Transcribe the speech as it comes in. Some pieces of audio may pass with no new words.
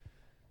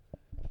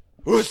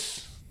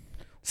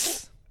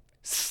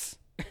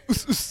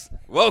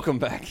Welcome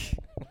back.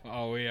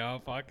 Oh, we are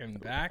fucking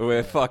back.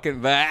 We're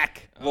fucking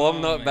back. Well,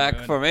 I'm not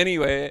back from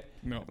anywhere.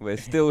 No. We're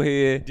still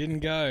here.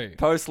 Didn't go.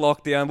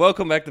 Post-lockdown.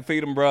 Welcome back to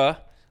Feed 'em Bruh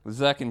with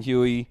Zach and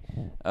Huey.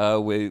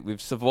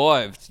 We've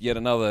survived yet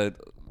another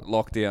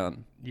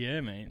lockdown.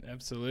 Yeah, mate.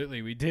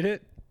 Absolutely. We did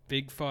it.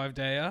 Big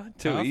 5-dayer.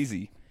 Too Tough.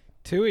 easy.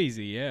 Too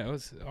easy, yeah.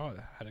 I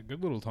had a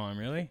good little time,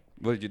 really.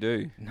 What did you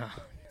do? No.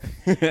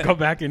 Got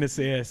back into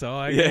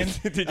CSI again.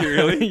 Yeah, did you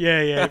really?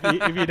 yeah.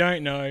 If you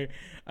don't know,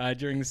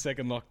 during the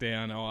second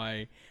lockdown,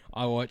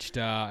 I watched,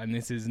 and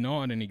this is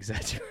not an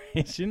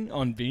exaggeration,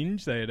 on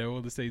binge. They had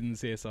all the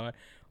seasons of CSI.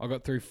 I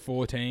got through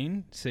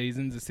 14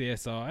 seasons of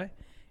CSI,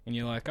 and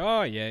you're like,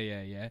 oh,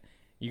 yeah.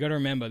 You got to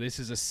remember, this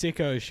is a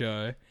sicko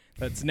show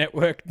that's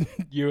network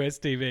US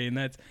TV,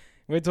 and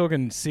we're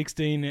talking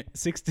 16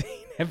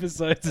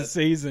 episodes a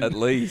season. At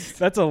least.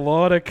 That's a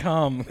lot of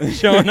cum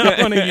showing up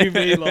on a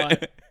UV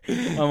light.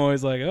 I'm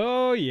always like,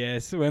 oh,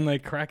 yes. When they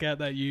crack out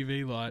that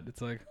UV light, it's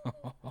like,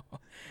 oh,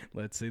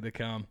 let's see the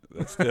cum.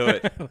 Let's do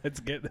it.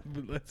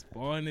 Let's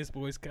find this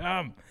boy's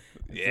cum.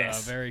 Yes.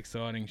 It's a very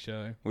exciting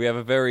show. We have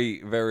a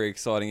very, very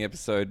exciting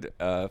episode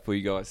for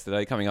you guys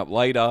today. Coming up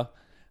later,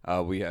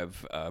 we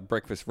have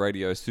Breakfast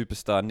Radio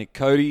superstar Nick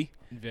Cody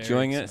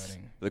joining us.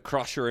 The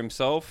Crusher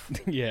himself.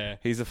 Yeah.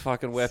 He's a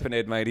fucking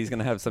weaponhead, mate. He's going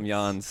to have some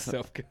yarns.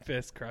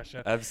 Self-confessed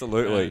crusher.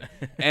 Absolutely.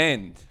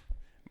 And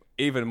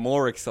even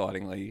more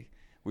excitingly,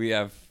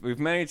 we've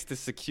managed to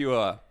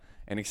secure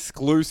an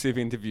exclusive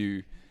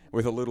interview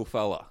with a little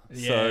fella.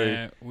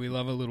 Yeah, we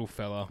love a little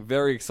fella.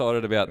 Very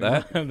excited about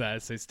that. We love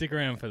that, so stick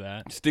around for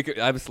that.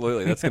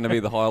 Absolutely. That's going to be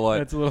the highlight.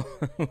 That's a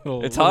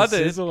little It's hard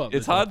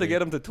to to get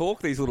them to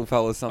talk, these little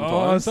fellas, sometimes.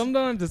 Oh,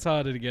 sometimes it's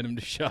harder to get them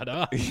to shut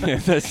up. Yeah,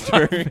 that's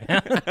true.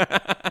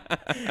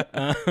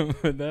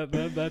 But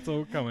that's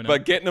all coming up.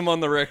 But getting them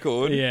on the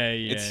record,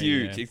 it's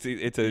huge.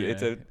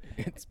 Yeah.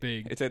 It's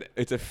big.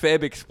 It's a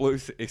Feb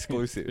exclusive. It's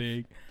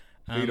big.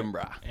 Feed 'em,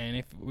 bruh. And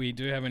if we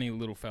do have any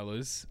little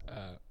fellas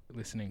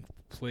listening,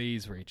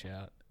 please reach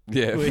out.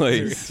 Yeah,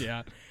 please. Reach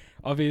out.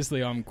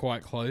 Obviously, I'm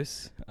quite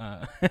close.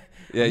 Yeah,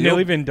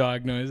 nearly been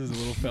diagnosed as a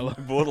little fella.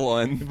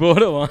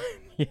 Borderline.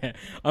 Yeah,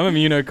 I'm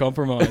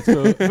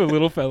immunocompromised for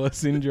little fella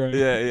syndrome.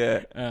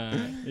 Yeah.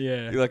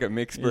 Yeah. You're like a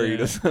mixed breed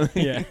or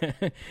something.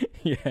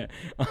 Yeah.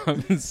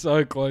 I'm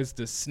so close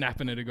to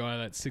snapping at a guy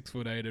that's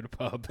 6'8" at a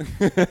pub.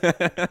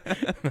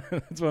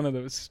 That's one of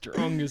the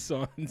strongest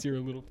signs you're a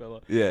little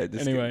fella. Yeah.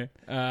 Anyway,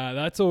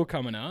 that's all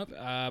coming up.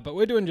 But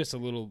we're doing just a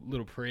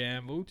little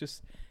preamble,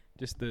 just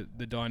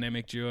the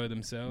dynamic duo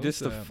themselves.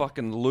 Just to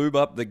fucking lube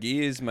up the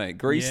gears, mate.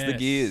 Grease the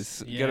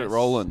gears. Get it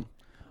rolling.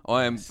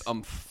 I'm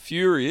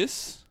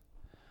furious.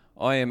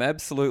 I am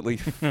absolutely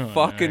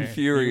fucking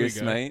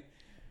furious, mate.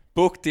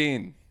 Booked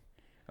in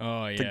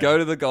to go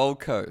to the Gold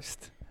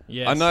Coast.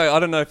 Yes. I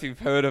don't know if you've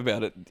heard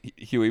about it,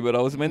 Huey, but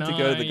I was meant to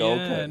go to the Gold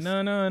Coast.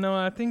 No.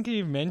 I think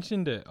you've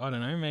mentioned it. I don't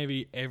know,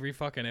 maybe every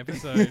fucking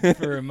episode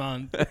for a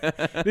month.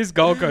 This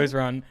Gold Coast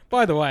run.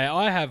 By the way,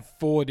 I have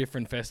 4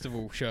 different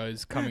festival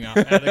shows coming up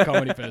at the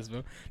Comedy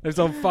Festival. They've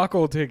sold fuck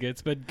all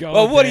tickets, but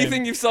Well, what do you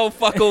think you've sold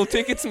fuck all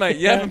tickets, mate?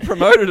 You haven't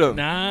promoted them.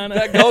 Nah.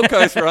 That Gold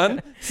Coast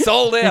run,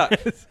 sold out.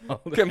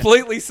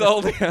 Completely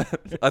sold out,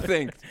 I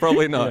think.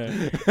 Probably not.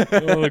 Yeah.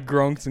 All the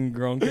Gronks and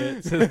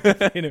Gronkettes.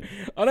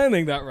 I don't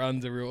think that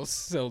run's a real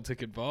sell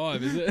ticket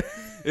vibe, is it?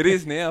 It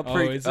is now.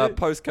 Is it?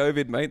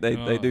 Post-COVID, mate,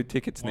 they do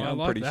tickets now, I I'm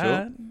like pretty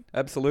that. sure.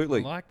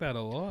 Absolutely. I like that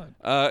a lot.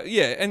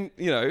 Yeah, and,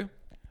 I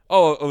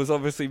was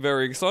obviously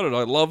very excited.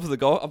 I love the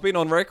Gold. I've been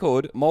on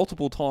record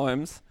multiple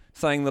times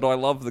saying that I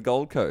love the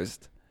Gold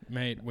Coast.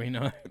 Mate, we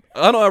know.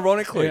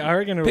 Unironically, I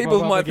reckon it'll people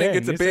pop up might think again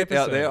it's a this bit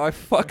out episode. there. I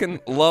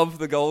fucking love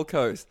the Gold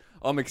Coast.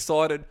 I'm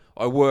excited.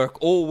 I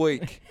work all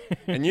week.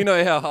 And you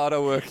know how hard I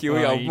work,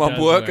 Huey. Oh, I'm he does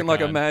working work like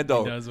a hard. mad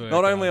dog. He does work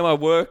Not only hard. am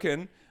I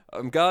working,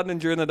 I'm gardening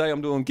during the day.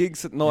 I'm doing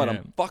gigs at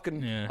night.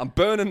 Yeah. I'm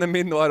burning the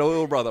midnight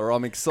oil, brother.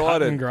 I'm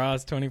excited. Cutting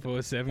grass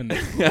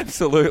 24/7.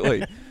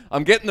 Absolutely.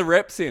 I'm getting the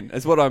reps in,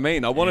 is what I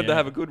mean. I wanted to Yeah.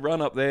 have a good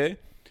run up there.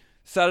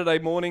 Saturday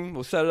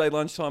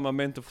lunchtime, I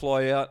meant to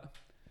fly out.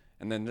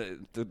 And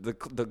then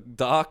the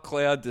dark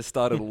cloud just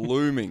started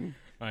looming,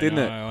 didn't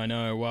it? I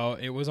know. Well,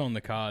 it was on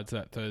the cards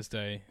that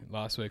Thursday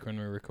last week when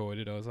we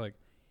recorded. I was like,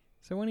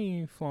 so when are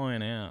you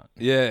flying out?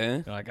 Yeah.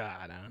 They're like,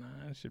 I don't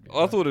know. It should be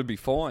I thought it'd be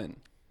fine.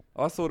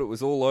 I thought it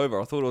was all over.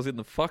 I thought I was in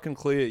the fucking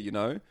clear,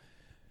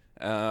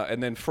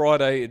 And then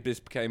Friday, it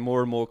just became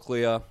more and more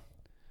clear.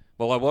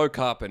 Well, I woke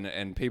up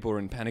and people were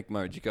in panic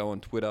mode. You go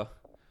on Twitter,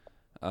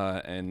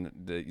 and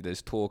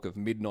there's talk of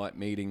midnight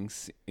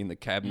meetings in the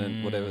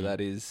cabinet, whatever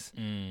that is.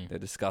 They're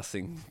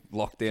discussing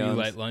lockdowns. Few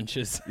late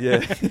lunches.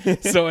 Yeah.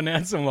 So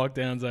announce some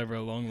lockdowns over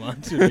a long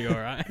lunch would be all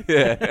right.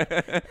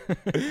 Yeah.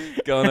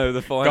 Going over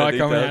the finer Guy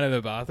details. coming out of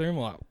the bathroom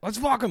like, let's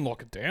fucking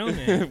lock it down,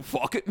 man.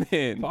 Fuck it,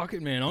 man. Fuck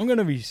it, man. I'm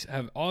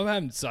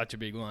having such a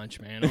big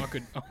lunch, man.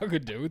 I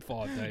could do with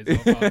 5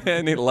 days off.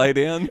 And it lay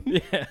down.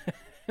 Yeah.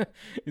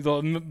 He's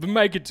like,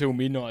 make it till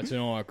midnight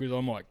tonight because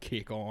I might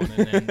kick on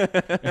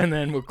and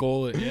then we'll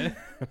call it, yeah?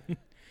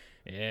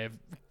 Yeah,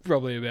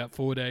 probably about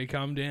 4-day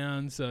come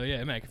down. So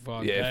yeah, make it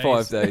 5 days. Yeah,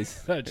 5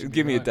 days. That should be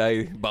Give me a right.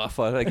 day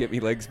buffer to get me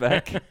legs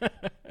back.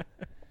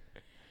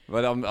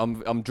 But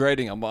I'm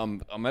dreading.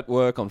 I'm at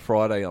work on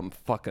Friday. I'm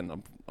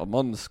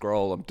on the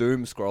scroll. I'm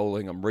doom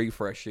scrolling. I'm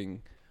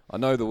refreshing. I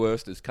know the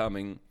worst is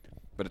coming,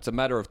 but it's a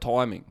matter of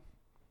timing.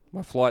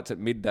 My flight's at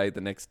midday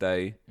the next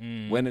day.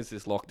 When is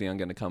this lockdown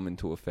going to come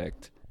into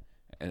effect?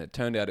 And it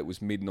turned out it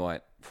was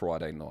midnight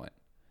Friday night,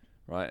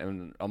 right?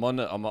 And I'm on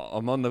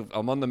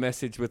the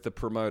message with the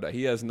promoter.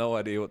 He has no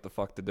idea what the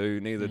fuck to do.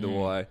 Neither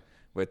do I.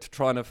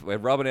 We're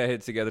rubbing our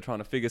heads together trying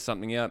to figure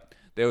something out.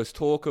 There was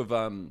talk of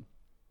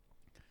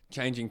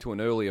changing to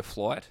an earlier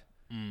flight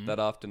that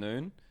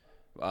afternoon,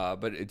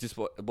 but it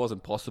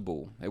wasn't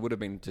possible. It would have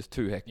been just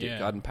too hectic.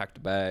 Yeah. I hadn't packed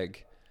a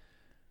bag,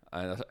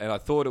 and I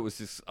thought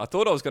I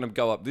thought I was going to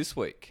go up this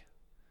week,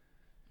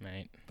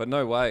 Mate. but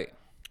no way.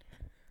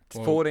 It's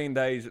Well- 14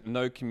 days,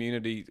 no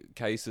community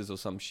cases or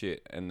some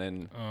shit, and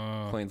then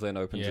Queensland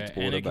opens Yeah, its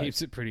and border it back.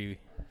 keeps it pretty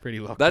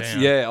locked That's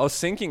down. yeah. I was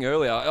thinking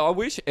earlier. I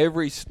wish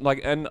every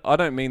and I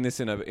don't mean this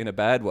in a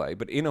bad way,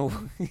 but in a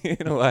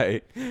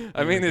way,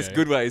 I mean this okay.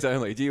 good ways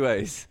only. G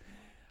ways.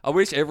 I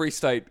wish every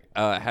state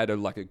had a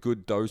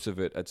good dose of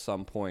it at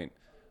some point.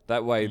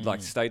 That way,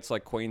 like states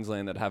like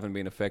Queensland that haven't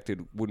been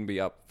affected wouldn't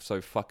be up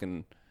so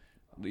fucking,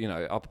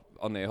 up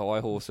on their high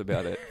horse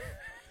about it.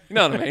 You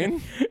know what I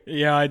mean?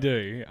 Yeah, I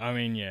do. I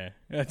mean, yeah,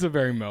 that's a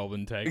very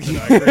Melbourne take.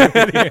 But I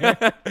agree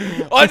with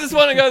you. I just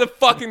want to go to the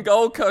fucking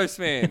Gold Coast,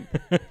 man.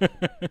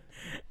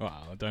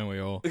 Wow, don't we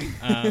all?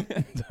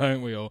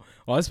 Don't we all?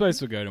 Well, I was supposed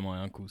to go to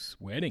my uncle's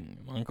wedding.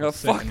 My Oh, uncle's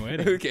fuck. second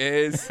wedding. Who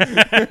cares?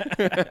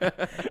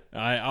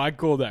 I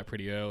called that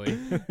pretty early.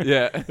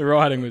 Yeah. The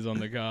writing was on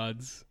the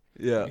cards.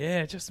 Yeah.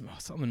 Yeah, just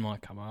something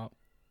might come up.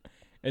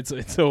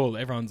 It's all,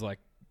 everyone's like,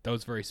 that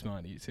was very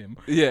smart of you, Tim.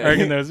 Yeah. I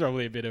reckon there was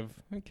probably a bit of,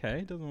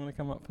 okay, doesn't want to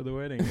come up for the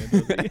wedding.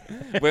 Does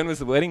he? When was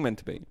the wedding meant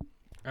to be?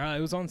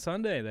 It was on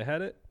Sunday. They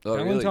had it. Oh,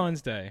 really?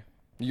 Valentine's Day.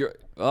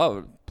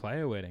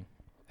 Player wedding.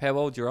 How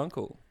old's your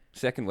uncle?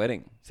 Second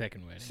wedding.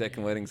 Second wedding.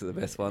 Second yeah. weddings are the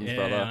best ones, Yeah,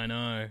 brother. I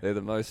know. They're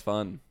the most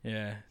fun.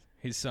 Yeah.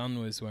 His son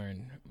was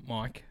wearing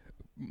Mike.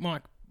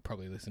 Mike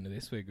probably listened to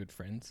this. We're good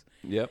friends.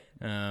 Yep.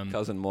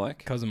 Cousin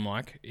Mike. Cousin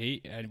Mike.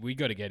 And we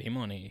got to get him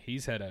on here.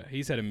 He's had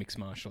a mixed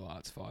martial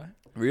arts fight.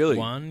 Really?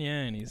 One,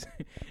 yeah, in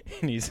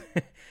his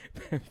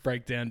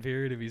breakdown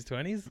period of his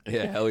 20s.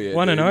 Yeah, hell yeah.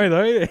 1-0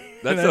 though.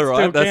 That's That all right.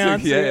 still That's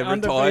counts, retired.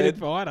 undefeated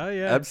fighter.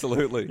 Yeah.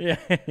 Absolutely.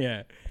 Yeah,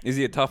 yeah. Is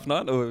he a tough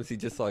nut, or is he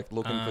just like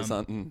looking for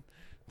something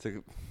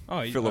to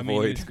fill a I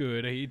mean, void? he's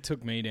good. He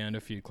took me down to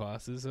a few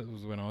classes. It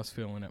was when I was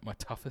feeling at my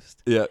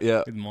toughest. Yeah,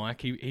 yeah. With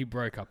Mike, he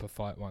broke up a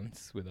fight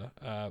once with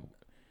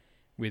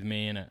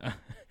me and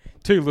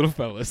two little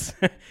fellas.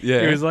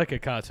 Yeah. It was like a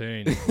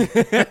cartoon,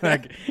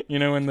 like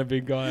when the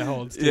big guy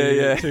holds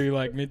two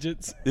like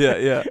midgets Yeah,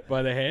 yeah.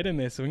 by the head and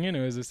they're swinging. It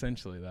was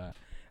essentially that.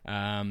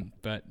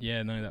 But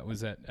yeah, no, that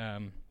was at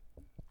the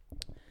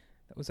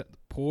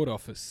Port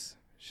Office.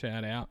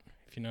 Shout out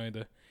if you know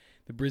the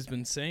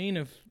Brisbane scene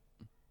of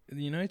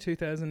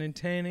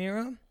 2010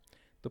 era.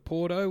 The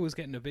Porto was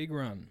getting a big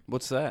run.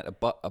 What's that? A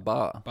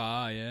bar?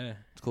 Bar, yeah.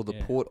 It's called the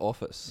Yeah. Port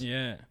Office.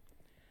 Yeah.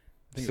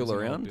 I think Still it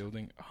was an old around?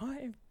 building.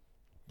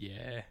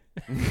 Yeah.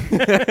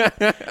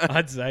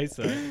 I'd say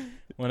so.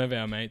 One of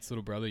our mates'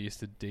 little brother used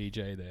to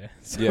DJ there,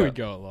 so Yeah. we'd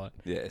go a lot.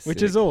 Yeah, Which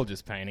sick. is all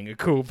just painting a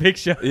cool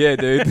picture. Yeah,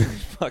 dude.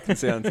 Fucking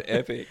sounds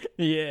epic.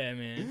 Yeah,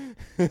 man.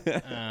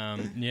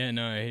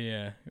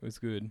 It was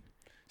good.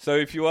 So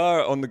if you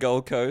are on the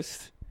Gold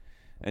Coast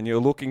and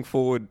you're looking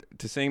forward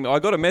to seeing me, I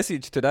got a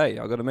message today.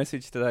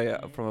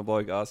 From a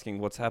bloke asking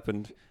what's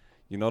happened.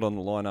 You're not on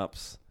the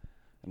lineups.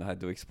 And I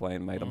had to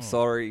explain, mate, I'm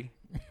sorry,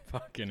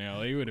 Fucking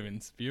hell, he would have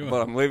been spewing.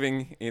 but I'm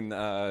living in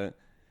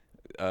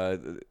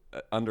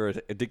under a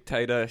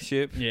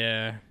dictatorship.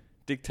 Yeah,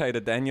 Dictator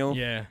Daniel.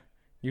 yeah.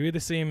 You either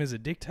see him as a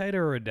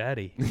dictator or a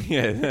daddy.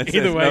 Yeah. There's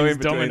Either way, no he's in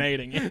between.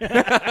 dominating.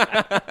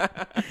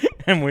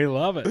 And we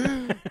love it.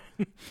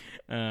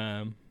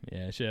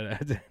 Shout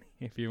out, Danny.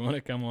 If you want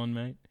to come on,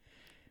 mate,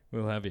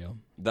 we'll have you.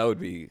 That would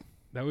be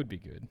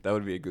good.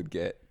 a good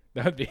get.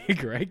 That would be a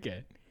great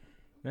get.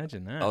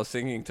 Imagine that. I was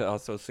singing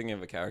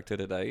of a character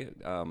today,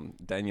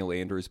 Daniel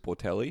Andrews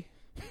Portelli.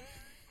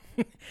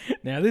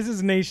 Now this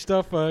is niche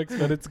stuff, folks,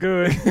 but it's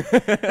good.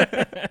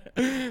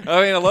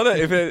 I mean, a lot of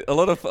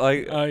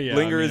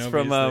lingerers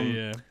from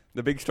obviously,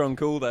 the Big Strong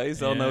Cool days.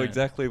 They'll know Yeah.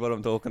 exactly what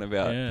I'm talking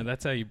about. yeah,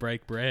 that's how you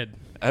break bread.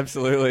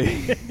 Absolutely.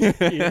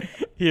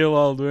 Heal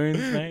old wounds,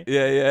 mate.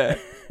 Yeah.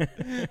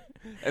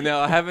 And now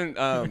I haven't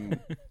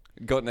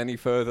gotten any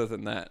further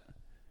than that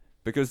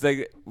because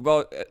I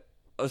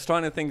was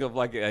trying to think of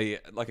like a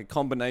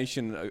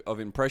combination of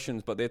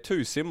impressions, but they're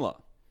too similar.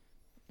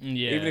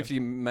 Yeah. Even if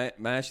you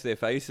mash their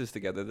faces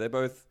together, they're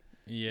both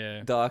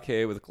Yeah. dark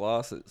hair with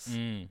glasses.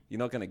 Mm. You're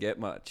not going to get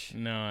much.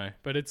 No,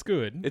 but it's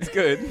good. It's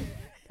good.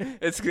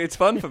 It's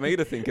fun for me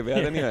to think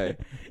about anyway.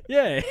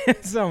 Yeah,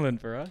 it's something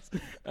for us.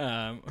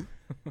 I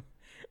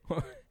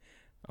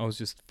was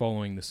just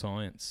following the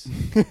science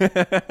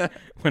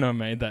when I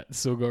made that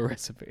sugar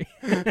recipe.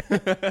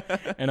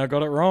 And I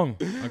got it wrong.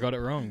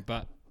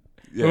 But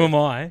Yeah. Who am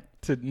I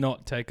to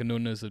not take a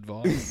Nuna's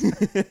advice?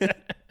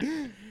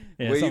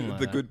 Yeah, We, something like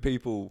the that. good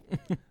people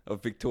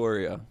of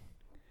Victoria,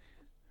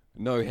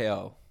 know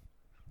how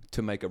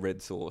to make a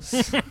red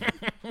sauce.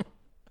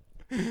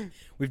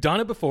 We've done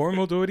it before and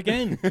we'll do it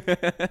again.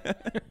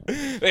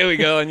 There we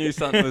go. I knew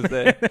something was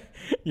there.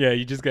 Yeah,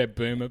 you just get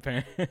boomer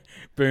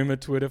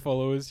Twitter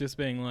followers just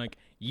being like,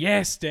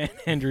 yes, Dan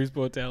Andrews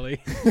Portelli.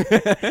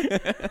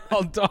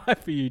 I'll die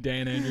for you,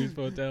 Dan Andrews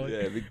Portelli.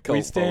 Yeah, big We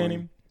cult stand following.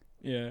 him.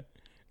 Yeah.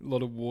 A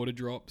lot of water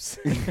drops.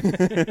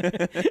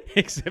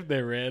 Except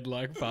they're red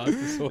like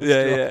pasta sauce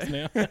drops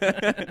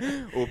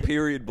now. Or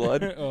period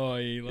blood. Oh,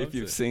 he loves If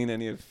you've it. seen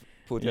any of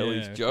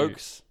Portelli's Yeah, if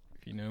jokes.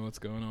 If you know what's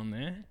going on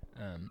there.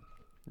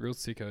 Real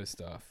sicko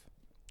stuff.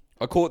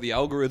 I caught the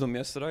algorithm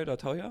yesterday, did I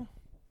tell you?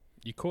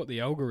 You caught the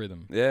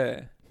algorithm.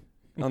 Yeah.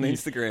 On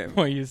Instagram.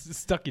 Well, you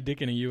stuck your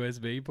dick in a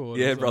USB port.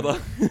 or Yeah, something.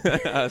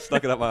 brother. I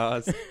stuck it up my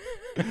ass.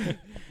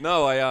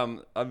 No,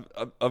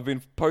 I've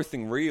been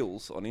posting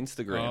reels on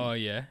Instagram, Oh,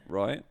 yeah.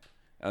 right?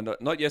 And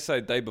not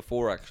yesterday, the day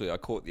before actually. I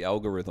caught the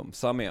algorithm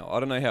somehow. I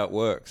don't know how it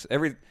works.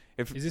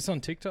 Is this on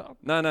TikTok?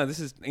 No, this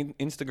is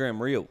Instagram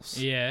reels.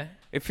 Yeah.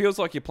 It feels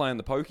like you're playing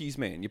the pokies,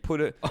 man. You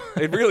put it.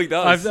 It really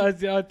does.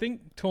 I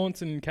think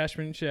Taunts and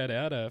Cashman, shout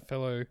out, a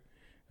fellow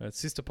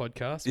sister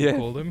podcast, we Yeah.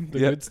 call them, the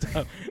Yep. good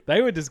stuff.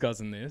 They were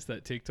discussing this,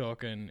 that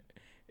TikTok, and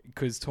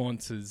because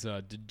Taunts is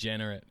a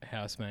degenerate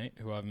housemate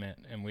who I've met,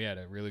 and we had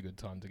a really good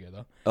time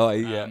together. Oh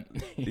yeah.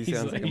 He He's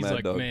sounds like a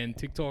mad dog. man,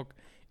 TikTok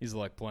is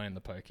like playing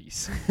the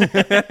pokies.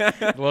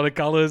 A lot of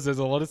colours, there's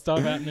a lot of stuff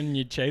happening, and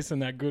you're chasing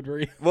that good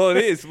reel. Well,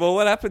 it is. Well,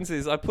 what happens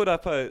is I put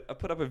up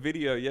a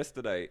video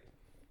yesterday,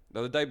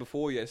 no, the day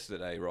before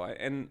yesterday, right?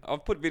 And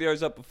I've put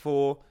videos up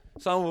before.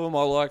 Some of them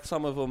I like,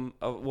 some of them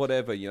are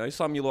whatever, you know.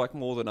 Some you like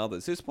more than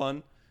others. This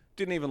one,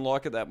 didn't even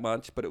like it that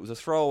much, but it was a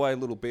throwaway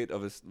little bit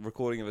of a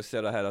recording of a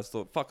set I had. I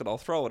thought, fuck it, I'll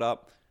throw it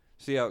up,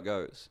 see how it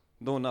goes.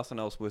 Doing nothing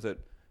else with it.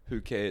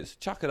 Who cares?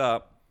 Chuck it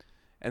up.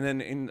 And then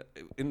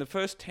in the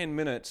first 10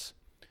 minutes,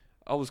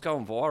 I was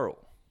going viral.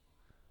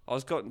 I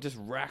was just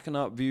racking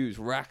up views,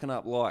 racking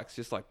up likes,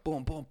 just like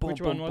boom, boom, boom, Which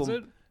boom, one was boom.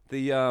 it?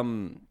 The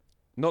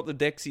not the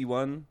Dexy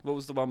one. What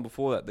was the one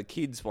before that? The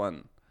kids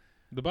one.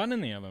 The bun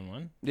in the oven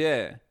one.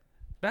 Yeah,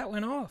 That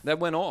went off. that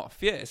went off.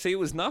 Yeah, see, it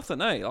was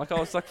nothing, eh? Like I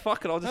was like,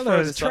 fuck it, I'll just That throw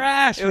was this up.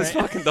 trash, It was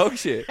mate. fucking dog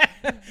shit.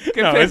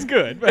 No, it's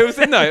good. It was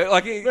no,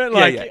 like, But yeah,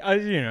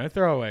 like, yeah.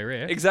 throwaway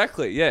rare.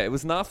 Exactly. Yeah, it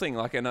was nothing.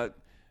 Like, and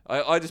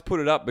I just put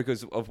it up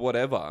because of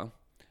whatever,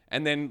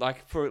 and then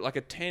like for like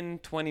a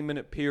 10-20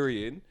 minute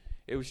period,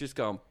 it was just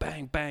going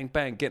bang, bang,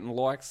 bang, getting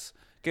likes,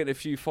 getting a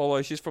few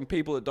follows just from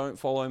people that don't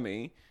follow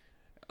me.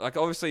 Like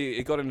obviously,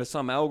 it got into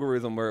some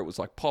algorithm where it was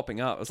like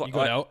popping up. It's like You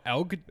got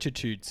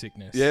altitude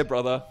sickness. yeah,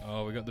 brother.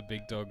 Oh, we got the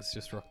big dogs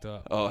just rocked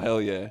up. Oh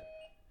hell yeah!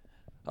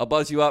 I'll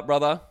buzz you up,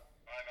 brother.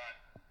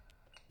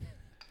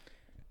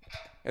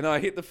 And I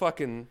hit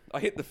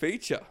the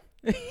feature.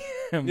 You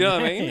know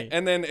what I mean?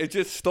 And then it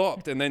just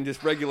stopped, and then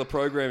just regular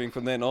programming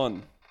from then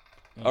on.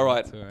 All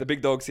right, that's all right. the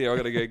big dog's here. I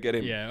gotta go get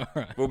him. Yeah,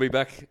 all right. We'll be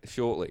back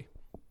shortly.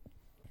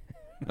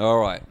 All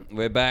right,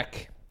 we're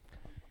back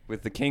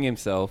with the king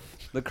himself,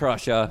 the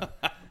Crusher,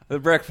 the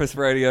Breakfast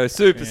Radio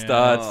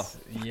superstars,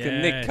 fucking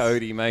Nick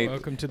Cody, mate.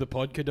 Welcome to the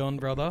Podcadon,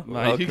 brother.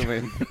 Welcome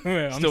in.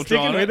 I'm Still sticking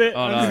trying with it.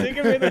 Oh, I'm no.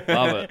 sticking with it.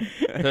 Love it.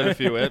 Heard a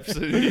few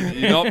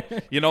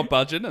eps. You're not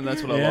budging, and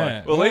that's what I Yeah.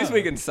 like. Well, at least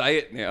we can say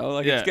it now.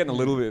 Like it's Yeah. getting a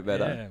little bit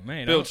better. Yeah,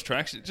 man. Builds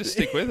traction. Just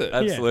stick with it.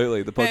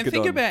 Absolutely, the Man, Podcadon.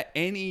 think about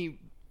any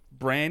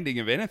branding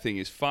of anything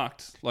is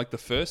fucked. Like the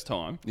first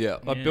time. Yeah.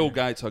 Like Yeah. Bill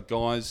Gates, like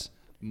guys,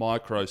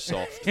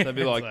 Microsoft. They'd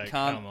be like, like,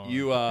 cunt, come on.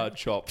 you are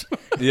chopped.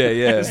 Yeah,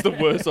 yeah. It's the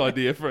worst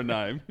idea for a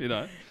name, you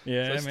know.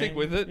 Yeah, So stick man.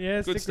 with it.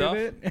 Yeah, Good stick stuff.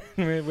 with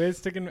it. We're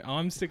sticking.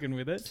 I'm sticking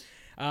with it.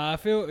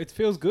 It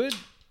feels good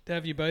to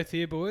have you both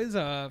here, boys.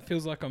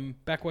 Feels like I'm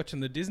back watching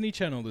the Disney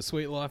Channel, The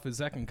Sweet Life of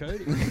Zach and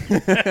Cody.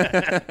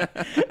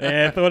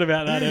 Yeah, I thought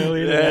about that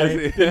earlier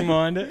today. Yeah. Didn't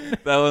mind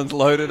it. That one's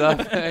loaded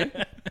up. Hey?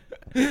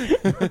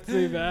 Not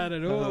too bad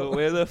at all.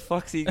 Where the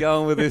fuck's he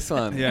going with this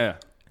one? Yeah.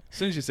 As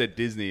soon as you said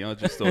Disney, I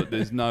just thought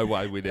there's no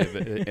way we'd ever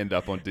end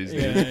up on Disney.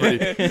 Yeah.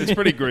 It's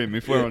pretty grim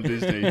if we're on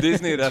Disney.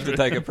 Disney would have to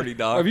take a pretty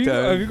dark Have you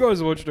turn.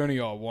 guys watched any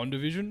One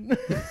Division?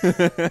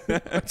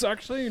 It's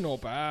actually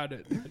not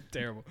bad. It's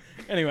terrible.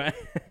 Anyway.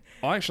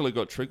 I actually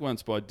got tricked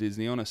once by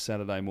Disney on a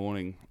Saturday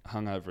morning,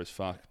 hungover as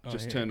fuck.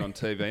 Just yeah. turned on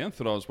TV and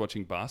thought I was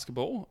watching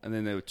basketball, and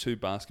then there were two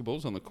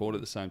basketballs on the court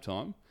at the same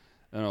time,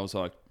 and I was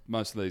like,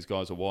 most of these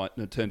guys are white,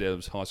 and it turned out it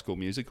was High School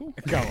Musical.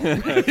 Come on.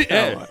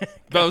 Yeah,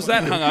 but I was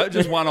that hungover,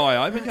 just one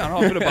eye open, going, oh,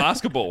 a bit of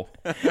basketball.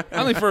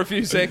 Only for a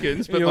few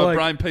seconds, but You're my like-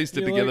 brain pieced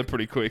it you're together like-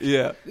 pretty quick.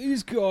 Yeah.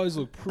 These guys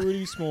look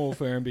pretty small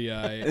for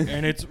NBA,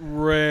 and it's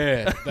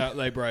rare that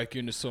they break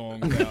into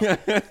song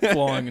about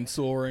flying and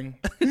soaring.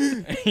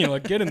 And you're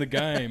like, get in the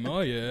game.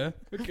 Oh, yeah.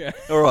 Okay.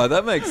 All right,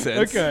 that makes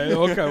sense. Okay.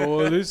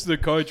 Well, this is the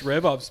coach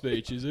rev-up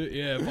speech, is it?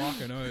 Yeah,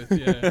 fucking oath,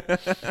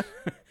 yeah.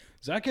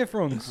 Zac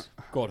Efron's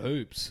got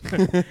hoops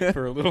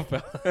for a little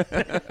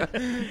fella.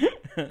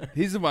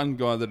 He's the one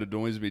guy that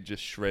annoys me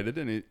just shredded,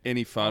 and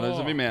any photos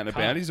of him out and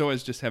cut. about, he's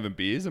always just having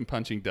beers and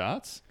punching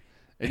darts.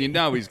 And you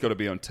know he's got to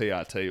be on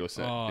TRT or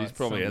something. Oh, He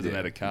probably some- hasn't yeah,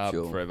 had a carb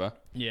sure. forever.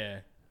 Yeah.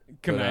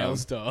 Kamal um,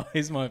 style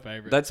is my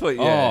favourite. That's what.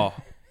 Yeah.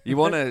 Oh. You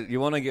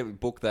wanna get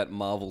book that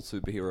Marvel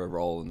superhero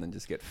role and then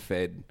just get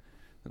fed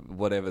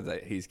whatever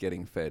that he's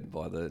getting fed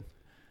by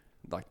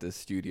the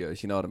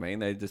studios. You know what I mean?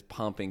 They're just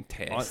pumping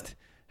test.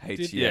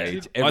 HGH, Yeah,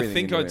 I everything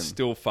think into I'd him.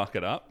 still fuck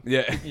it up.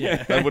 Yeah.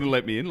 yeah. They wouldn't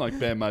let me in like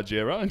Bam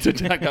Margera into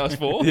Jackass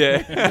 4.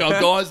 Yeah.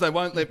 Oh, guys, they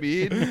won't let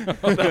me in.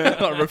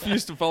 I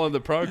refuse to follow the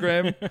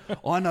program.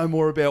 I know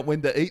more about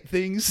when to eat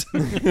things.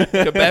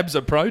 Kebabs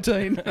are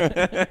protein.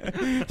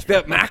 It's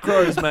about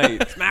macros,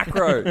 mate. It's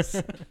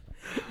macros.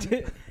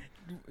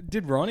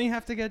 Did Ronnie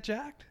have to get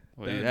jacked?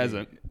 Well, he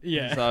hasn't.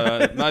 Yeah.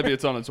 So maybe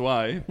it's on its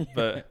way.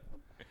 But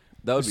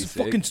That would be This is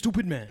sick. fucking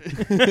stupid, man.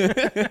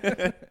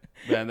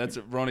 man,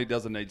 Ronnie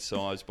doesn't need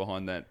size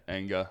behind that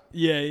anger.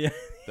 yeah.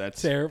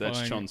 That's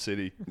Terrifying. Chon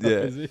City.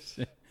 Yeah.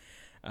 Position.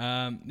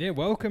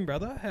 Welcome,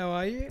 brother. How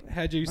are you?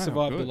 How'd you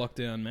survive the good.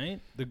 lockdown, mate?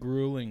 The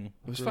grueling.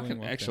 It was grueling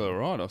fucking lockdown. actually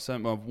alright. I was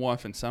saying my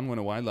wife and son went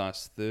away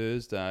last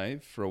Thursday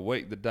for a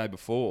week. The day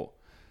before,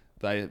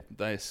 they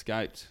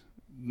escaped,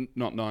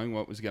 not knowing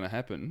what was going to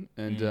happen,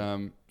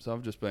 and so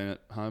I've just been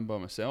at home by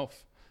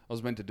myself. I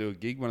was meant to do a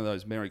gig, one of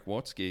those Merrick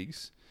Watts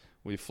gigs,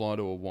 where you fly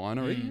to a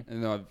winery,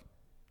 and I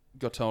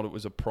got told it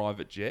was a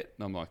private jet,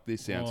 and I'm like,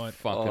 this sounds Right.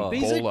 fucking Oh.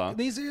 baller.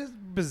 These are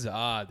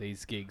bizarre,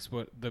 these gigs,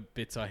 what the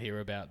bits I hear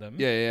about them.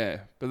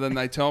 Yeah. But then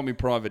they told me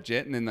private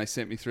jet, and then they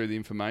sent me through the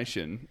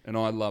information. And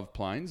I love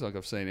planes. Like,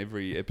 I've seen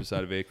every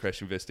episode of Air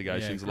Crash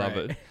Investigations. Yeah, Love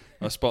great. it.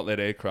 I spot that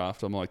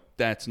aircraft. I'm like,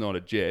 that's not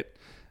a jet.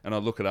 And I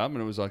look it up,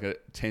 and it was like a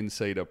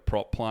 10-seater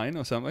prop plane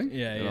or something.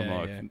 Yeah, And I'm yeah,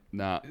 like, yeah.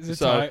 nah. Is it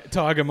So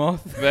Tiger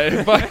Moth?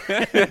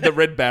 the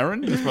Red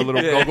Baron, just my little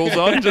goggles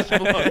on, just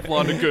flying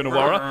to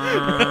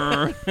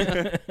Coonawarra.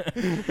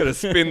 Got to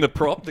spin the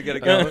prop to get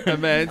it going. And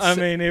man, I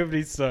mean, it would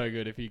be so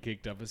good if you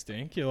kicked up a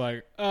stink. You're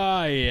like,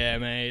 oh, yeah,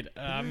 mate.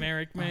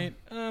 Merrick, mate,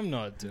 I'm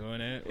not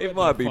doing it. It What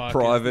might the be fuck is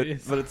private,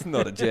 this? but it's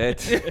not a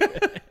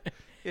jet.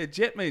 yeah,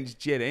 jet means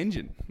jet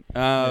engine.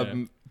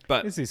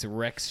 But Is this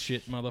Rex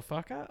shit,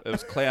 motherfucker? it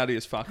was cloudy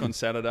as fuck on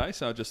Saturday,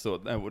 so I just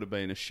thought that would have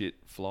been a shit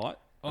flight,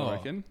 I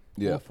reckon.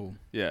 Yeah. Awful.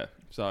 Yeah,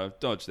 so I've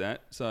dodged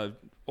that. So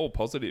all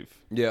positive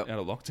Yeah. out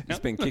of lockdown. It's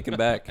been kicking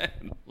back.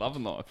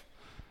 Loving life.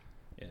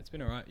 Yeah, it's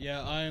been alright.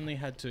 Yeah,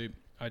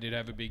 I did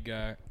have a big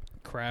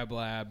Crab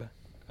Lab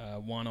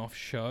one-off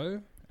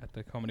show at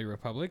the Comedy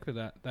Republic, but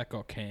that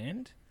got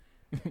canned.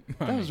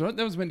 That was right.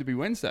 That was meant to be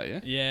Wednesday,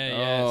 yeah?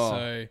 Yeah. Oh.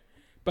 So,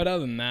 but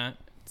other than that,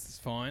 it's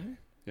fine.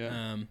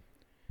 Yeah.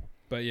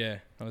 But yeah,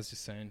 I was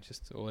just saying,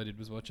 just all I did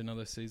was watch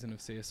another season of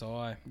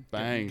CSI.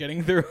 Bang.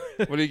 Getting through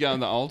it. What are you going,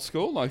 the old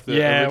school? Like the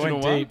Yeah, I original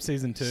went one? deep,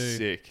 season 2.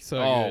 Sick. So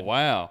oh, good.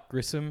 wow.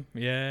 Grissom.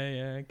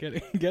 Yeah. Get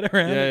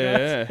around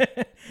it, guys.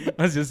 Yeah.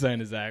 I was just saying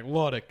to Zach,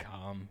 what a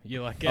cum.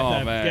 You're like, get Oh,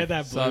 that man,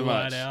 blue so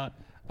light much. out.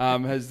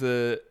 Has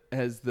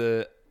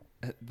the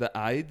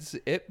AIDS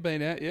ep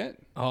been out yet?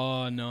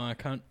 Oh no, I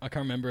can't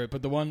remember it.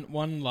 But the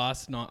one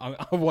last night,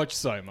 I watched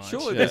so much.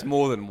 Surely Yeah. there's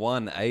more than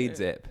one AIDS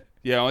app.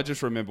 Yeah, I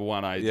just remember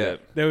one AIDS Yeah.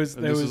 ep. There was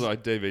And this was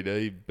like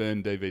DVD,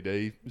 burn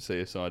DVD,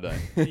 CSI day.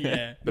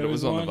 yeah, But there it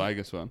was on the one-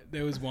 Vegas one.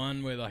 There was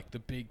one where like the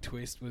big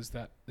twist was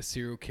that the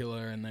serial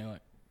killer, and they like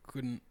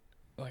couldn't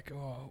like,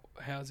 oh,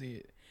 how's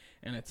he?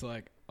 And it's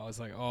like, I was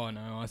like, oh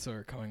no, I saw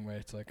it coming where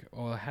it's like,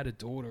 oh, I had a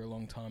daughter a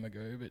long time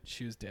ago, but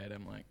she was dead.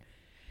 I'm like,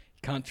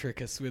 you can't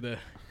trick us with a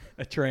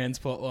trans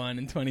plot line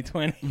in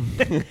 2020.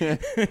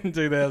 In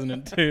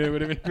 2002, it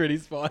would have been pretty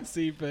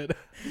spicy, but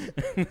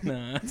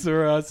nah, it's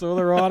alright. I saw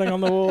the writing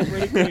on the wall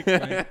pretty quick,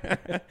 mate.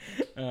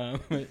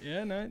 But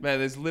yeah, no. Man,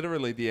 there's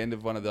literally the end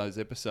of one of those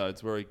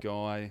episodes where a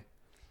guy,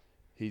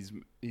 he's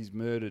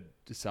murdered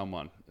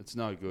someone. It's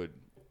no good,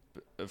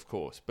 of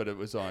course, but it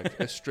was like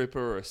a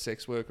stripper or a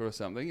sex worker or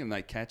something, and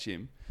they catch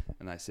him,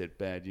 and they said,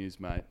 bad news,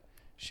 mate.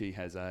 She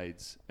has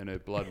AIDS, and her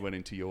blood went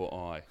into your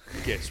eye.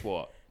 Guess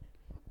what?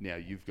 Now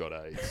you've got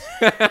AIDS.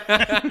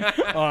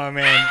 Oh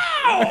man.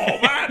 Oh,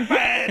 my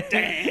bad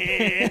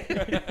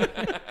dad.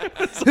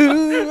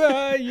 Who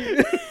are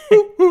you?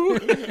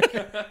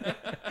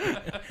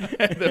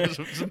 There was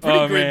some pretty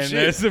Oh grim man, shit.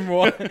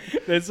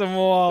 there's some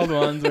wild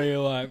ones where you're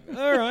like,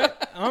 all right,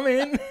 I'm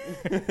in.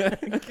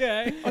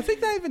 Okay. I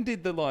think they even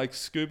did the like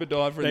scuba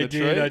diver They in the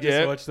did, tree. I just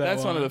Yeah, watched that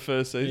That's one of one. the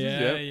first seasons.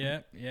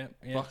 Yeah.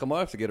 Fuck, I might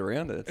have to get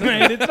around it.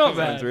 Man, it's not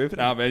bad.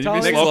 Nah, man, you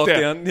Totally. missed Next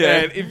lockdown. lockdown,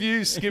 yeah. Man, if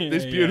you skip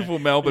this Yeah, beautiful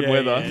Melbourne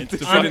weather, It's, to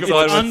fucking fucking inside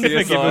watch- of a CSI.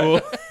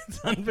 unforgivable. It's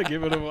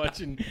unforgivable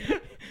watching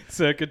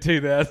circa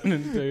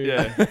 2002.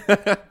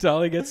 Yeah.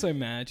 Dolly gets so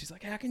mad. She's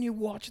like, how can you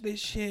watch this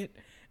shit?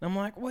 And I'm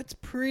like, well, it's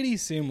pretty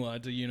similar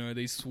to,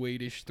 these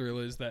Swedish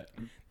thrillers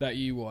that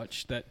you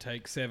watch that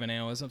take 7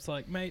 hours. I was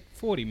like, mate,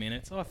 40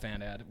 minutes. I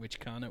found out which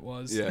cunt it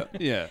was. Yeah.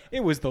 Yeah.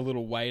 It was the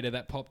little waiter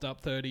that popped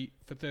up 30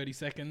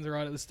 seconds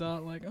right at the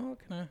start. Like, oh,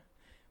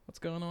 what's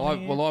going on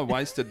here? I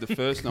wasted the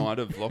first night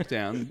of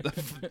lockdown,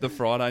 the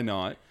Friday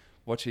night,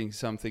 watching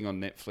something on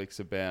Netflix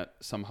about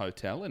some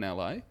hotel in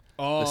LA.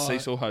 Oh, the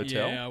Cecil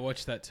Hotel. Yeah, I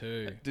watched that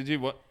too. Did you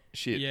what?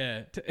 Shit.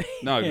 Yeah.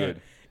 No Yeah.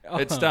 good.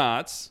 It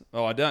starts.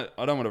 Oh, I don't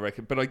want to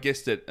reckon, but I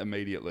guessed it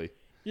immediately.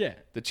 Yeah.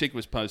 The chick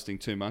was posting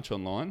too much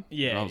online.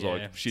 Yeah, and I was yeah.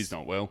 like, she's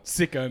not well.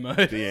 Sicko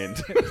mode. The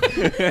end.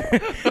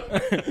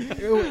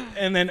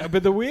 And then,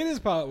 but the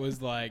weirdest part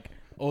was like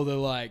all the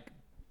like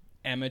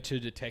amateur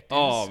detectives.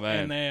 Oh,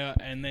 man.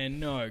 and they're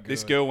no good.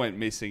 This girl went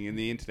missing, and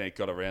the internet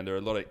got around her.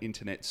 A lot of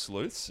internet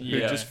sleuths who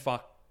Yeah. just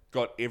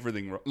got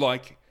everything wrong.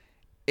 Like,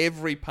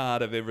 every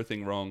part of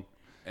everything wrong.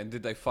 And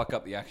did they fuck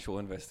up the actual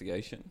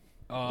investigation?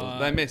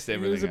 They messed It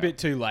everything was a up. bit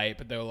too late,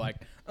 but they were like,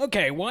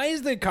 okay, why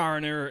is the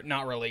coroner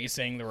not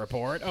releasing the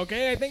report?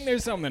 Okay, I think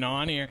there's something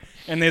on here.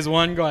 And there's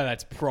one guy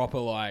that's proper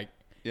like,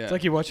 Yeah. it's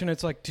like you're watching,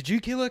 it's like, did you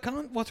kill her,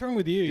 cunt? What's wrong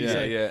with you? He's Yeah,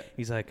 like, yeah.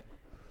 He's like,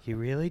 you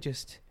really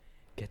just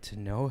get to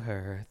know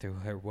her through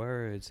her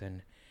words,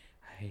 and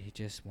I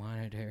just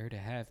wanted her to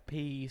have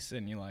peace.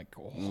 And you're like,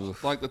 oh.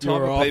 Like the type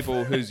You're of off.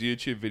 people whose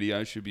YouTube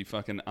videos should be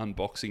fucking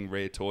unboxing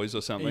rare toys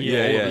or something. Yeah,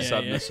 all yeah, of a yeah,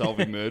 sudden yeah. they're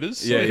solving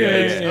murders. Yeah,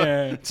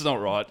 yeah. It's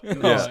not right.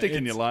 No, Stick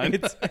in your lane.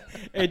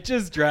 It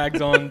just drags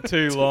on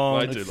too long.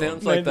 Way It too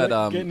sounds long. like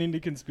that getting into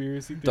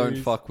conspiracy theories. Don't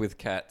Fuck with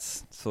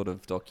Cats sort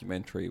of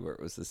documentary where it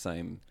was the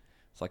same.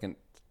 It's like a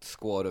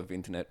squad of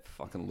internet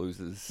fucking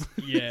losers.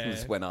 Yeah.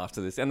 just went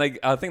after this, and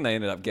I think they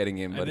ended up getting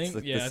him, but it's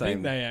the I same.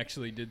 think they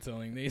actually did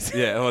something. These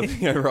Yeah, well,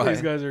 you're right.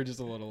 these guys are just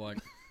a little like,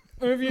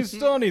 if you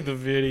study the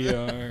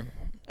video,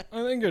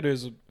 I think it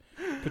is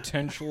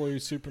potentially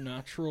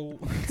supernatural.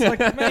 It's like,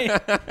 mate,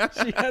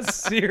 she has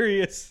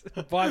serious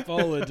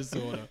bipolar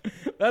disorder.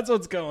 That's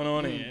what's going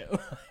on here.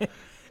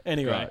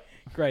 Anyway, Right.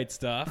 great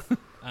stuff.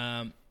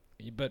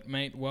 But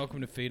mate, welcome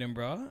to Feed 'em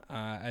Bra.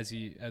 As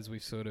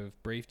we've sort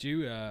of briefed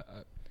you,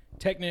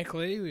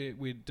 technically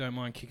we don't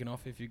mind kicking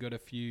off if you've got a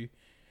few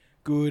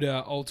good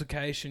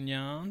altercation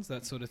yarns,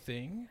 that sort of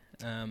thing.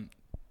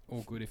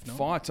 All good if not.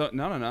 Fights?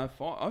 No.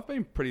 Fight. I've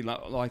been pretty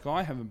like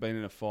I haven't been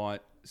in a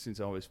fight since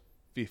I was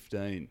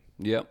 15.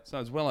 Yep. So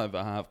it's well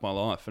over half my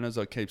life. And as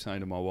I keep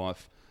saying to my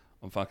wife,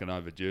 I'm fucking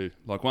overdue.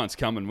 Like, once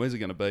coming, where's it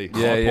going to be?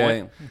 Yeah, High yeah.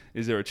 Point?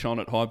 Is there a Chon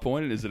at High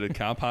Point? Is it a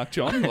car park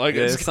Chon? Like,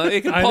 Yeah, it's so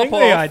it can I pop think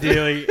off.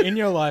 ideally in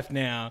your life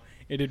now,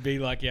 it'd be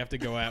like you have to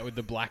go out with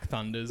the Black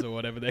Thunders or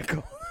whatever they're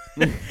called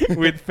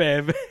with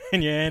Fev,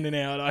 and you're handing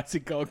out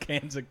icy cold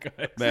cans of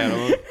Coke.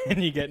 Man,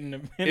 and you're getting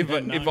a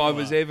if I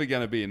was ever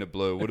going to be in a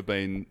blue, it would have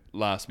been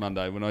last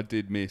Monday when I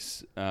did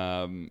miss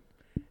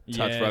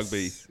touch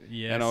rugby.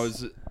 Yes. And I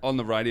was on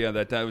the radio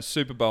that day. It was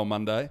Super Bowl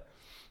Monday.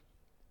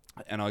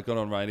 And I got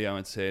on radio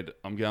and said,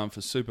 I'm going for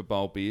Super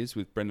Bowl beers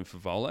with Brendan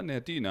Favola. Now,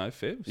 do you know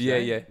Fev? Yeah,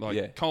 yeah, Like,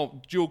 yeah.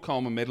 dual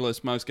Coleman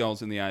medalist, most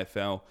goals in the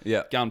AFL.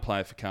 Yeah. Gun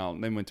player for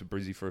Carlton. Then went to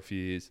Brizzy for a few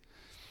years.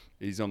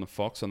 He's on the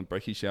Fox, on the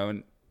Brecky show.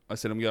 And I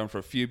said, I'm going for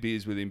a few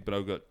beers with him, but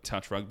I've got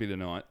touch rugby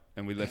tonight.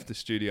 And we left the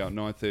studio at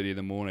 9:30 in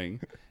the morning.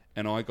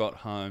 And I got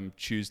home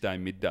Tuesday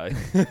midday.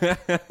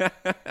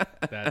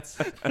 That's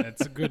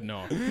a good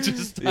knock.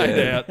 Just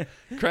stayed out,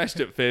 crashed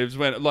at Fev's.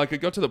 It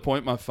got to the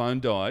point my phone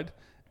died.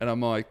 And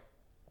I'm like,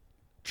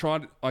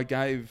 I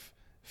gave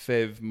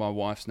Fev my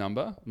wife's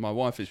number. My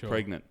wife is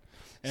pregnant.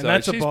 And So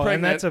that's she's and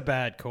pregnant. that's a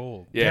bad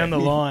call. Yeah. Down the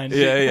line.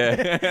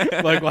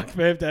 Yeah. like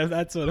Fev to have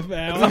that sort of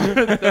power.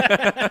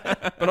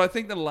 But I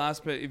think the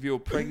last if you're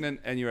pregnant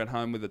and you're at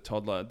home with a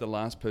toddler, the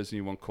last person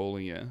you want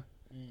calling you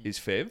is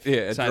Fev. Yeah,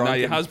 a saying, no,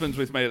 your drunken- husband's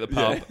with me at the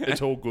pub.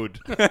 It's all good.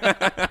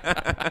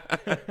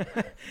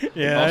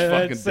 Yeah, I was I'd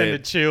fucking send a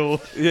dead.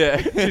 chill. Yeah.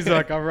 She's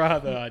like, I'd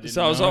rather I didn't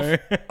So know.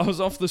 I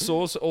was off the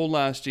sauce all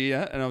last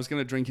year, and I was going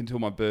to drink until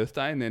my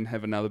birthday, and then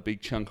have another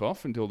big chunk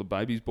off until the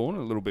baby's born.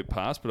 A little bit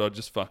past, but I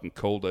just fucking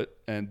called it.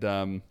 And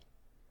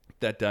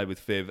that day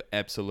with Fev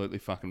absolutely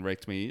fucking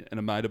wrecked me. And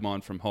a mate of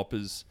mine from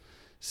Hoppers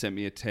sent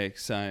me a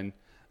text saying,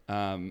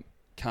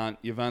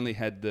 you've only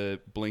had the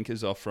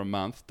blinkers off for a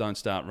month. Don't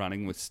start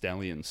running with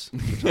stallions.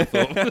 Which I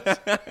thought was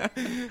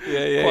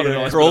Yeah. Quite a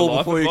nice Crawl bit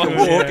of before you life can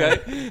advice. walk,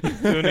 Yeah. eh?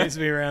 Still needs to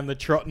be around the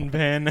trotting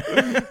pen.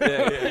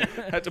 Yeah.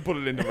 had to put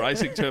it into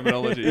racing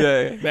terminology.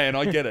 Yeah. Man,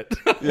 I get it.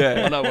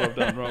 Yeah. I know what I've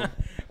done wrong.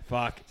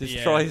 Fuck. Just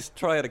yeah.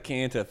 try out a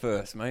canter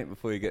first, mate,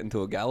 before you get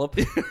into a gallop.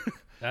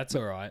 That's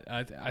all right.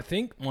 I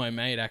think my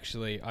mate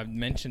actually, I've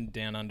mentioned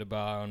Down Under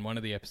Bar on one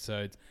of the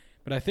episodes,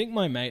 but I think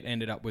my mate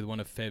ended up with one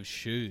of Fev's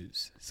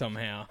shoes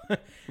somehow.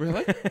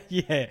 Really?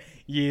 Yeah.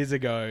 Years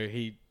ago,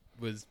 he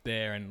was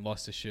there and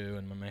lost a shoe,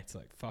 and my mate's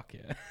like, fuck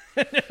yeah.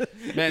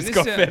 Man, He's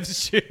got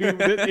Fev's shoe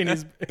in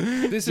his,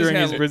 this is during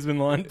his how Brisbane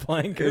line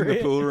playing In the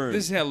career. pool room.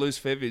 this is how loose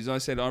Fev is. I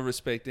said I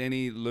respect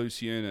any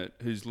loose unit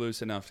who's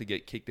loose enough to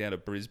get kicked out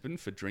of Brisbane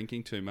for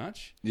drinking too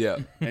much. Yeah.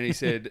 And he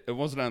said it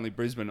wasn't only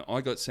Brisbane.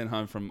 I got sent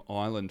home from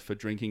Ireland for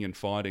drinking and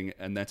fighting,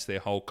 and that's their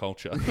whole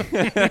culture.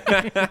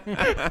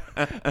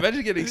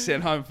 Imagine getting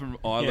sent home from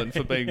Ireland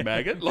for being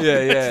maggot. Like,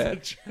 Yeah,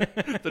 that's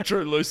the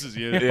true losers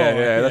unit.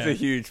 Yeah, that's yeah. a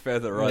huge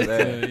feather right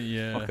there.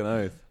 Yeah. Fucking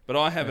oath. But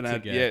I haven't That's a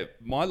had. gap. Yeah,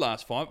 my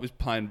last fight was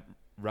playing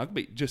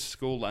rugby, just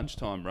school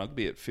lunchtime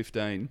rugby at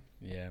 15.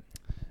 Yeah.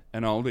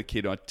 An older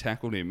kid, I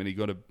tackled him, and he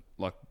got a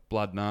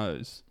blood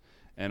nose.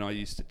 And I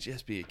used to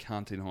just be a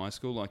cunt in high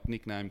school, like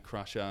nickname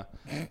Crusher,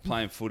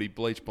 playing footy,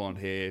 bleach blonde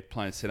hair,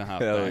 playing centre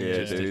half Hell back, yeah,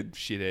 just dude. a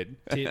shithead.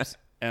 Tips.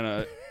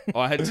 and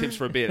I had tips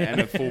for a bit and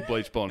a full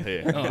bleach blonde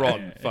hair.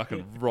 Rotten,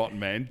 fucking rotten,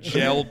 man.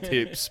 Gel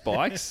tip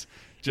spikes,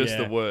 just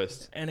the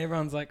worst. And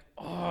everyone's like,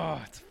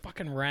 "Oh, it's a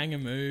fucking Ranger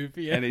move."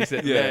 Yeah. And he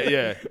said,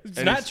 yeah. It's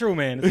natural,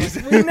 man. It's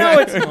like, we know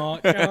it's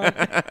not.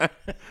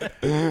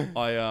 Come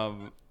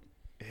on.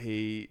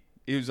 He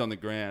was on the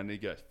ground. And he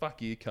goes,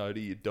 "Fuck you,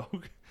 Cody, you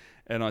dog."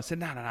 And I said,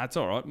 no, it's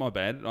all right, my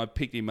bad. And I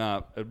picked him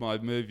up. And my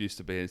move used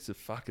to be, it's the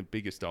fucking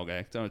biggest dog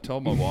act. And I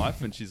told my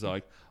wife, and she's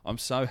like, I'm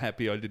so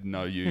happy I didn't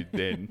know you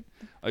then.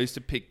 I used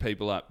to pick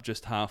people up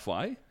just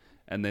halfway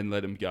and then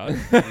let them go.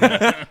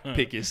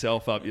 Pick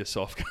yourself up, you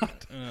soft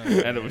cut.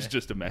 And it was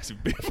just a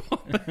massive biff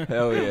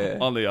Hell yeah.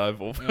 on the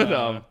oval.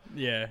 But,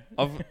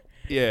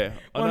 Yeah.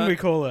 One we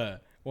call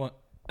a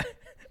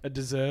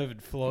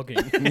deserved flogging.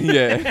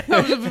 Yeah. No,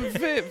 it was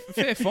a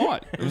fair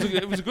fight.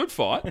 It was a good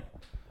fight.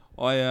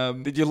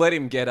 Did you let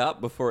him get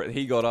up before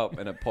he got up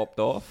and it popped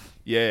off?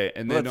 Yeah,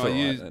 and then Well, I that's all right,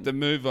 used then. the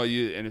move I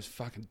used, and it's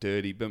fucking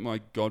dirty. But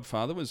my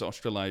godfather was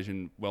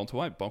Australasian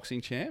welterweight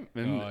boxing champ.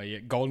 And Oh, yeah.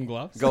 Golden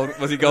gloves.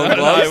 Was he golden No,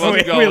 gloves? it wasn't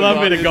We golden love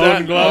a bit of gloves.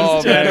 golden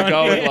gloves, Oh man, Chad.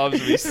 golden gloves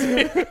would be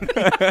sick. Yeah, I don't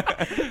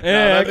think it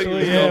actually,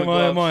 was yeah. golden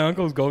gloves. My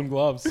uncle's golden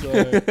gloves. So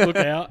look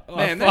out. Oh,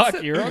 Man, that's fuck,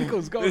 the- your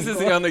uncle's golden This is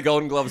gloves. the only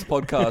Golden Gloves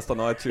podcast on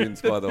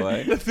iTunes, by the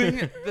way.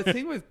 The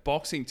thing with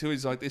boxing too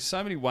is like there's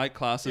so many weight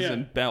classes Yeah.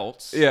 and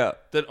belts. Yeah.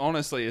 That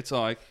honestly, it's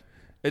like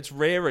it's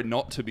rarer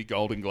not to be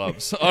golden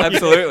gloves.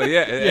 Absolutely,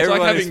 yeah. It's like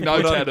Everyone having is no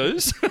put on-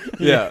 tattoos.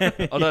 Yeah.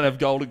 I don't have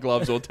golden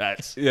gloves or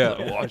tats. Yeah.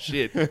 Like, oh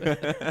shit.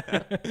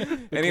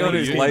 Anyone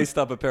who's you. laced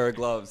up a pair of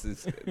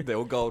gloves they're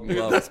all golden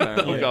gloves, Or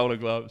apparently. golden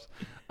gloves.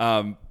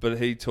 But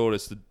he taught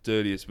us the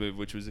dirtiest move,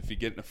 which was if you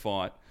get in a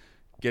fight,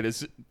 get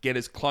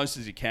as close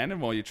as you can,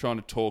 and while you're trying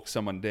to talk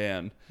someone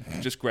down,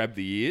 just grab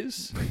the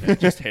ears and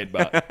just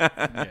headbutt.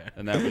 Yeah.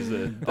 And that was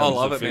the. I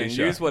love it, man.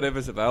 Use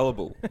whatever's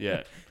available.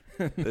 Yeah.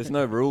 There's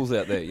no rules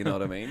out there, you know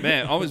what I mean?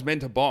 Man, I was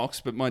meant to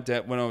box, but my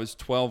dad, when I was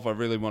 12, I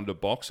really wanted to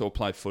box or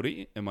play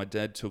footy, and my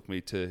dad took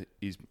me to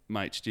his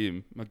mate's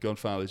gym, my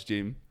godfather's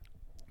gym,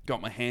 got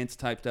my hands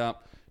taped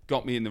up,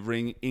 got me in the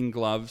ring in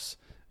gloves,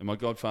 and my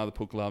godfather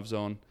put gloves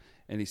on,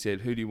 and he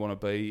said, "Who do you want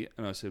to be?"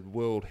 And I said,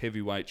 "World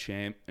heavyweight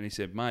champ." And he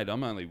said, "Mate,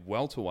 I'm only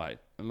welterweight,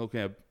 and look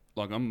how,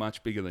 like, I'm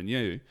much bigger than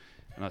you."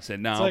 And I said,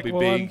 "No, It's I'll like, be well,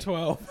 big." I'm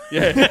 12.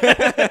 Yeah.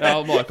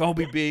 I'm like, I'll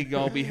be big,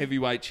 I'll be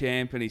heavyweight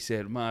champ. And he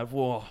said, "Mate,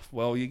 whoa,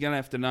 well, you're going to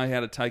have to know how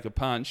to take a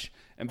punch."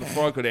 And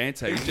before I could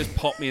answer, he just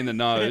popped me in the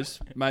nose,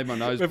 made my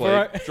nose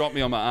Before bleed, dropped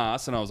me on my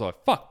ass, and I was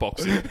like, fuck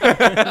boxing. Before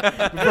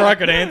I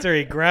could answer,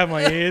 he grabbed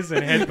my ears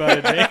and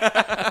headbutted me.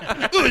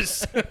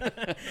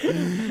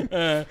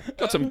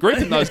 Got some grip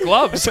in those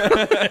gloves.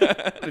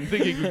 Didn't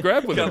think you could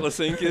grab with Couple them. of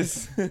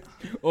sinkers.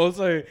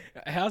 Also,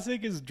 how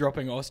sick is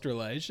dropping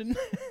Australasian?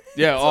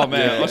 Yeah, oh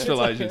man, Yeah.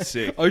 Australasian's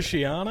sick.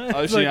 Oceania? It's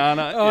Oceania,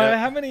 like, oh, yeah.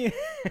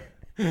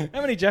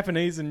 how many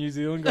Japanese and New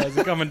Zealand guys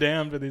are coming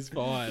down for this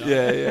fight?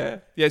 Yeah.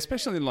 Yeah,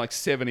 especially in like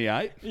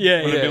 78.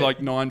 Yeah, When it'd be yeah.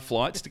 like 9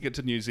 flights to get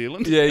to New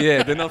Zealand.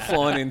 Yeah. They're not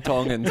flying in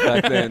Tongans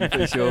back then,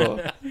 for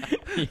sure.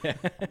 Yeah.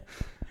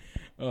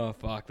 Oh,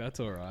 fuck, that's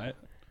all right.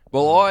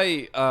 Well,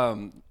 I,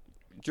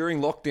 during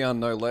lockdown,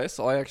 no less,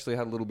 I actually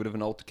had a little bit of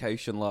an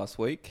altercation last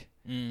week.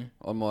 Me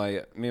and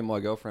my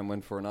girlfriend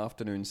went for an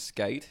afternoon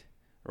skate,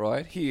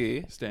 right?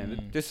 Here.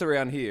 Standard. Just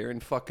around here in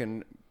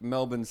fucking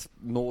Melbourne's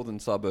northern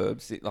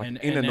suburbs, like And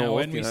in the now north,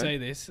 when you we know? say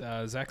this,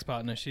 Zach's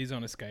partner, she's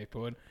on a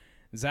skateboard.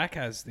 Zach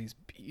has these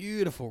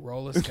beautiful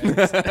roller skates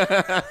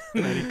that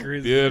he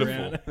cruises Beautiful.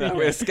 around. No,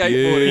 we're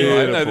skateboarding,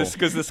 right? No, Beautiful.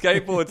 because the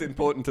skateboard's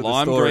important to the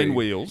Lime story. green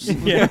wheels.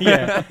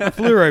 yeah.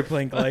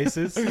 Fluoroplink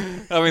laces.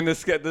 I mean, the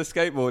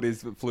skateboard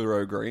is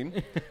fluoro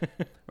green.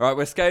 Right,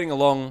 we're skating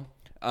along,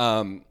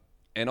 and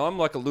I'm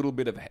like a little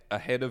bit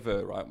ahead of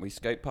her, right? We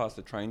skate past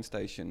the train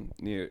station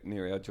near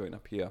our joint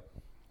up here.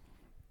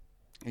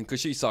 And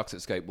because she sucks at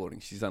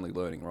skateboarding, she's only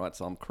learning, right?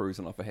 So I'm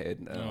cruising off ahead,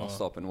 and I'll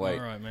stop and wait.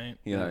 All right, mate.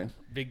 You know,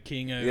 Big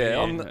king over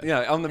yeah,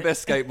 here. I'm the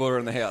best skateboarder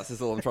in the house.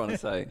 That's all I'm trying to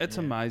say. It's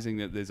amazing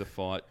that there's a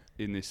fight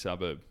in this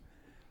suburb.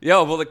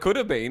 Yeah, well, it could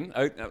have been.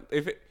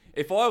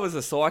 If I was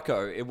a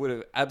psycho, it would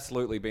have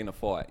absolutely been a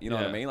fight. You know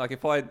what I Yeah. mean? Like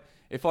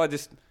if I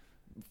just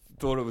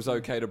thought it was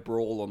okay to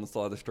brawl on the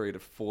side of the street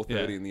at 4:30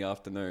 Yeah. in the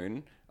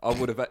afternoon, I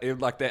would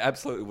have like there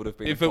absolutely would have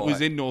been. If a it was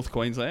fight. in North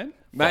Queensland,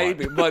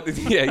 maybe, fight. but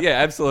yeah,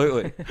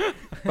 absolutely.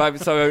 But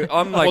so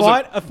I'm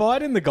like, A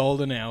fight in the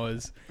golden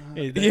hours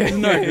is Yeah.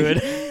 no good.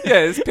 yeah,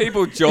 there's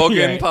people jogging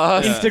Yeah.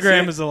 past.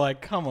 Instagrammers are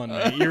like, come on,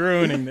 mate, you're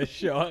ruining this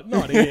shot.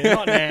 Not here,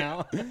 not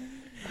now.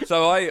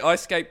 So I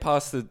skate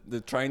past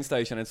the train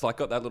station. It's like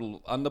got that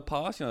little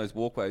underpass, you know, those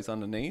walkways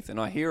underneath. And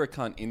I hear a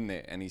cunt in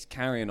there, and he's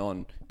carrying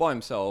on by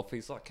himself.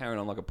 He's like carrying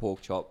on like a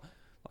pork chop,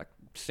 like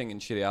singing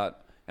shit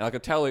out. And I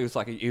could tell he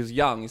was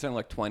young. He's only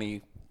like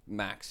 20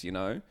 max, you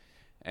know.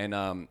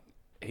 And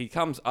he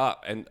comes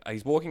up, and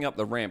he's walking up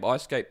the ramp. I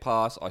skate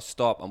past. I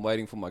stop. I'm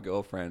waiting for my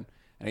girlfriend,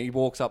 and he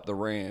walks up the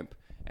ramp,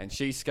 and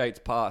she skates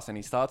past, and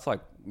he starts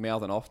like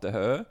mouthing off to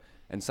her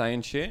and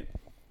saying shit.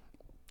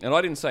 And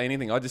I didn't say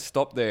anything. I just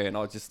stopped there, and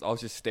I was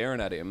just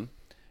staring at him.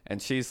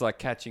 and she's like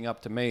catching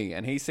up to me,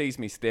 and he sees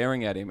me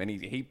staring at him, and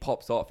he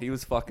pops off. He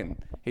was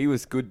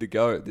good to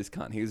go. This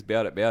cunt. He was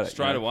about it.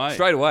 Straight away.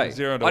 Straight away.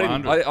 0 to I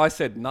didn't- 100. I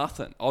said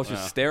nothing. I was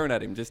just staring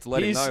at him just to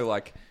let him know,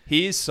 like.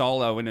 He is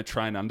solo in a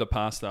train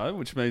underpass though,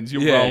 which means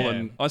you're Yeah.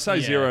 rolling. I say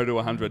Yeah. 0 to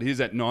 100. He's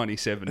at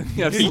 97.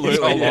 Absolutely. His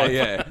whole life.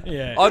 Yeah.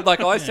 Yeah.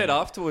 I said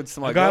afterwards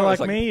to my A guy girl, I was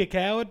like me, you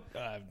coward.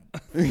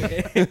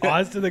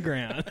 Eyes to the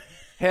ground.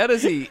 How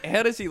does he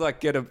like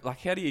get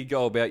how do you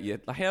go about you?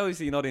 Like, how is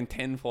he not in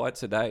 10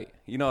 fights a day?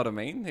 You know what I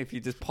mean? If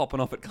you're just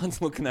popping off at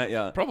cunts looking at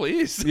you. Probably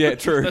is. Yeah,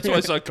 true. That's why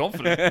he's so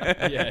confident.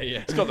 Yeah,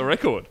 yeah. He's got the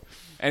record.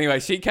 Anyway,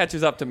 she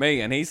catches up to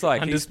me, and he's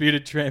like,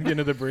 Undisputed champion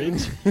of the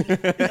bridge.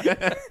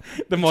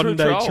 The modern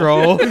True day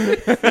troll. troll.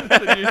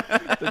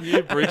 the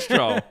new bridge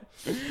troll.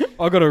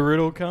 I got a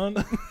riddle,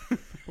 cunt.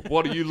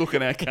 What are you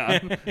looking at,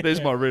 cunt?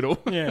 There's my riddle.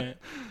 Yeah.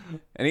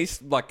 and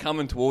he's like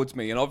coming towards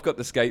me, and I've got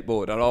the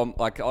skateboard, and I'm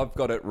like, I've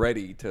got it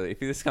ready to. If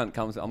this cunt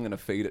comes, I'm gonna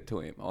feed it to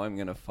him. I'm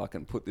gonna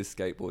fucking put this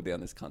skateboard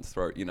down this cunt's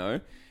throat, you know.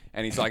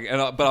 And he's like,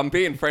 but I'm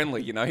being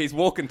friendly, you know. He's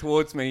walking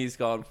towards me. He's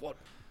going, what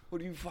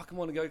do you fucking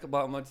want to go?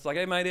 But I'm just like,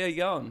 hey mate, how you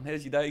going?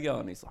 How's your day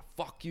going? He's like,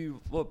 fuck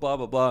you, blah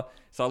blah blah.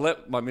 So I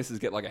let my missus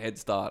get like a head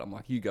start. I'm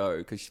like, you go,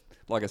 because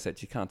like I said,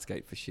 she can't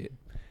skate for shit.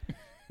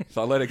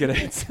 So I let her get a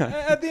head start.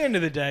 At the end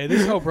of the day,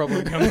 this whole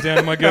problem comes down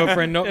to my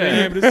girlfriend not being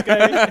able to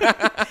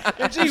skate.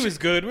 If she was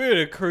good, we would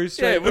have cruised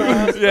straight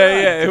past.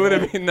 Yeah, it would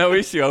have been no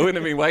issue. I wouldn't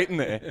have been waiting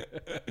there.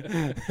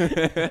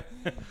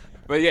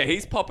 But yeah,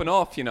 he's popping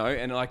off, you know,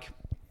 and like,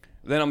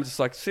 then I'm just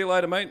like, see you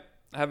later, mate.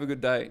 Have a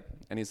good day.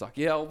 And he's like,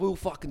 yeah, I will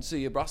fucking see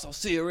you, Bruss. I'll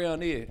see you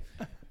around here.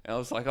 And I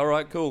was like, all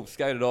right, cool.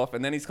 Skated off.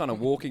 And then he's kind of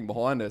walking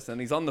behind us,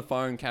 and he's on the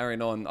phone carrying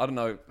on. I don't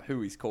know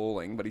who he's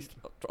calling, but he's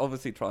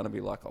obviously trying to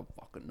be like, I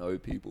fucking know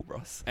people,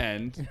 Bruss.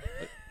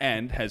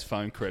 And has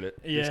phone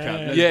credit. This Yeah.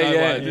 cunt. There's Yeah, no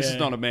yeah, way. This yeah. is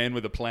not a man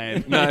with a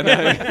plan.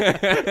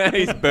 No.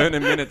 He's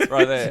burning minutes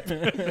right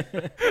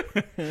there.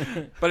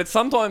 But it's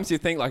sometimes you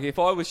think, like, if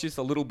I was just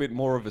a little bit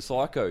more of a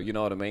psycho, you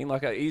know what I mean?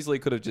 Like, I easily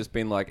could have just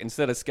been like,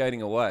 instead of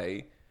skating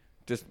away,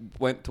 just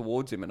went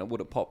towards him and it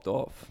would have popped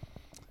off.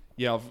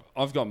 Yeah,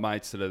 I've got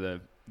mates that are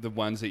the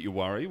ones that you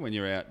worry when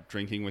you're out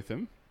drinking with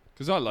them.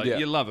 Because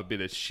you love a bit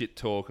of shit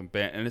talk and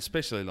and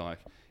especially like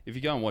if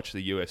you go and watch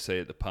the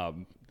UFC at the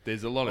pub,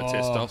 there's a lot of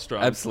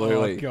testosterone.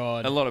 Absolutely. Oh,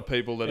 God. A lot of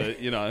people that are,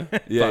 you know,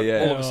 Yeah, but yeah.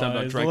 all of a sudden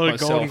I there's drank a lot of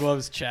Golden myself.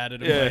 Gloves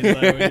chatted. Yeah.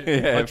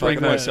 Yeah, I drank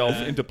fucking myself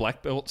hell. into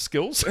black belt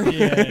skills.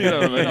 Yeah, You know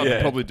what I mean? I Yeah.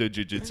 could probably do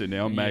jiu-jitsu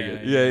now. I'm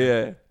maggot.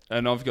 Yeah.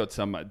 And I've got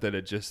some that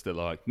are just they're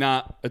like,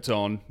 nah, it's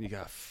on. You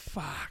go,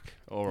 fuck.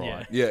 All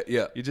right. Yeah.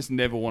 You just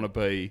never want to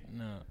be...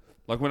 No.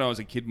 Like when I was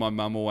a kid, my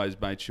mum always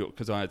made sure...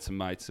 Because I had some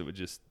mates that were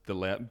just the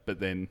loud... But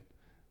then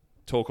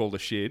talk all the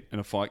shit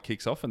and a fight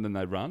kicks off and then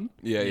they run.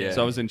 Yeah.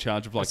 So I was in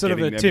charge of like Sort of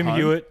getting a them Tim home.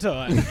 Hewitt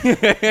type.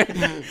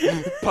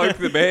 Poke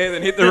the bear,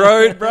 then hit the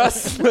road,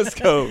 Bruss. Let's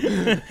go.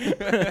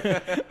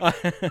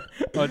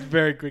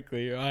 Very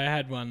quickly, I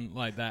had one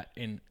like that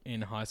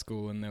in high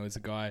school, and there was a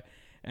guy,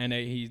 and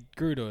he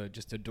grew to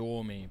just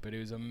adore me, but he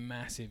was a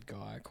massive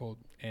guy called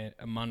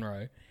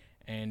Munro,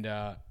 and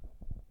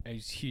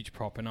he's a huge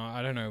prop, and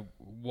I don't know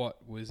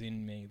what was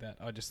in me that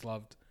I just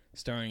loved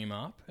stirring him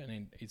up,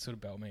 and he'd sort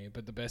of belt me.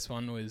 But the best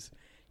one was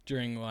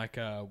during like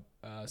a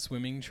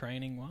swimming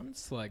training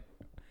once, like,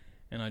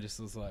 and I just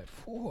was like,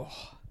 whoa,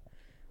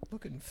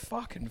 looking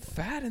fucking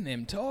fat in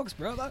them togs,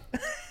 brother.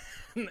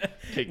 And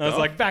I was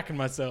like backing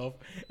myself,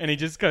 and he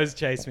just goes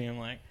chase me. I'm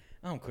like,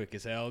 I'm quick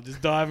as hell.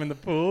 Just dive in the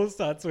pool,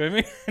 start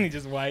swimming, and he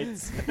just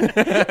waits, and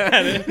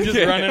then just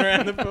running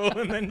around the pool,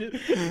 and then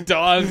just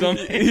dives on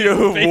me.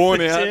 You're beats worn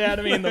the out. shit out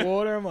of me in the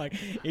water. I'm like,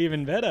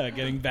 even better,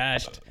 getting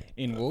bashed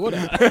in water.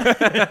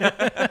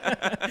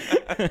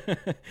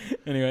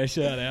 Anyway,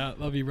 shout out,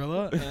 love you,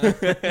 brother.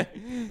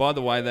 By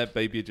the way, that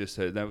beep you just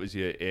heard, that was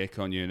your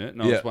aircon unit.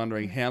 And I was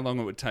wondering how long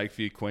it would take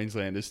for you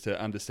Queenslanders to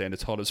understand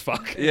it's hot as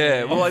fuck.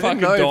 Yeah, well, I'm I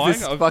didn't know fucking if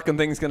this dying. fucking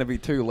thing's going to be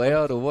too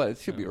loud or what. It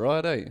should be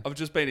right, eh? I've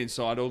just been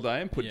inside all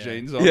day and put Yeah.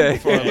 jeans on Yeah.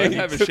 before I leave.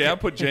 Have a shower,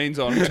 put jeans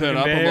on, turn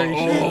up. I'm Very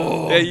like,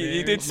 oh, Yeah,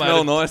 you did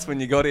smell nice when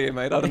you got here,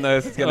 mate. I don't know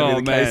if it's going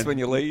to be the case when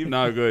you leave.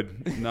 No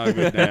good. No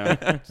good now.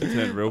 It's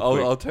turned real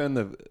quick. I'll turn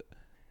the...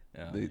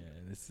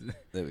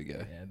 There we go.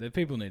 Yeah, the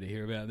people need to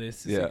hear about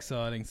this. It's Yeah.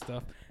 exciting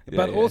stuff. Yeah,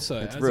 But yeah. also,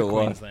 It's as real a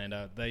life.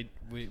 Queenslander,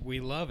 we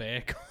love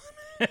aircon.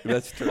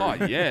 That's true. Oh,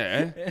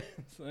 yeah.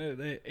 So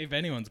if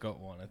anyone's got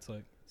one, it's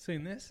like,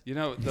 seen this? You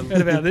know,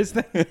 Heard about this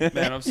thing?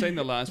 man, I've seen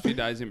the last few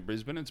days in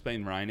Brisbane. It's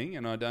been raining,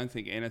 and I don't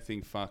think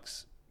anything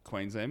fucks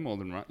Queensland more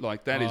than rain.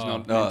 Like, that is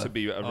not meant to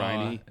be a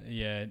rainy...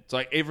 Yeah. It's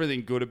like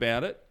everything good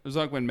about it. It was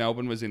like when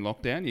Melbourne was in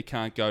lockdown. You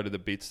can't go to the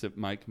bits that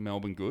make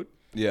Melbourne good.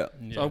 Yeah.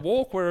 So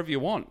walk wherever you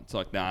want. It's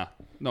like, nah,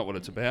 not what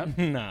it's about.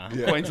 Nah.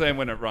 Queensland,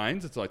 when it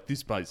rains, it's like,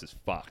 this place is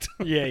fucked.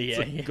 Yeah, It's yeah,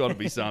 like, yeah. got to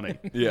be sunny.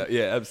 Yeah,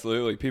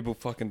 absolutely. People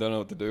fucking don't know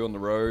what to do on the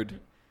road.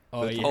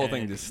 Oh, The whole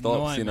thing just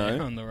stops, you know?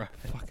 On the road.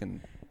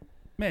 Fucking...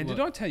 Man, did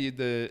I tell you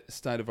the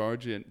State of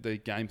Origin, the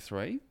Game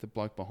 3, the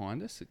bloke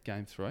behind us at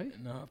Game 3?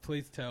 No,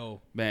 please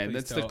tell. Man, Please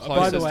that's tell. the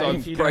By the closest way, I've...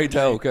 if you Pray don't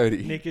tell, know,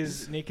 Cody. Nick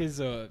is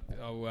an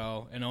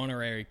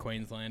honorary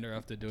Queenslander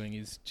after doing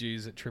his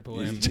dues at Triple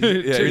M.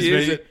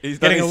 Yeah, he's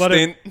done Getting his a lot of-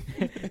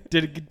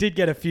 stint. did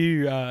get a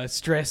few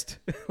stressed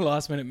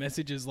last minute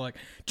messages like,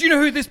 "Do you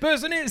know who this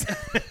person is?"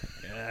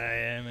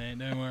 Yeah, mate,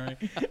 don't worry.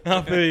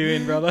 I'll fill you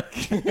in, brother.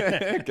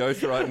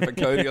 Ghostwriting for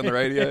Cody on the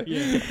radio.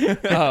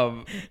 Yeah.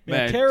 man.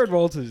 Now, Karen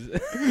Walters.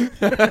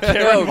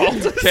 Karen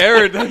Walters.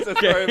 Karen, that's a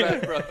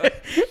throwback, brother.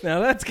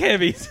 Now that's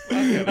Kevy's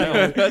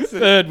That's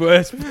third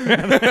worst.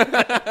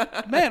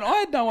 Man, I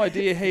had no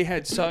idea he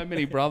had so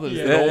many brothers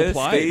that all Yeah,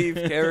 played.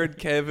 Steve, Karen,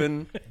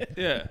 Kevin.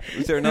 Yeah.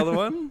 Was there another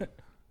one?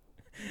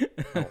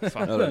 Oh, fuck.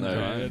 I don't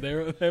know.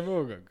 They've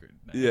all got good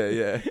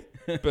names.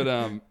 Yeah.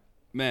 But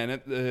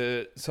man,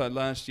 so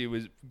last year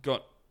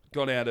got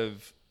out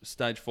of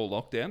stage 4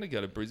 lockdown to go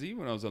to Brizzy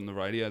when I was on the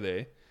radio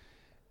there,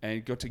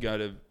 and got to go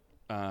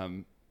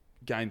to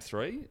Game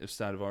 3 of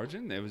State of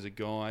Origin. There was a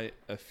guy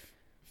a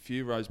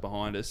few rows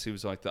behind us. He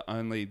was like there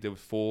were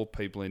 4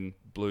 people in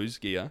Blues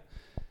gear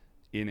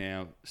in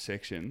our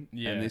section,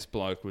 Yeah. and this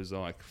bloke was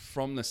like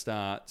from the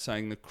start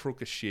saying the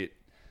crookest shit.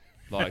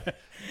 Like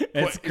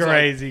It's Qu-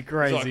 crazy, it's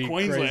crazy, like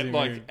Queensland, crazy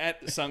like move.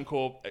 at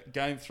Suncorp at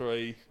Game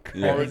 3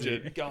 Yeah.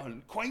 Origin,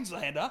 going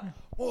Queenslander,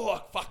 more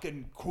like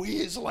fucking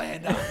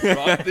Queerslander,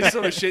 right? This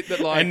sort of shit that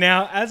like. And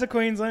now, as a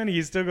Queenslander,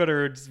 you still got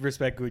to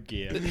respect good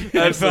gear. And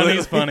Absolutely.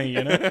 funny's funny,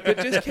 you know. but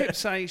just kept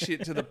saying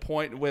shit to the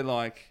point where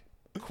like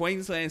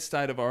Queensland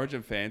State of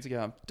Origin fans are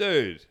going,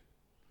 dude,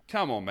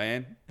 come on,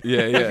 man. Yeah,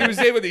 Like, he yeah. was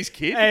there with his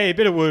kid. Hey, a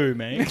bit of woo,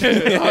 man.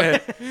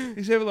 Like,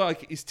 he's there with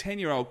like his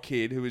 10-year-old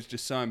kid who was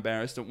just so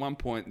embarrassed. At one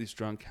point, this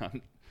drunk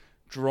cunt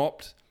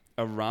dropped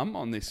a rum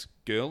on this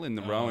girl in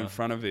the row in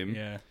front of him,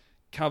 Yeah.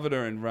 covered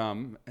her in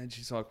rum, and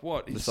she's like,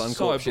 "What?" He's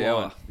Suncorp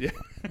shower. blind.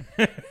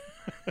 Yeah.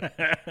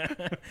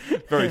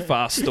 Very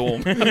fast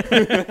storm.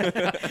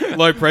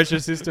 Low pressure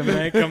system,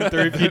 mate. Come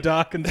through for you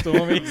dark and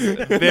stormy.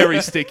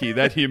 Very sticky,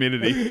 that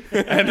humidity.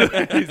 And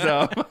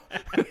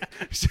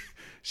he's,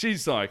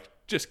 she's like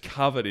just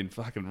covered in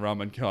fucking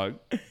rum and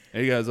coke.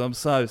 And he goes, "I'm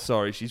so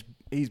sorry.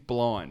 He's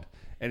blind."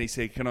 And he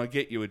said, "Can I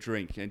get you a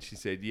drink?" And she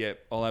said, "Yep,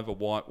 I'll have a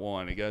white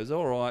wine." He goes,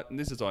 "All right." And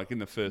this is like in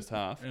the first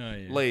half. Oh,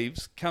 yeah.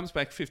 Leaves, comes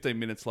back 15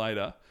 minutes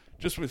later,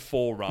 just with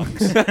 4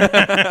 rums.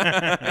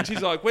 And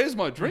she's like, "Where's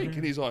my drink?"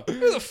 And he's like,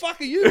 "Who the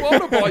fuck are you? I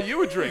want to buy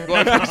you a drink."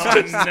 Like, he's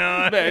just,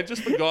 man,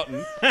 just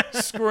forgotten.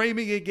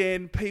 Screaming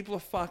again. People are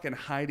fucking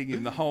hating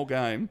him the whole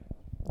game.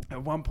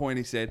 At one point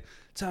he said,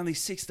 "It's only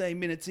 16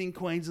 minutes in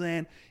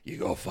Queensland. You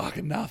got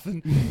fucking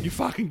nothing. You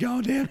fucking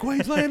going down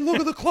Queensland. Look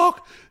at the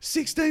clock.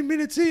 16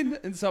 minutes in."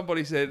 And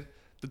somebody said,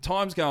 "The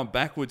time's going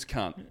backwards,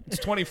 cunt. It's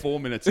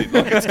 24 minutes in.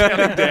 Like, it's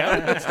counting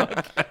down." It's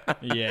like,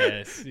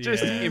 Yes.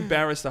 just yeah.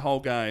 embarrassed the whole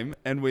game.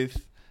 And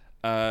with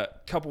a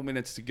couple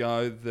minutes to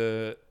go,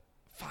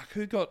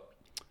 who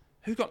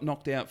got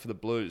knocked out for the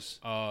Blues?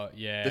 Oh,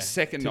 yeah. The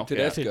second knockout.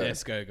 Tedesco.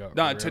 Tedesco got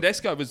No, real-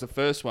 Tedesco was the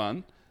first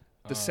one.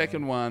 The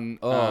second one,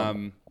 I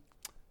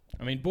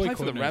mean, boy Play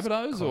for the Courtney's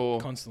Rabbitohs or-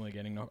 constantly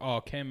getting knocked. Oh,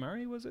 Cam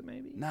Murray was it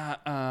maybe?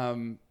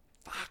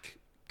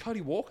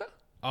 Cody Walker.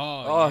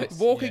 Oh, yes,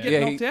 Walker yeah. get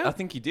Yeah, knocked out? I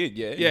think he did,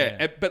 yeah.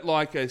 Yeah, but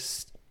like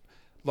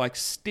like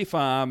stiff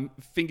arm,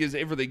 fingers,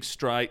 everything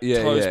straight,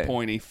 Yeah, toes yeah.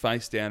 pointy,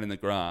 face down in the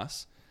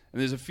grass. And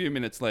there's a few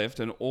minutes left,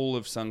 and all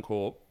of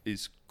Suncorp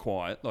is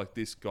quiet. Like,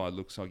 this guy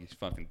looks like he's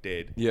fucking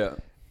dead. Yeah.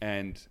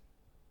 And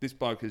this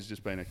bloke has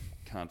just been a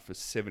cunt for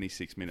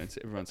 76 minutes.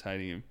 Everyone's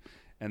hating him.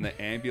 And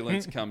the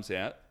ambulance comes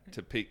out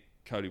to pick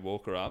Cody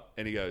Walker up,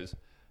 and he goes,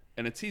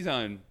 and it's his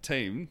own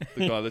team,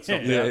 the guy that's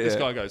knocked Yeah, out. This yeah.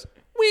 guy goes,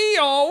 "We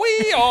are."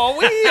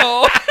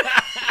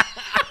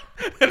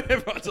 And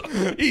everyone's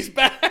like, "He's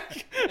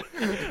back."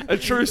 A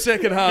true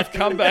second half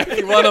comeback. won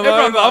him Everyone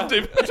over. loved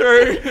him.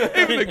 True.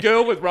 Even the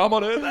girl with rum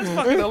on her. That's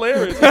fucking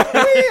hilarious.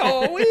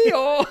 We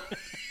are.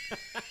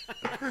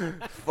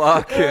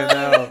 Fucking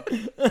hell.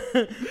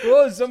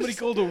 Oh, somebody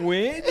called a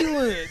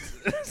ambulance.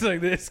 It's like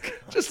this.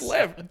 Just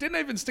left. Didn't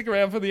even stick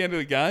around for the end of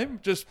the game.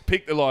 Just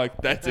picked the like,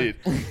 that's it.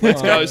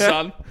 Let's go,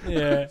 son.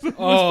 Yeah. It was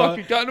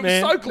fucking going. It was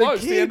man, so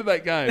close The to the end of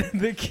that game.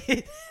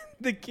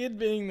 the kid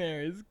being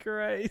there is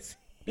crazy.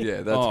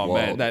 Yeah, that's Oh, wild.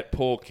 man, that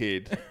poor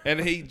kid. And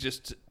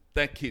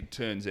that kid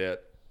turns out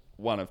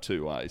one of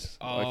two ways.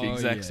 Like Oh,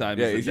 exact yeah. same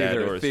Yeah, as he's the dad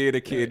either or a theatre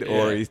kid yeah.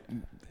 or he's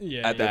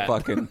Yeah. at the that.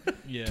 fucking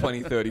yeah.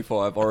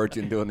 2035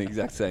 Origin doing the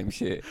exact same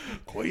shit.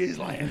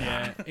 Queensland.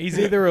 Yeah. He's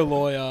either a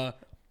lawyer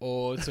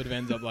or sort of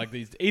ends up like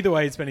these. Either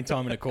way, he's spending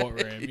time in a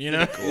courtroom, you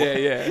know? Yeah,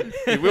 yeah.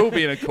 He will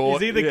be in a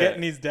court. He's either Yeah.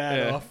 getting his dad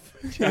Yeah. off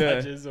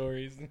charges or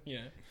he's,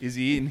 yeah. Is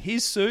he in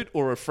his suit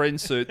or a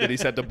friend's suit that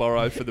he's had to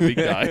borrow for the big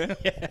day?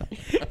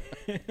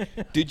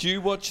 Did you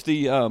watch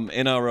the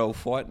NRL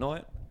fight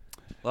night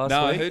last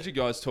No, I week? heard you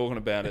guys talking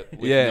about it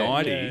with Yeah,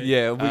 90. yeah.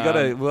 Yeah,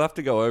 we'll have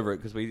to go over it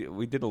because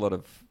we did a lot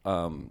of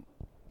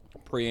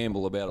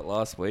preamble about it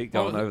last week,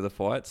 going over the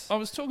fights. I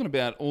was talking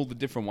about all the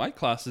different weight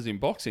classes in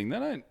boxing. They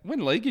don't.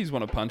 When leagueies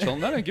want to punch on,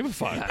 they don't give a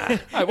fuck.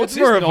 Hey, what's It's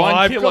more this a 9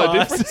 vibe kilo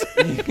class.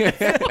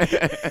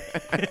 difference?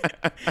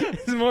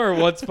 It's more of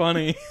what's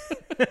funny.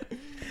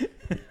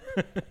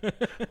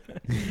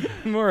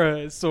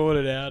 More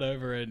sorted out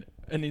over an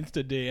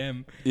Insta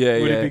DM. Yeah,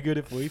 Would yeah. it be good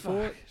if we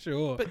fought?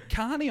 Sure. But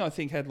Carney, I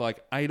think, had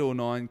like 8 or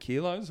 9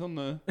 kilos on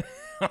the.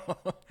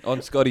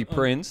 On Scotty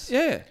Prince.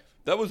 Yeah,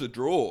 That was a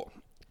draw.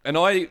 And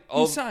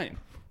insane.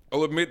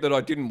 I'll admit that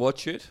I didn't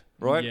watch it,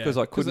 right? Yeah. Because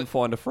I couldn't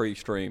find a free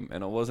stream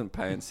and I wasn't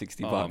paying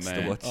 60 bucks to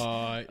man. watch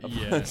a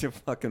yeah. bunch of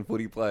fucking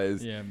footy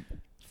players Yeah.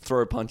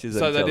 throw punches at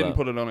So each they other. didn't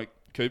put it on a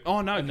coop.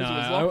 Oh no, because No, it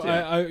was locked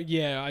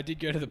down. I did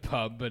go to the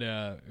pub, but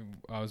I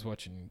was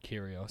watching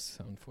Kyrgios,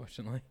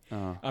 unfortunately.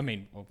 Oh. I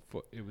mean,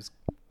 it was.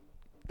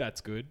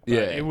 That's good. But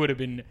Yeah. it would have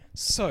been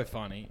so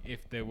funny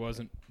if there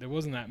wasn't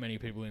that many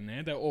people in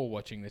there. They're all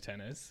watching the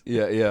tennis.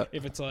 Yeah, yeah.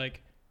 If it's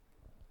like,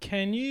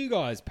 can you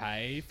guys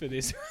pay for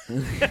this?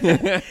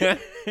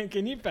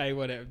 Can you pay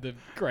whatever the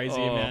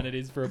crazy amount it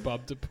is for a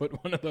pub to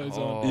put one of those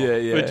on? Yeah,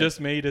 yeah. For just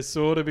me to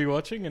sort of be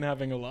watching and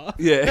having a laugh.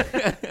 Yeah.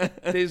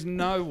 There's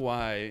no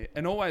way.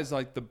 And always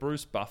like the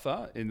Bruce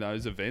Buffer in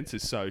those events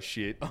is so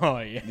shit. Oh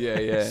yeah. yeah,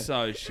 yeah.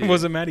 So shit.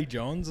 Was it Matty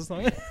Johns or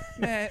something?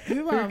 Man,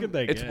 who Who could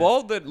they It's get?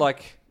 wild that,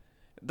 like,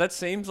 that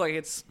seems like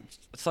it's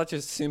such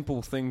a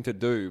simple thing to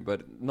do,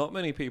 but not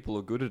many people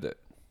are good at it.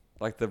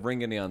 Like the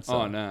ring announcer.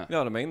 Oh, no. You know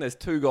what I mean? There's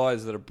two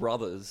guys that are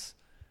brothers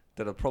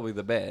that are probably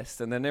the best,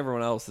 and then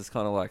everyone else is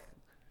kind of like,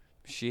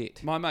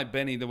 shit. My mate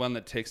Benny, the one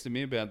that texted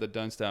me about the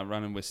Don't Start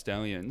Running with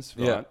Stallions,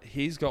 right? Yeah.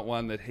 He's got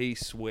one that he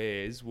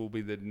swears will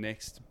be the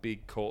next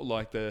big call,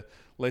 like the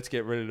let's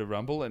get ready to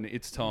rumble and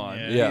it's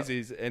time. Yeah.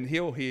 His and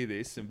he'll hear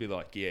this and be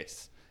like,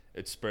 yes,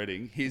 it's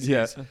spreading. His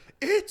Yeah. is,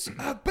 it's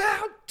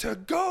about to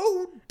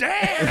go down.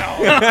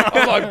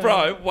 I'm like,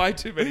 bro, way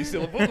too many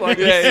syllables. Like,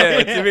 Yeah, yeah.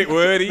 It's a bit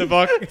wordy. the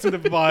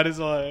fighter's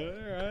like, all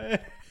right.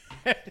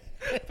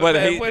 But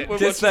Man, he, we're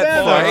just watching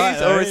that fights.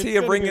 phrase, or is It's he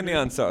a gotta ring be-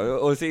 announcer,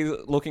 or is he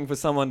looking for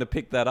someone to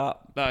pick that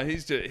up? No,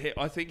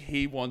 I think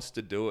he wants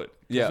to do it. 'Cause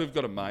Yeah. we've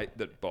got a mate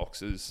that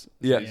boxes.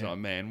 Yeah. He's like,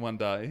 man, one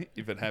day,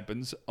 if it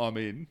happens, I'm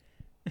in.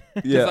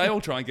 Because Yeah, they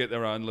all try and get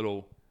their own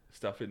little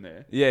stuff in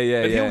there. yeah,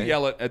 yeah, But yeah. he'll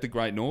yell it at the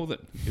Great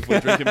Northern. If we're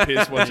drinking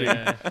piss watching,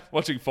 Yeah.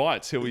 watching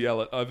fights, he'll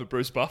yell it over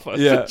Bruce Buffer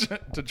Yeah.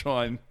 to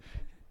try and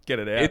get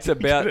it out. It's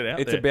about Get it out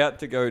it's there. about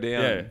to go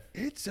down. Yeah.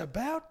 It's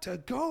about to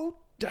go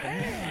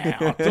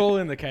down. It's all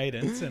in the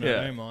cadence, and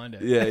Yeah. I don't mind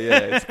it. Yeah, yeah.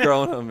 It's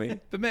growing on me.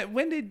 But man,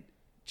 when did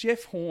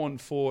Jeff Horn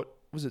fought,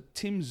 was it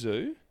Tim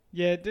Zhu?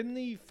 Yeah, didn't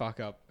he fuck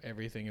up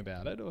everything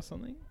about it or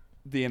something?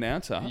 The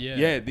announcer,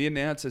 Yeah. the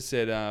announcer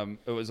said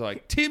it was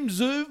like Tim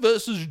Zhu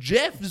versus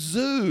Jeff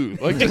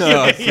Zhu, like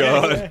Oh,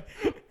 God.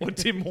 or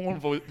Tim Horn,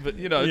 but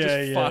you know, Yeah,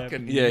 just yeah.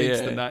 fucking Yeah, mix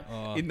yeah. the name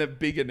Oh. in the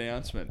big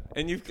announcement.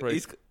 And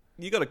Right.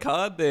 you got a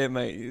card there,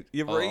 mate.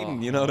 You're Oh.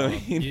 reading. You know what I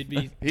mean? You'd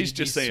be, He's you'd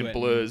just be seeing sweating.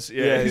 blurs.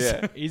 Yeah, Yeah,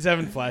 yeah. He's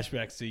having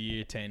flashbacks to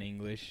year 10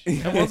 English.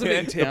 And wasn't it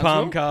in The Townsville?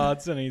 palm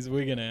cards, and he's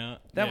wigging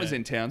out. That Yeah. was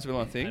in Townsville,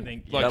 I think. I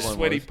think, yeah. Like That one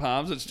sweaty was.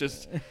 palms. It's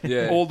just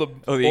Yeah. all the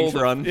ink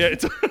run. Yeah,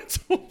 it's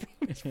all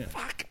Yeah.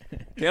 fuck.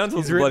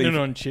 Townsville's He's the written bloody.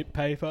 it on chip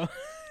paper.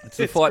 It's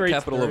the It's fight great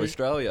capital of story.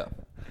 Australia.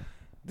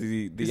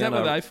 The Is that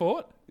where NRL they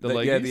fought? The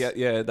yeah, Leagueies?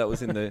 yeah. That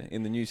was in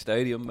the new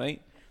stadium,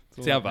 mate.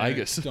 It's our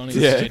Vegas. Johnny's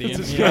Yeah. Stadium. It's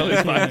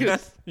Australia's yeah.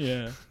 Vegas.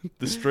 Yeah.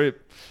 The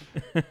Strip.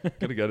 Got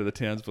to go to the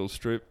Townsville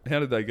Strip. How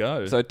did they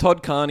go? So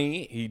Todd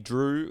Carney, he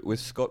drew with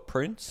Scott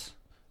Prince.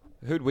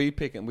 Who'd we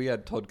pick? And we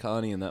had Todd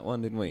Carney in that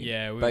one, didn't we?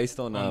 Yeah. Based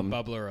on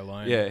Bubbler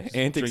alone. yeah,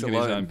 antics drinking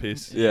his alone. own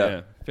piss.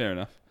 Yeah. fair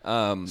enough.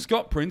 Um,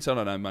 Scott Prince, I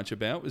don't know much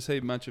about. Was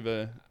he much of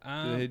a?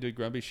 Did he do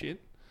grubby shit?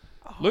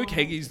 Luke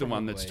Heggie's the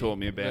one that's taught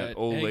me about But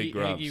all league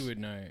grubs. Heggie would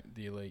know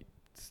the elite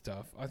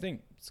stuff. I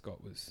think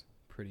Scott was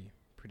pretty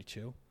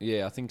chill.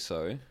 yeah, I think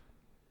so.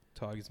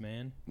 Tigers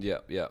man, Yeah,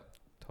 yeah.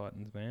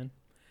 Titans man.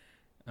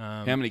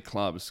 How many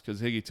clubs?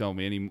 Because Heggie told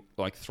me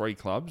like 3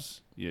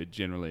 clubs. You're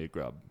generally a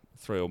grub.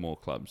 3 or more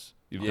clubs.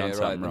 You've Yeah, done right.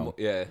 something wrong.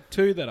 Yeah,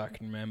 Two that I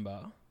can remember.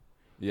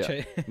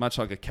 yeah. Much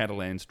like a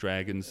Catalans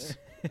Dragons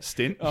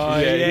stint. Oh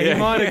Yeah, yeah, yeah. he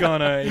might have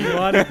gone. He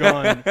might have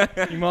gone.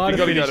 He might You have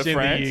gotta go finished to in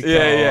France? the Yeah,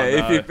 UK. yeah. Oh, If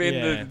no. you've been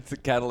Yeah. to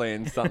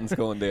Catalan, something's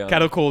going down.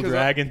 Cattle called 'Cause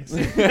dragons.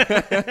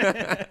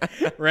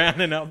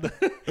 rounding up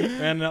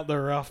the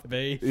rough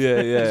beef.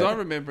 Yeah, Because I yeah.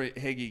 remember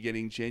Heggie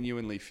getting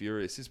genuinely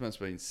furious. This must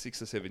have been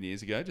 6 or 7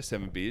 years ago, just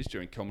having beers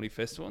during Comedy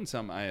Festival, and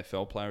some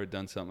AFL player had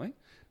done something.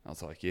 I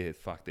was like, yeah,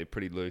 fuck, they're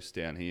pretty loose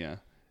down here.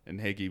 And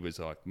Heggie was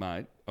like,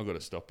 mate, I've got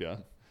to stop you.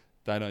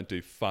 They don't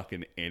do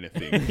fucking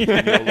anything.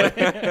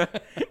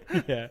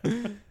 Yeah.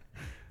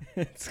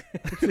 It's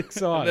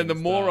exciting. And then the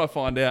more I stuff.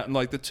 find out, and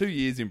like the 2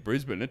 years in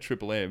Brisbane at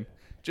Triple M,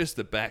 just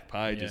the back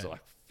page is Yeah.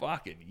 like,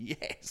 fucking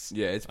yes.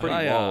 Yeah, it's pretty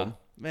They wild. are,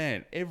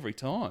 man, every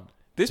time.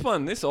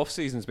 This off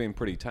season's been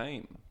pretty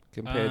tame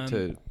compared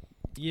to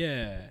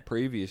Yeah.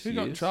 previous Who years.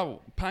 got in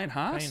trouble? Payne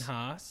Haas? Payne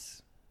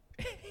Haas.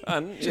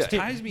 Just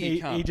tase me,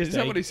 you cunt. Is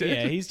that what he said?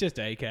 Yeah, he's just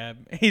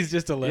ACAB. He's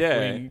just a left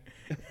wing,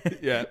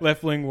 Yeah.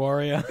 left wing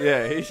warrior.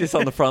 Yeah, he's just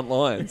on the front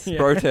lines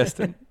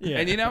protesting. Yeah,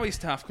 And you know he's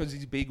tough because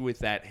he's big with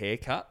that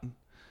haircut.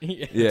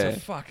 yeah. Yeah. It's a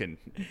fucking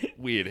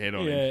weird head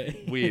on Yeah.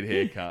 him. Weird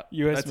haircut.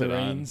 US That's an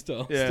Marine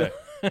style. Yeah.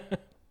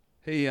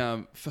 He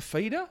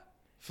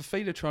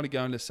Fafita tried to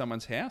go into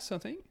someone's house, I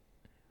think.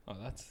 Oh,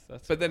 that's.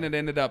 But then it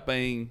ended up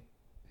being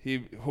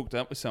he hooked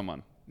up with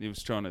someone. He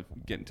was trying to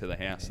get into the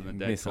house, and then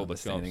Dad called the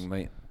cops. Misunderstanding,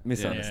 mate.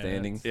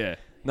 Misunderstanding. Yeah.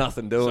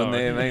 Nothing doing Sorry.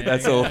 there, mate.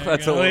 That's all.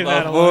 That's all Leave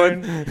that above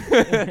alone.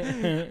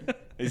 board.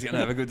 He's gonna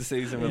have a good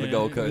season with the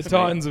Gold Coast. The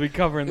mate. Titans will be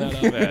covering that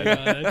up.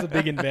 That's a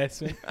big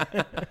investment.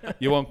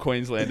 You want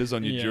Queenslanders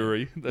on your Yeah.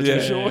 jury, that's Yeah.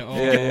 for sure. Oh,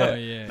 Yeah.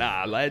 yeah.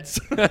 Nah, lads.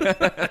 No,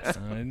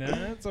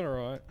 that's all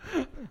right.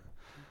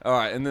 All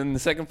right, and then the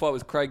second fight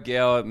was Craig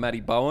Gower,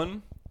 Matty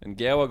Bowen, and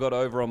Gower got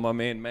over on my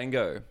man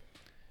Mango.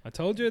 I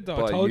told you. I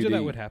By told you that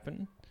UD. would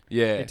happen.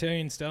 Yeah.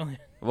 Italian stallion.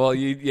 Well,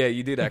 you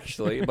did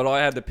actually, but I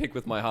had to pick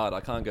with my heart. I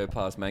can't go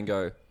past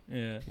Mango.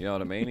 Yeah. You know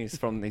what I mean? He's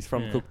from Yeah.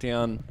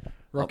 Cooktown.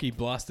 Rocky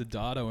blasted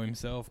Dardo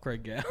himself,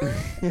 Craig Gower.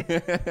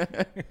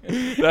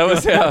 That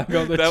was how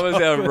Got the that was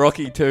how chocolates.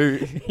 Rocky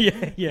 2.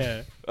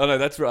 yeah. Oh no,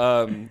 that's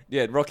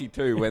Rocky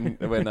 2 when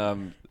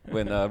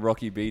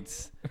Rocky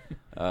beats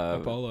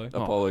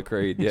Apollo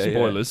Creed. Yeah,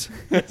 Spoilers.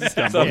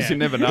 Yeah. You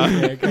never know.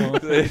 Yeah, come on.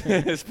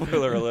 Yeah.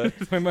 Spoiler alert.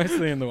 We're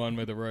mostly in the one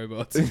with the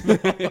robots.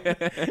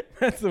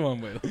 That's the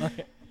one we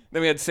like.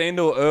 Then we had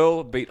Sandor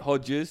Earl beat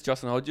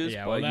Justin Hodges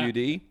Yeah, by well,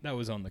 UD. That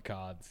was on the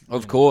cards.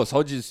 Of course,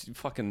 Hodges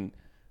fucking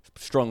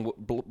strong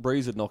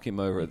breeze would knock him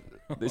over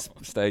at this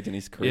stage in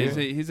his career.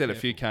 Yeah, he's had a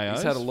few KOs.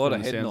 He's had a lot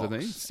from of the head sounds of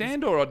knocks. things.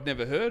 Sandor I'd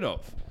never heard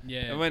of.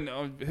 Yeah. And when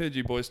I heard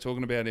you boys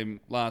talking about him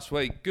last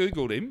week,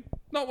 Googled him.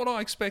 Not what I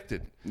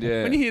expected.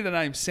 Yeah. When you hear the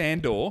name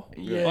Sandor,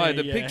 Yeah, I had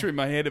a yeah. picture in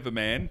my head of a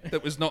man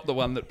that was not the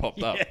one that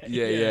popped up.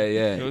 Yeah.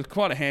 It was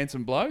quite a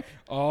handsome bloke,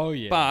 Oh,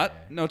 yeah.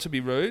 but not to be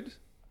rude,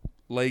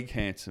 league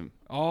handsome.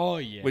 Oh,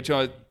 yeah. Which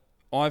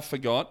I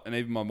forgot, and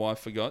even my wife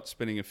forgot,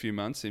 spending a few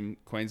months in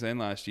Queensland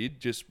last year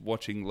just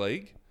watching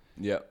league.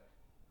 Yeah.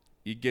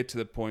 You get to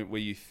the point where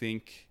you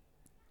think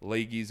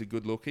Leagueies are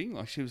good looking.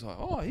 Like she was like,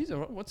 oh, he's all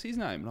right. What's his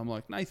name? And I'm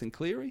like, Nathan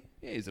Cleary.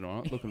 Yeah, he's an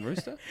all right looking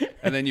rooster.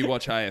 And then you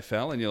watch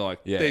AFL and you're like,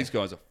 Yeah. these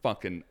guys are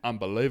fucking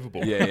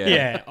unbelievable. Yeah.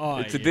 Yeah. Oh,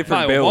 It's a yeah.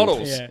 different Male build.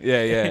 models.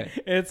 Yeah.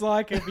 It's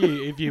like if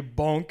you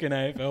bonk an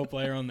AFL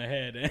player on the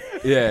head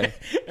Yeah.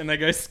 and they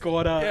go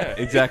squat up. Yeah.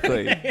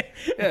 Exactly.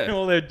 And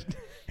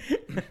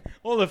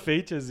all the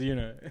features, you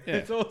know, Yeah.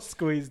 it's all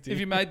squeezed in. If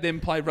you made them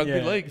play rugby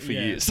Yeah, league for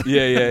yeah. years,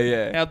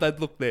 Yeah. how'd they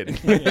look then?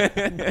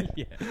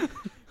 yeah.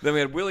 Then we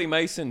had Willie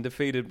Mason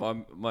defeated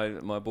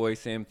my boy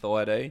Sam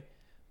Thaiday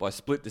by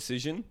split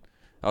decision.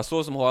 I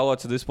saw some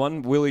highlights of this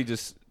one. Willie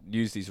just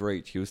used his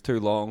reach. He was too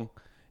long.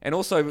 And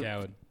also,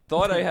 Coward.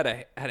 Thaiday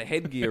had a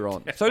headgear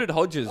on. So did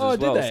Hodges Oh, as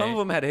did well. they? Some of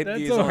them had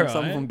headgears That's on, some of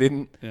alright. them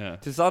didn't. Yeah.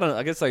 Just,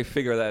 I guess they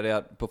figure that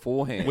out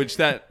beforehand. Which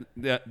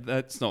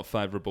that's not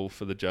favourable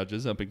for the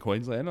judges up in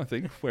Queensland, I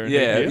think. Wearing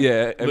yeah. Lose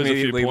a few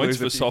Immediately points lose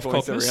for a few soft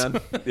points cockers.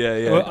 around.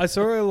 Yeah. Well, I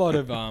saw a lot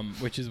of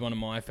which is one of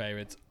my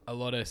favorites. A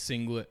lot of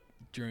singlet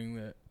during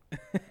the,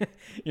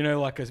 you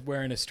know, like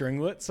wearing a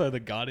stringlet so the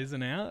gut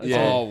isn't out.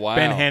 Yeah. Oh, wow.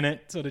 Ben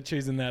Hennett sort of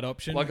choosing that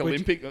option. Like which-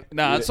 Olympic.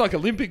 Nah, it's like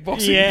Olympic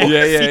boxing. Yeah.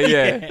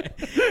 Yeah.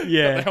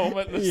 Yeah. The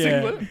helmet and the Yeah.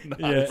 singlet.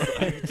 No.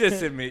 Yeah.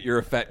 Just admit you're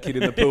a fat kid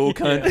in the pool,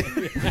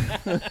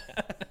 cunt.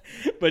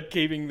 But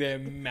keeping their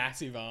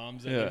massive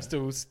arms and Yeah. they're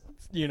still,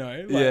 you know,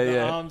 like Yeah, the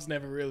yeah. arms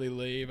never really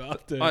leave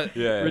after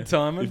Yeah.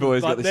 retirement. You've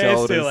always but got the they're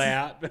shoulders. still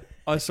out.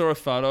 I saw a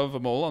photo of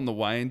them all on the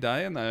weighing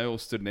day, and they all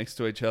stood next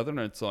to each other. And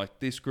it's like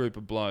this group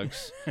of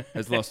blokes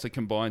has lost a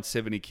combined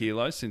 70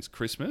 kilos since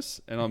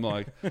Christmas. And I'm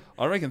like,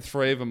 I reckon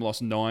 3 of them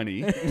lost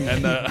 90,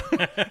 and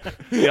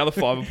the other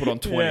 5 have put on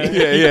 20.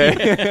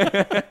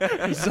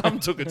 Yeah. Some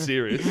took it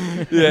serious,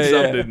 Yeah, some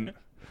yeah. didn't.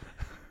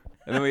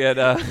 And then we had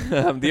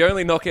the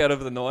only knockout of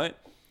the night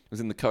was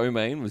in the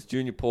co-main was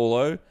Junior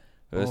Paulo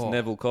versus Oh.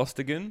 Neville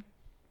Costigan.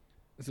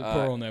 So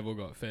poor old Neville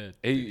got fed.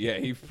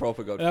 He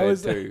proper got That fed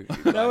was too.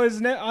 that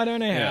was. I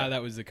don't know how Yeah.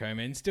 that was the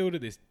co-man. Still to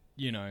this,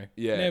 you know,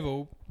 Yeah.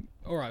 Neville,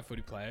 all right,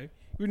 footy player.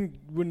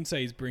 Wouldn't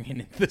say he's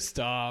bringing in the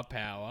star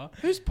power.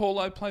 Who's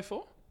Paulo play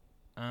for?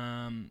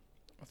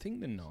 I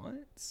think the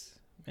Knights.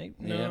 Maybe,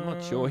 Yeah, I'm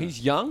not sure. He's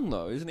young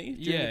though, isn't he?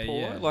 Junior Yeah, Paulo?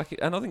 yeah. Like,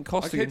 and I think I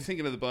Costigan, keep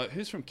thinking of the bloke.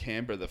 Who's from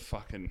Canberra? The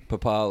fucking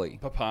Papali.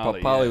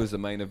 Papali, Papali yeah. was the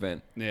main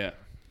event. yeah.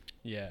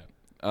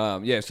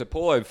 Yeah, So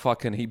Paulo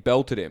he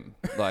belted him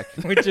like.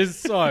 which is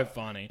so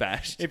funny.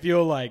 Bashed. If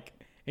you're like,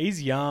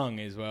 he's young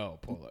as well,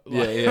 Paulo. Yeah,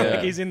 Like, yeah. like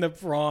he's in the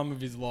prime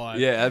of his life.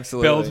 Yeah,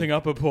 absolutely. Belting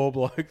up a poor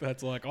bloke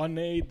that's like, I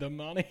need the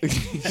money.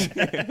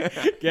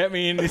 Get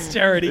me in this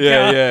charity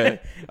Yeah, car. yeah.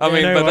 I Yeah,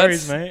 mean, no but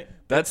worries, that's mate.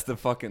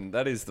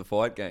 that is the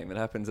fight game. It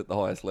happens at the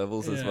highest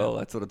levels as Yeah. well.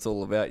 That's what it's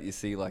all about. You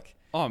see, like,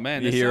 Oh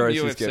man, Your there's some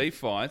heroes just UFC get-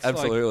 fights.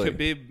 Absolutely. Like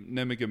Khabib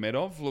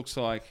Nurmagomedov looks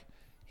like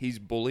he's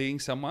bullying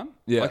someone.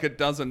 Yeah. Like it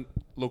doesn't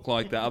look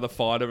like the other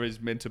fighter is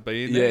meant to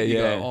be in Yeah, there. You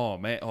yeah. go, oh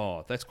man,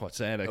 that's quite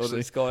sad oh, actually.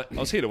 this guy, I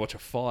was here to watch a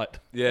fight.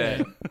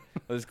 yeah.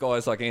 There's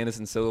guys like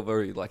Anderson Silva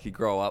who like you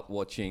grow up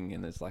watching,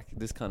 and it's like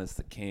this kind of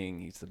the king.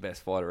 He's the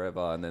best fighter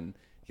ever, and then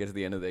you get to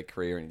the end of their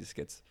career and he just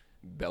gets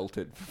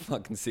belted for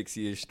fucking 6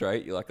 years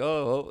straight. You're like,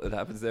 oh, well, it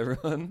happens to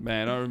everyone.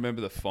 Man, I remember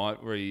the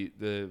fight where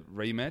the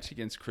rematch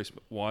against Chris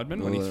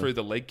Weidman when he threw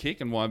the leg kick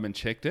and Weidman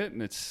checked it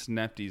and it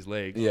snapped his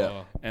leg.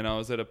 Yeah. And I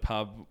was at a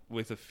pub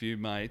with a few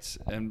mates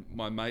and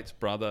my mate's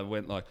brother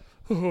went like,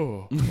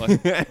 oh,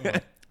 like,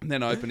 and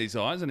then opened his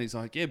eyes and he's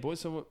like, yeah, boy,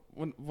 so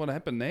what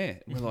happened there?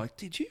 And we're like,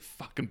 did you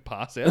fucking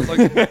pass out?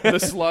 Like the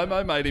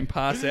slow-mo made him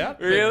pass out.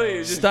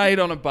 Really? Stayed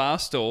on a bar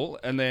stool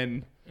and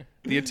then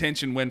the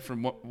attention went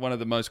from one of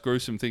the most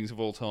gruesome things of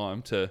all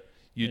time to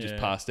you just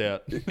passed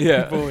out.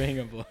 Yeah. Bullying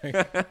a bloke.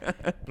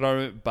 But I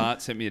remember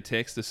Bart sent me a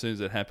text as soon as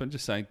it happened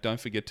just saying, don't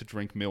forget to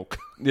drink milk.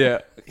 Yeah.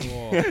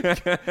 Whoa.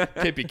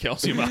 Keep your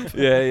calcium up.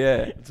 Yeah, yeah.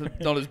 It's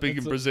not as big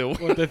in Brazil.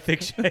 What the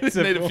thick shakes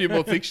Need a few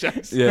more thick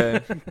shakes. Yeah.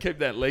 Keep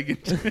that leg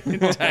Oh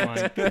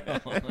intact. my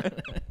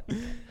God.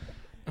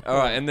 All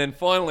right, and then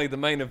finally the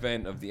main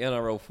event of the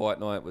NRL fight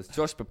night was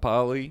Josh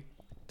Papali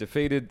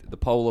defeated the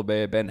polar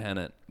bear Ben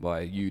Hannett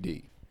by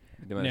UD.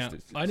 Now,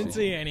 I didn't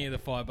see any of the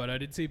fight, but I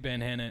did see Ben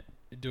Hannett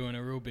doing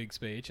a real big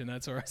speech, and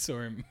that's where I saw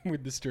him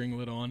with the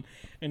stringlet on,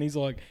 and he's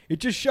like, "It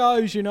just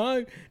shows,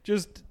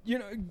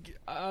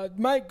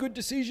 make good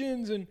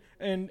decisions and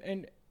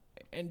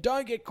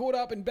don't get caught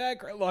up in bad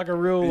like a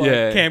real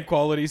camp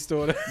quality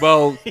sort of."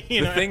 Well,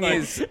 you the know, thing like-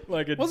 is,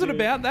 like a Was it dude.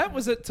 about that?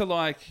 Was it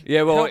to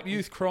Yeah, well, help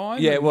youth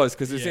crime? yeah, it was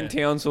because it's in Yeah.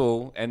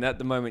 Townsville, and at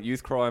the moment,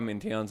 youth crime in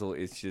Townsville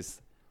is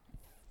just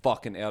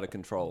fucking out of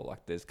control.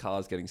 Like, there's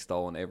cars getting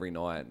stolen every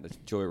night, there's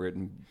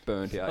joyridden,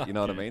 burnt out. You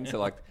know what I mean? So,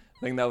 like, I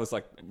think that was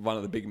like one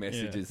of the big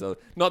messages. Of,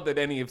 not that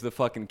any of the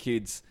fucking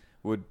kids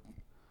would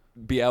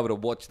be able to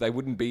watch. They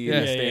wouldn't be in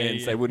the Yeah,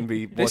 stands. yeah. They wouldn't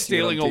be. They're watching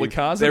stealing it on all the TV.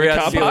 cars in They're the out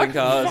car stealing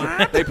park.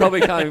 cars. They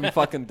probably can't even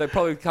fucking. They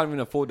probably can't even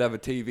afford to have a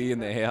TV in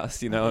their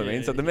house. You know what I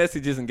mean? So the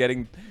message isn't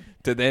getting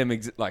to them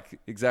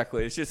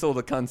exactly. It's just all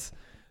the cunts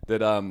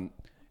that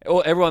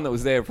everyone that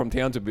was there from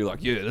town to be like,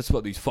 yeah, that's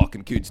what these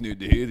fucking kids need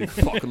to hear. These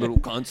fucking little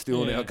cunts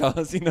stealing our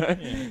cars. You know?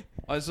 Yeah.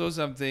 I saw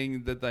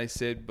something that they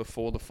said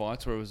before the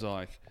fights where it was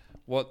like,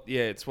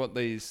 it's what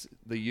the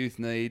youth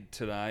need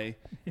today.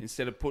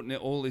 Instead of putting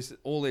all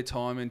their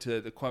time into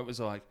it, the quote was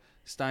like,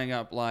 staying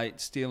up late,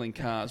 stealing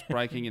cars,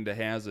 breaking into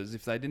houses.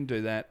 If they didn't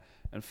do that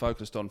and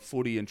focused on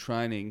footy and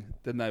training,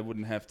 then they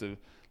wouldn't have to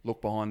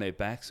look behind their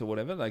backs or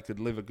whatever. They could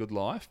live a good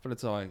life. But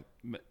it's like,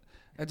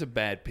 that's a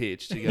bad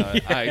pitch to go,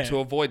 hey, to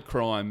avoid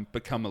crime,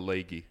 become a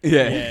leaguey.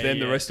 Yeah. Yeah. Then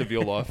the rest of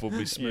your life will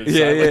be smooth Yeah,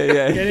 sailing.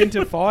 yeah. Get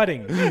into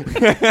fighting.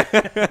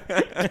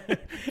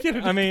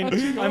 I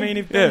mean,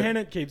 if Ben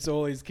Hannett keeps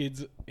all his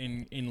kids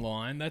in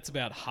line, that's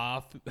about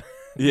half.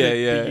 Yeah, the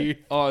yeah. youth.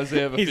 Oh, is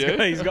there ever few?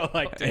 He's got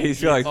like 10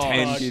 He's got like kids.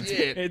 10 Oh, kids.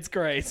 shit. It's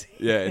crazy.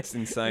 Yeah, it's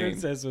You're insane.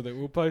 obsessed with it.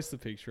 We'll post the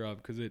picture up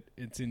because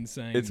it's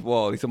insane. It's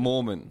wild. He's a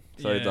Mormon,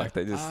 so Yeah. like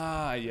they just.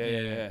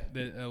 Yeah.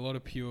 There are a lot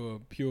of pure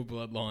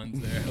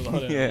bloodlines there. A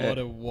lot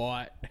of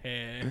white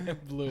hair,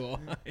 blue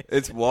eyes.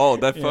 It's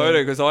wild that Yeah.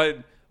 photo because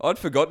I'd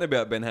forgotten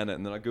about Ben Hannett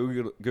and then I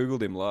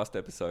googled him last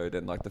episode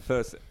and like the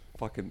first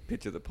fucking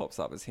picture that pops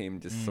up is him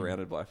just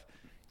surrounded by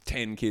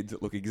 10 kids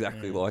that look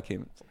exactly like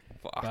him. It's like,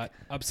 fuck. But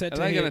upset Are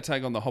to they hear. going to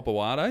take on the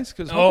Hopperwades?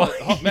 Because Oh,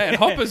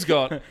 Hopper's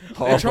got. They're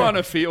Hopper. trying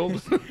to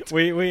field.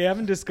 we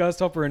haven't discussed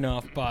Hopper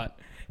enough, but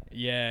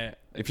yeah,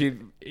 If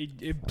you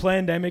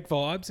Plandemic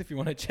vibes. If you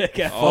want to check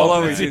out,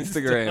 follow Hopper's his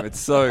Instagram, it's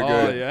so Oh,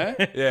 good.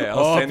 yeah? Yeah, I'll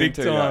Oh, send him big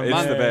to you. time.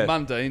 It's the best.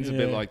 Mundine's a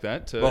bit Yeah. like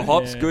that, too. Well,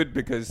 Hop's Yeah. good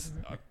because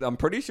I'm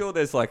pretty sure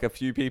there's like a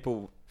few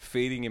people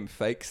feeding him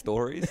fake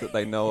stories that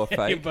they know are He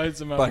fake, posts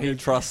them up but and he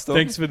goes, trusts them.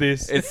 Thanks for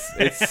this.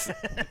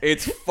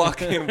 It's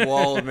fucking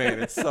wild, man.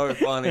 It's so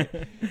funny.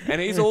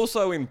 And he's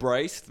also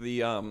embraced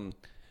the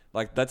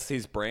like that's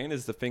his brand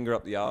is the finger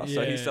up the arse.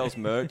 So he Yeah. sells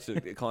merch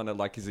that kind of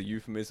like is a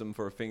euphemism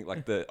for a finger,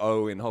 like the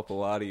O in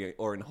Hopawati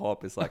or in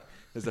Hop is like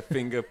there's a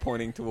finger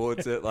pointing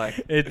towards it. Like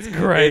It's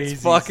crazy.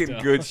 it's fucking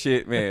stuff. good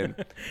shit, man.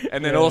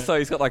 And then Yeah. also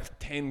he's got like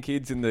 10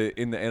 kids in the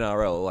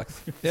NRL, like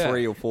Yeah.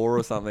 3 or 4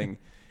 or something.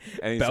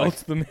 And he's Belts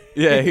like, them.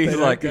 yeah, They he's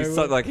don't like, go he's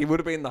so, well. like he would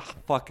have been the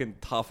fucking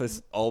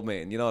toughest old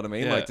man. You know what I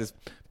mean? Yeah. Like just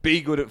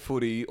be good at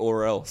footy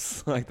or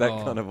else, like that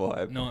Oh, kind of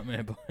vibe.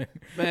 Nightmare bloke.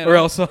 Man, Or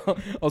else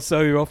I'll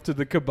sell you off to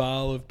the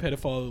cabal of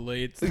pedophile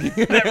elites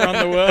that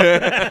run the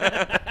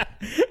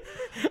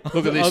world.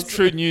 Look at this,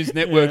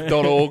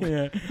 truenewsnetwork.org.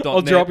 Yeah. dot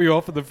I'll net. drop you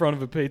off at the front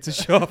of a pizza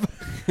shop.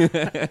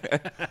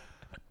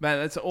 Man,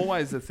 that's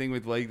always the thing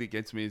with league that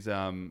gets me is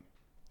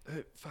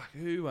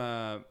who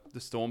the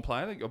Storm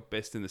player that got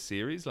best in the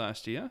series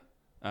last year,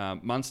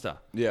 Munster.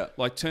 Yeah.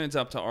 Like turns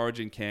up to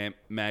Origin camp,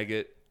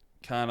 maggot,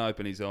 can't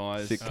open his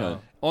eyes. Sick cunt.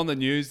 On the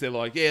news, they're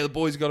like, "Yeah, the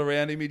boys got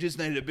around him. He just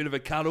needed a bit of a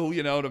cuddle."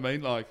 You know what I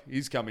mean? Like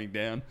he's coming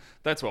down.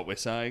 That's what we're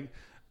saying.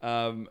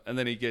 And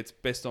then he gets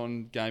best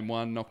on game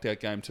 1, knocked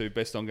out game 2,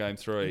 best on game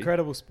 3.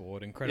 Incredible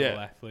sport, incredible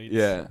Yeah. athletes.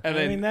 Yeah. And I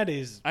then mean, that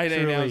is 18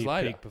 truly hours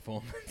later. peak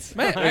performance.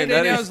 Man, Man, 18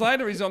 that is- hours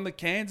later, he's on the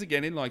cans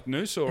again in like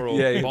Noosa or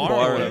Yeah, Byron or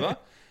Byron. whatever.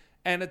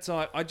 And it's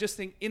like, I just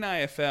think in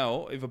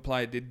AFL, if a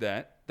player did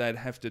that, they'd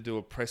have to do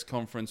a press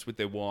conference with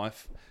their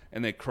wife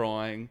and they're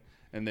crying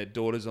and their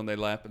daughter's on their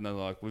lap, and they're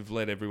like, we've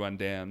let everyone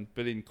down.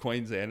 But in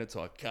Queensland, it's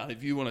like, cunt,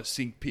 if you want to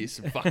sink piss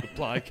and fucking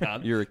play,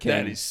 cunt, You're a king.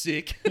 that is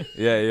sick.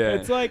 Yeah, yeah.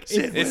 It's like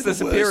It's the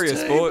superior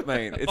sport,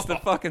 man. It's the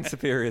fucking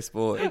superior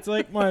sport. It's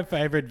like my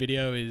favourite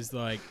video is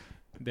like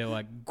they're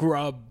like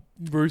grub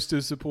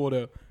Roosters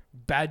supporter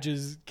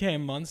badgers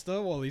Cam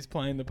Munster while he's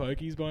playing the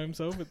pokies by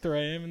himself at 3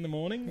 a.m. in the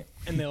morning,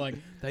 and they're like,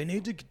 they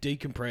need to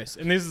decompress,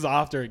 and this is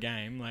after a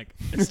game, like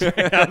straight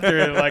after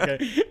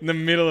in the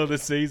middle of the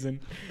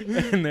season,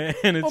 and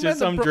it's just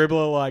some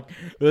dribbler like,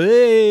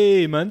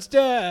 hey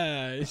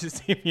Munster, it's just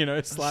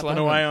him, slapping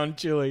away on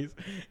chilies,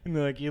 and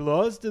they're like, you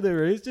lost to the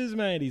Roosters,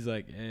 mate. He's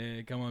like,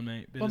 yeah, come on,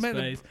 mate, bit of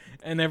space,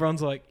 and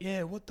everyone's like,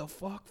 yeah, what the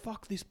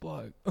fuck this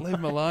bloke, Leave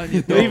him alone,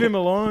 you leave him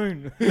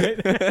alone.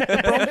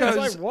 Broncos,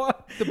 like,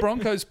 what? The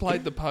Broncos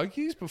played the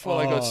Pokies before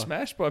they got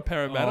smashed by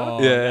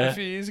Parramatta a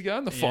few years ago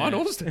in the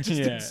finals. They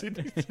just in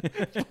Sydney.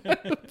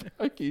 The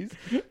Pokies.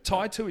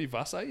 Tai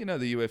Tuivasa,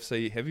 the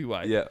UFC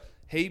heavyweight. Yeah.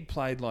 He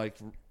played like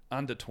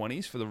under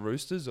 20s for the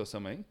Roosters or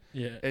something.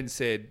 Yeah. And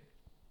said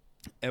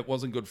it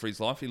wasn't good for his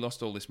life. He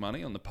lost all this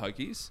money on the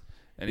Pokies.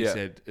 And he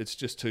said, it's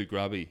just too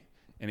grubby.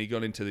 And he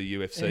got into the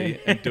UFC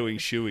and doing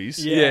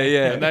shoeies.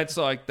 Yeah. And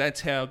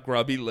that's how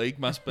grubby league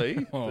must be.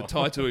 The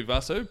Tai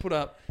Tuivasa put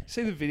up,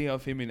 see the video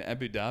of him in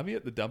Abu Dhabi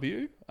at the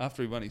W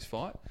after he won his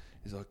fight?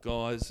 He's like,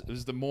 guys, it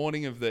was the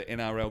morning of the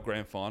NRL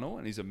Grand Final,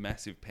 and he's a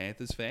massive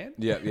Panthers fan.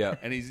 Yeah.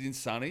 And he's in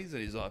Sunnies,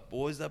 and he's like,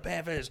 boys, the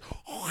Panthers.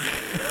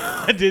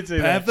 I did see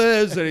that.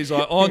 Panthers. And he's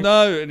like, oh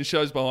no. And he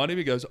shows behind him,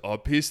 he goes, I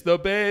pissed the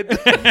bed.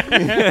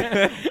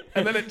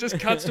 And then it just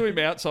cuts to him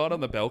outside on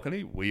the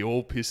balcony. We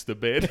all pissed the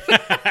bed.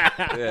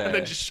 And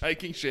they're just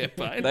shaking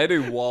champagne. They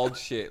do wild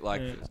shit,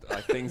 like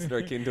things that are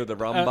akin to the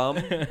rum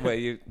bum, where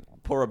you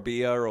pour a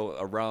beer or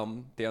a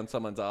rum down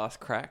someone's ass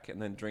crack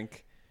and then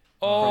drink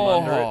from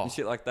under it and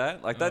shit like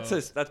that. Like that's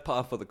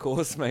par for the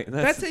course, mate.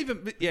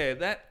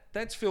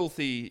 That's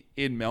filthy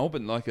in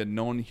Melbourne, like a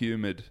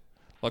non-humid,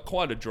 like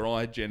quite a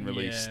dry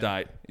generally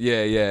state.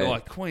 Yeah.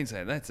 Like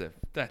Queensland,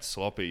 that's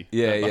sloppy.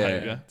 Yeah, that yeah.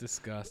 behaviour.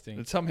 Disgusting.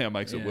 It somehow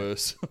makes it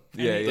worse.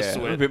 Yeah. A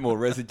little bit more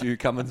residue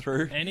coming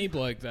through. Any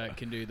bloke that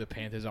can do the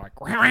Panthers like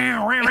Yeah,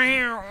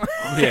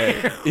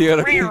 you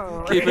gotta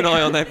keep an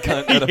eye on that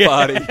cunt at a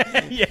party.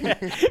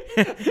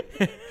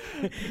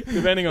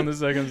 Depending on the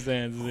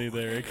circumstances,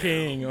 either a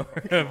king or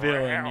a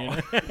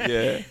villain.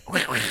 Yeah.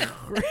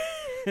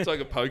 It's like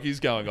a pokey's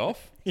going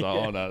off. It's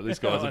like, oh no, this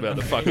guy's about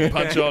to fucking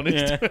punch on.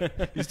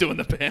 He's doing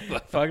the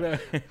panther. Fuck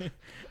that.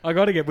 We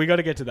got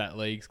to get to that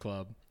leagues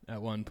club at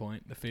one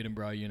point. The Feed and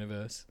Bro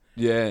universe.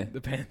 Yeah.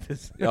 The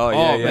Panthers. Oh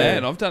yeah.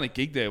 Man, I've done a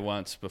gig there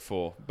once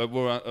before, but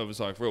it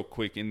was like real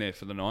quick in there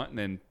for the night and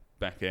then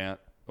back out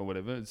or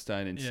whatever. And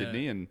staying in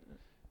Sydney, and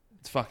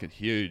it's fucking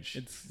huge.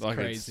 It's like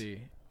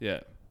crazy.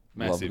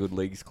 Massive. Love a good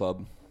leagues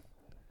club.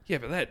 Yeah,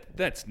 but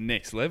that's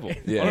next level.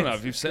 Yeah. I don't know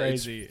if you've seen it.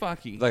 Crazy. It's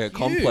fucking Like a huge.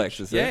 complex,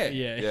 is it?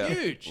 Yeah.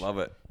 Huge. Love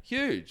it.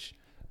 Huge.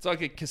 It's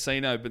like a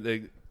casino, but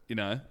they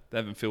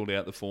haven't filled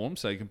out the form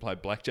so you can play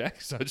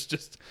blackjack. So it's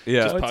just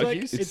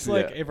pokies. It's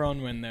like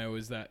everyone when there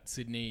was that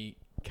Sydney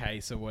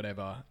case or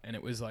whatever, and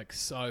it was like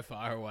so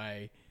far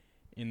away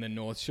in the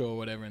North Shore or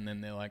whatever, and then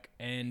they're like,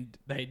 and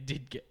they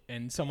did get,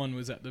 and someone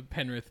was at the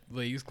Penrith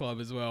Leagues Club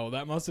as well.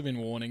 That must have been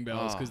warning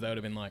bells because they would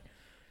have been like,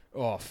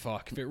 oh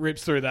fuck! If it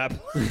rips through that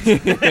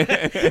place,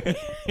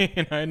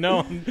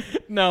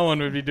 no one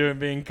would be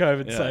being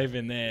COVID safe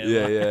in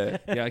there.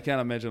 Yeah, I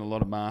can't imagine a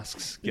lot of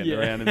masks getting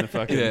around in the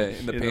fucking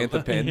in the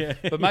Panther pen. Yeah.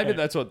 But maybe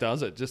that's what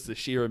does it. Just the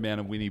sheer amount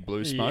of Winnie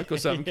Blue smoke or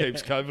something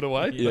keeps COVID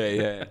away.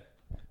 Yeah.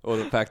 Or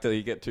the fact that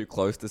you get too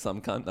close to some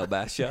cunt, they'll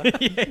bash you.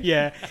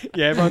 yeah.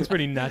 Everyone's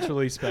pretty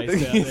naturally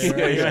spaced out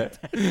there.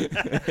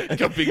 Right?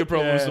 Got bigger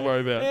problems to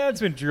worry about. Yeah,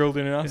 it's been drilled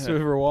in us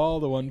for a while.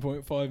 The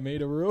 1.5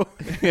 meter rule.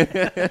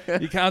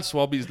 You can't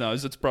swab his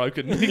nose; it's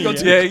broken. He got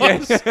too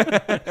close.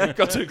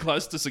 Got too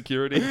close to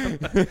security.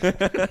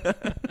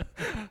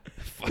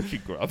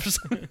 Fucking grubs.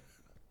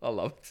 I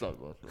love it so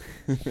much.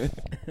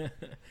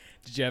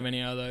 Did you have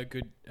any other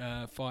good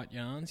fight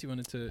yarns you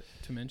wanted to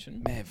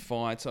mention? Man,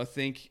 fights. I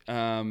think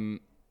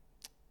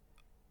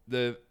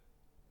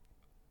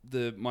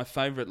my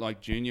favourite like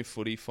junior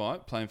footy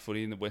fight, playing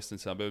footy in the western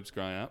suburbs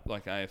growing up,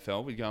 like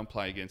AFL, we'd go and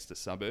play against a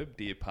suburb,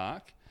 Deer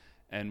Park,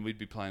 and we'd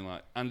be playing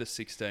like under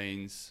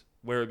 16s,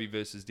 Werribee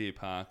versus Deer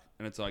Park,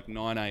 and it's like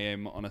 9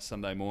 a.m. on a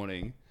Sunday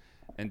morning,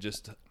 and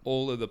just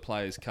all of the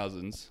players'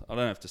 cousins, I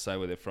don't have to say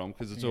where they're from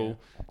because it's all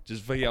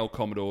just VL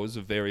Commodores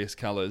of various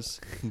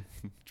colours,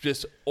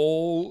 just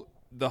all...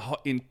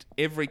 in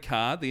every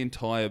car, the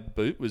entire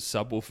boot was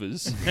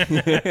subwoofers,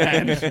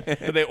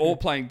 but they're all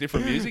playing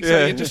different music.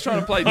 So you're just trying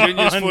to play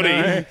juniors footy,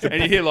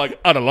 and you hear like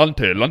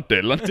Adelante,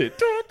 Lante, Lante,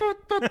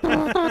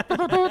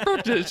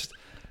 just.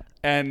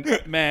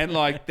 And man,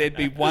 like there'd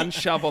be one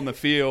shove on the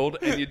field,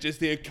 and you just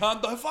hear,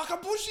 "Cunt, don't fucking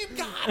push him,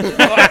 cunt!"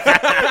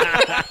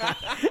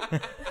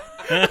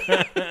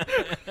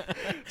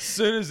 As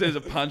soon as there's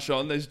a punch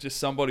on, there's just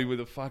somebody with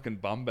a fucking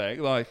bum bag.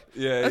 Like,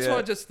 that's why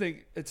I just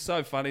think it's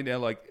so funny now.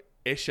 Like.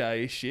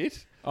 Eshe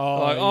shit.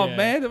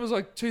 Man, it was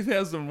like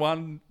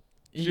 2001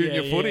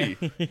 junior footy.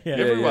 Yeah.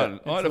 Everyone.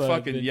 I had a It's like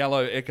fucking the-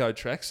 yellow Echo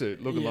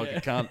tracksuit looking like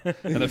a cunt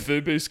and a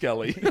Fubu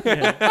scully.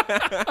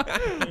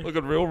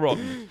 Looking real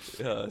rotten.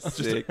 Oh, Just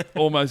sick.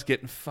 almost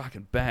getting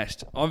fucking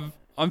bashed.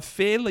 I'm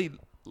fairly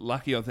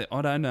lucky. I think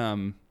I don't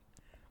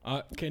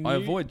I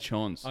avoid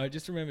chons. I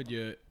just remembered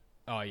your.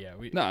 Oh yeah,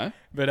 No.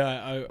 But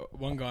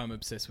one guy I'm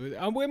obsessed with.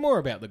 We're more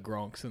about the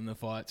Gronks than the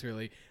fights,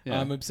 really. Yeah.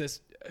 I'm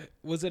obsessed.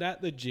 Was it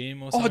at the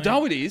gym or Oh, something?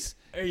 no, it is.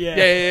 Yeah.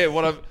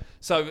 Yeah.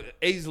 So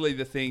easily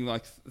the thing,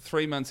 like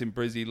 3 months in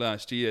Brizzy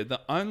last year,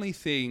 the only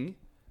thing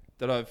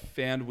that I've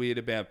found weird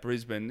about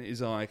Brisbane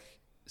is like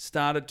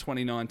started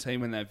 2019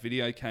 when that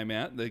video came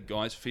out, the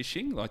guys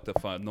fishing, like the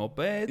phone, not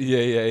bad,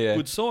 Yeah.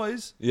 good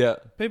size. Yeah.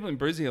 People in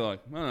Brizzy are like,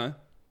 I don't know,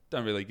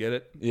 don't really get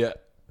it. Yeah.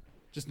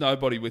 Just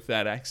nobody with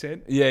that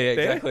accent. Yeah. there.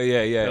 Exactly. Yeah.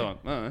 They're Yeah. like,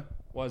 I don't know,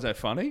 why is that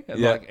funny? And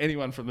Yeah. like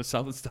anyone from the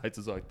southern states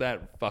is like,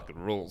 that fucking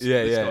rules.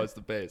 Yeah, This yeah. guy's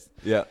the best.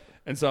 Yeah.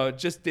 And so I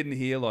just didn't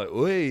hear like,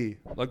 oi.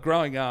 Like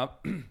growing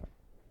up,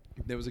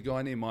 there was a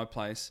guy near my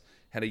place,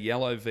 had a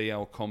yellow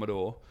VL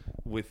Commodore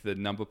with the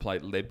number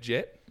plate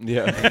Lebjet.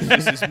 Yeah. And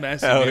just this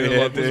massive Hell unit, yeah,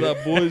 like, what's dude.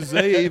 up, boys?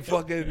 Z,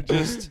 fucking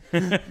just,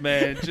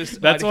 man, just.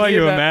 That's I'd why hear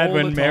you were that mad all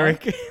when the time.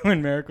 Merrick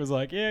when Merrick was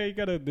like, "Yeah, you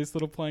got this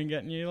little plane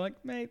getting you." You're like,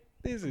 mate,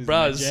 this is my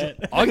Bruz, jet.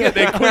 I get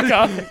there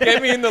quicker.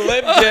 Get me in the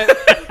Lebjet.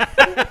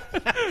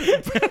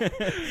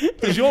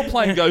 Does your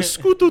plane go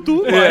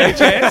scoo-doo-doo by any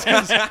chance?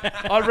 'Cause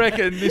I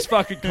reckon this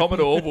fucking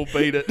Commodore will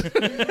beat it to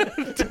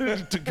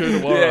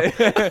Coonawarra.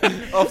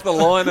 Yeah. Off the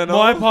line and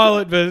My all.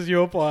 pilot versus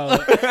your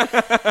pilot.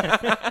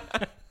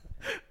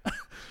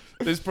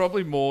 There's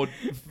probably more.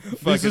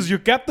 This is your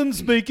captain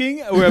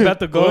speaking. We're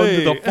about to go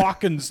into Oi. the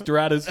fucking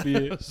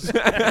stratosphere.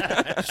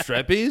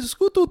 Strappies.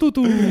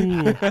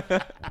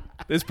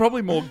 There's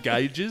probably more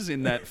gauges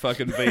in that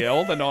fucking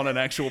VL than on an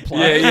actual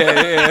plane.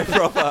 Yeah.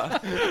 Proper.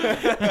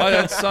 I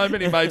had so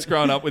many mates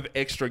growing up with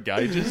extra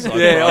gauges. Like,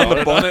 Yeah, bro, on I the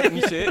don't bonnet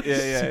and shit.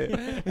 Yeah.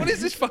 know. What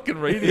is this fucking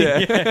reading?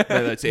 Yeah.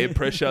 No, that's air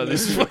pressure.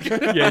 This is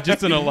fucking. Yeah,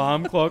 just an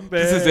alarm clock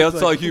there. This is It's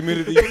outside like-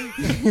 humidity.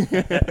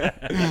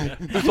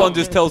 This one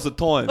just tells the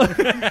time.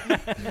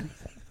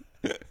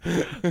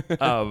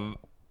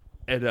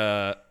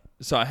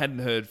 So I hadn't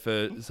heard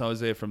so I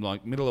was there from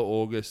like middle of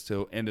August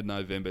till end of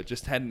November.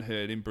 Just hadn't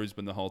heard in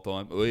Brisbane the whole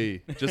time.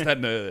 Oi, just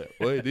hadn't heard it.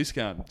 Oi, this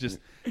cunt. Just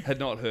had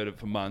not heard it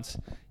for months.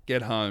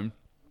 Get home.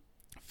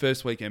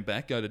 First weekend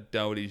back, go to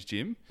Doherty's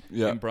gym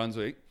in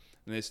Brunswick.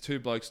 And there's two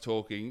blokes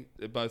talking.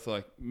 They're both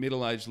like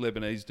middle-aged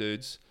Lebanese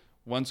dudes.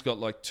 One's got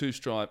like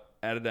 2-stripe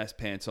Adidas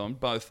pants on,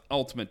 both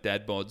ultimate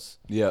dad bods.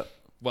 Yeah.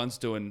 One's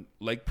doing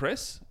leg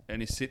press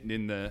and he's sitting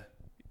in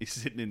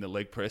the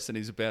leg press and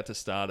he's about to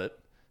start it.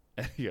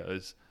 And he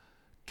goes,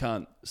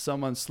 cunt,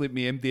 someone slipped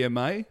me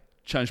MDMA,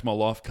 changed my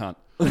life, cunt.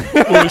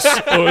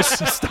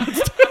 Starts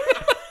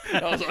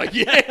I was like,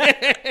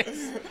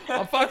 yes,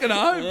 I'm fucking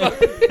home.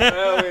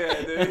 Hell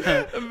yeah, dude.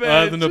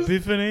 I had an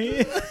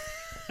epiphany.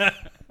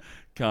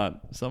 Cunt,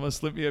 someone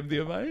slipped me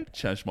MDMA,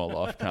 changed my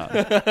life,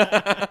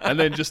 cunt. And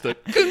then just a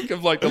kink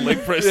of like the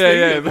leg press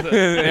thing. And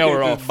now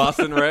we're off.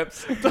 Busting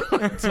reps.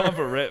 Time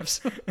for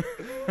reps.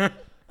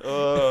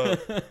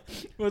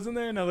 Wasn't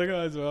there another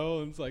guy as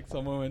well? It's like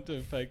someone went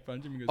to fake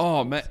punch him. And goes,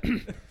 Oh, man.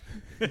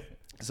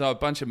 So a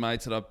bunch of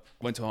mates that I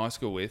went to high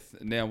school with,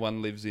 now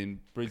one lives in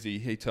Brizzy.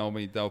 He told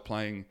me they were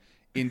playing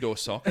indoor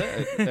soccer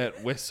at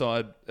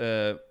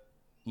Westside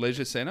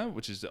Leisure Centre,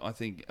 which is, I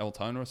think,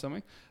 Altona or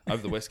something,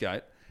 over the West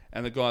Gate.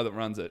 And the guy that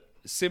runs it,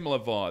 similar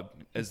vibe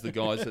as the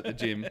guys at the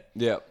gym.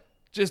 Yeah.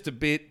 Just a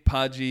bit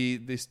pudgy,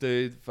 this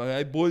dude.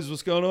 Hey, boys,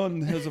 what's going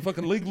on? How's the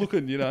fucking league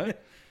looking, you know?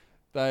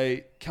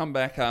 They come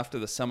back after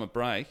the summer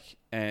break,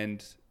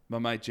 and my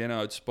mate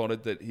Jeno had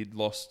spotted that he'd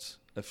lost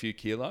a few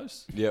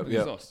kilos. Yep, He's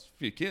yep. lost a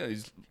few kilos.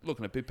 He's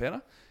looking a bit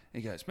better.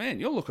 He goes, man,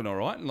 you're looking all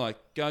right. And like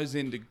goes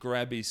in to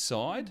grab his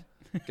side.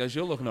 Goes,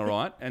 you're looking all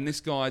right. And this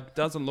guy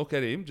doesn't look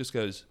at him, just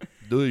goes,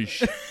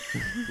 douche.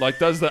 Like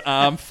does the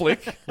arm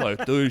flick,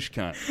 like douche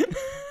cunt.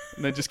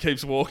 And then just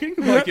keeps walking.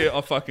 Like, yeah,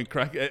 I fucking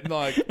crack it.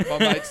 Like, my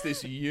mate's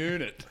this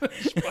unit.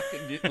 He's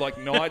fucking like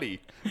 90.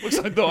 Looks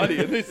like 90.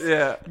 And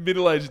this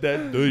middle-aged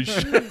dad,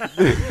 douche.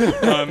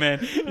 oh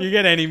man, you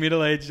get any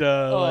middle-aged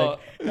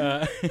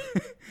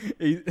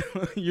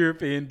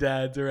European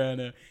dads around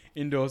a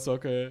indoor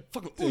soccer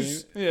Fucking team.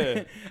 oos.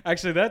 Yeah.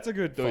 Actually, that's a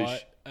good Douche.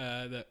 fight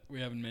that we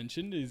haven't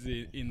mentioned. Is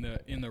in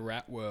the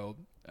rat world,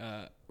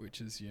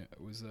 which is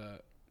was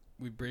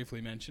we briefly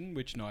mentioned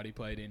which night he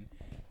played in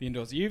the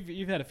indoors.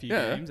 You've had a few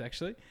games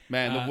actually.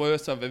 Man, the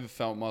worst I've ever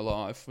felt in my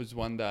life was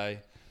one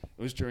day.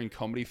 It was during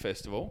Comedy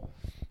Festival,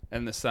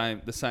 and the same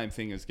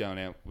thing as going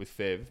out with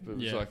Fev. But it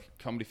was like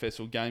Comedy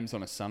Festival games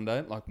on a Sunday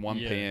at like 1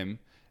 p.m.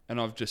 And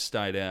I've just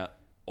stayed out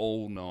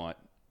all night,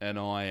 and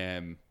I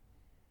am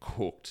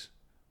cooked,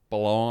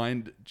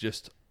 blind,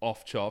 just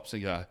off chops,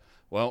 and go,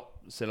 well,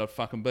 said I'd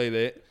fucking be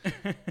there.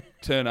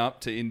 Turn up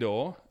to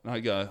indoor, and I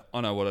go,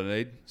 I know what I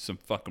need, some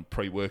fucking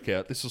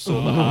pre-workout. This will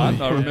sort the heart.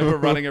 And I remember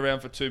running around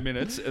for 2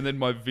 minutes, and then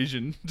my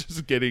vision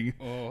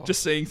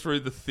just seeing through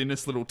the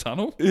thinnest little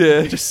tunnel.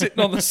 Yeah. Just sitting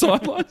on the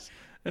sidelines.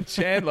 And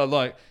Chandler,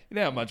 like, you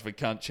know how much of a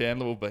cunt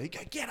Chandler will be. He'd go,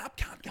 get up,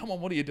 cunt, come on,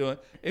 what are you doing?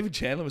 Even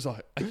Chandler was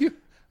like, are you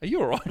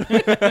all right?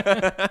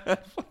 I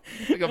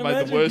think I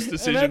made the worst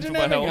decision for my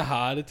having a health.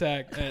 heart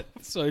attack at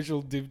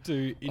social Div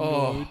 2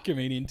 indoor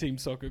comedian team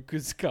soccer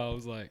because Carl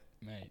was like,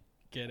 mate,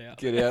 get out.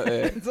 Get out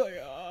there. It's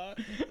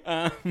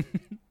like,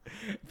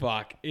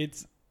 fuck.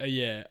 It's,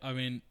 yeah, I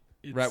mean.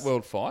 It's, Rat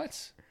World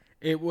Fights?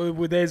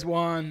 There's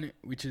one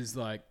which is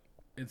like,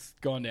 it's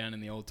gone down in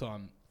the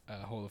all-time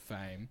Hall of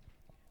Fame.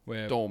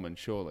 Where Dorman,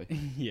 surely.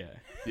 Yeah.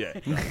 Yeah.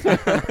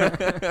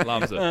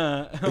 Loves it.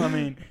 I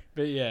mean,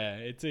 but yeah,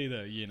 it's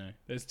either,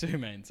 there's two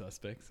main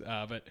suspects.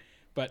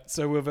 But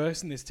so we're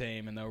versing this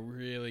team and they're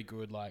really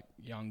good, like,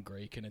 young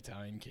Greek and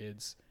Italian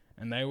kids.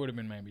 And they would have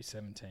been maybe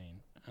 17.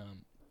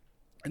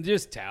 And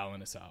just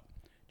toweling us up.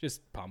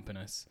 Just pumping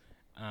us.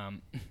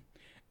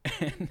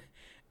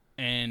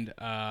 And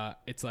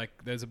it's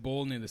like, there's a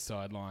ball near the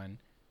sideline.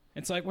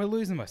 It's like, we're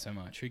losing by so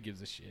much. Who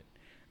gives a shit?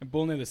 A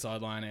ball near the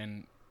sideline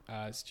and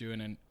Stu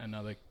and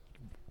another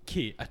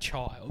kid, a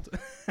child,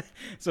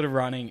 sort of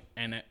running,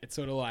 and it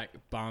sort of like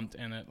bumped,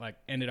 and it like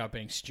ended up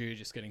being Stu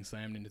just getting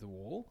slammed into the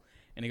wall,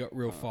 and he got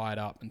real fired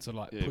up and sort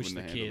of like pushed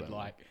the kid,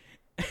 like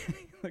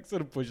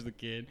sort of pushed the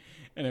kid,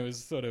 and it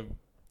was sort of,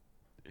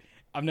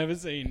 I've never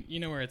seen,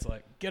 where it's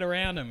like, get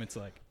around him. It's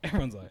like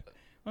everyone's like,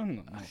 I'm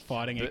not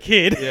fighting a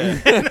kid. Yeah.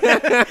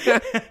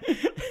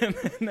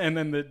 and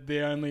then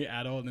the only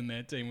adult in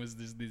their team was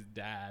this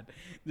dad.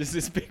 There's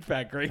this big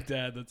fat Greek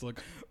dad that's like,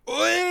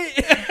 oi!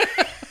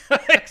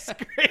 Like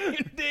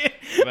screamed it.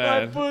 I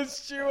Man.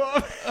 pushed you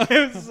off.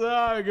 It was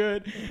so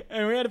good.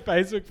 And we had a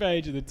Facebook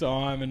page at the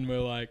time and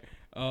we're like,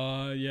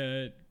 oh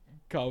yeah,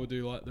 Carl would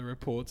do like the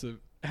reports of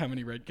how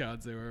many red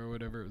cards there were or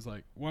whatever. It was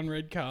like 1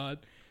 red card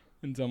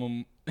and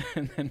then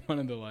one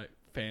of the like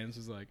fans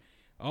was like,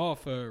 oh,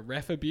 for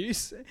ref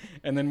abuse.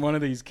 And then one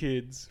of these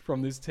kids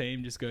from this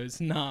team just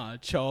goes, nah,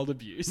 child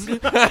abuse.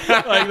 Like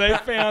they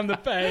found the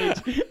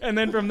page. And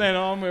then from then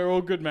on, we're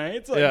all good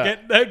mates.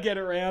 Like they get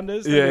around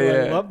us.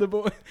 They love the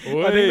boy.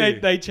 I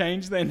think they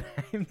changed their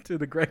name to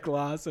the Greg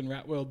Larson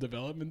Rat World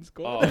Development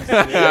Squad. Oh,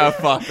 yeah.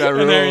 Fuck, that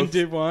rules. And they're in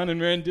Div 1 and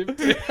we're in Div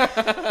 2.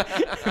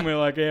 And we're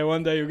like, yeah,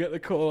 one day you'll get the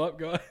call up,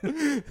 guys.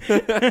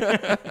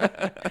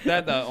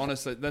 That though,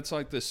 honestly, that's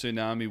like the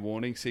tsunami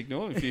warning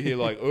signal. If you hear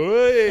like,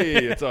 oi,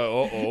 it's like,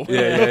 uh-oh.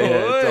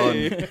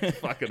 It's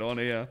Fucking on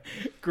here.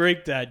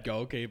 Greek dad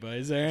goalkeeper.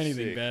 Is there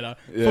anything Sick. better?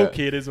 Yeah. Full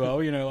kid as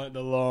well. Like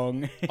the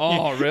long.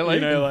 Oh, really?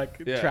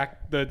 Yeah.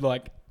 Track, the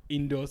like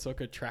indoor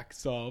soccer track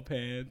style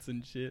pants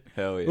and shit.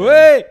 Hell yeah.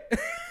 Wait!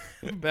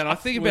 Man, I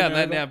think about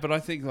that now, but I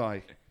think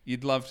like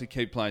you'd love to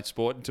keep playing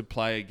sport and to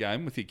play a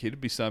game with your kid.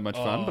 It'd be so much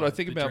fun. But I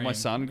think the about my dream.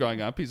 son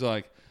growing up. He's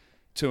like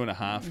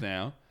 2.5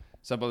 now.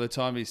 So by the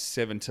time he's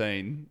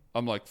 17,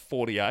 I'm like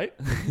 48.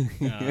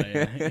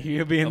 Yeah.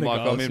 You'll be in I'm the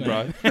like, goals, I'm in,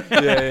 man. bro.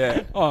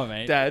 Yeah. Oh,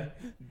 mate. Dad,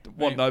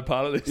 want no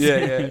part of this.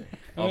 Yeah.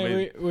 I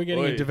mean, we're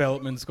getting Oi. a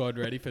development squad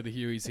ready for the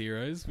Huey's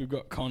Heroes. We've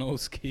got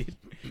Connell's kid.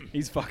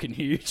 He's fucking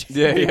huge. He's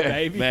Yeah, a big yeah.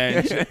 baby.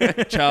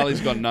 Man,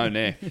 Charlie's got no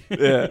neck.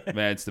 Yeah.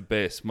 Man, it's the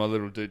best. My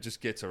little dude just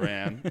gets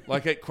around.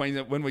 Like at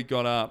Queensland, when we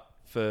got up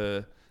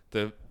for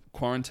the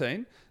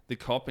quarantine, the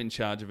cop in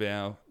charge of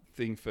our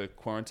thing for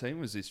quarantine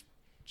was this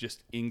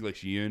just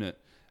English unit.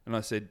 And I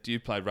said, do you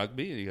play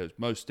rugby? And he goes,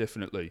 most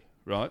definitely,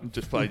 right? And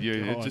just played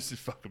unit, God. just this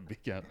fucking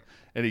big gun.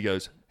 And he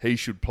goes, he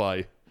should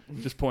play.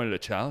 Just pointed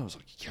at Charlie. I was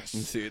like, yes.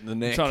 And see it in the I'm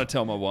neck. trying to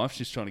tell my wife,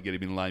 she's trying to get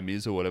him in Les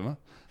Mis or whatever.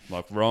 I'm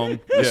like, wrong,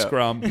 Yeah.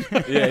 scrum.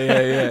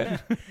 Yeah.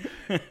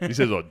 He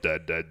says, oh,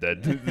 dad.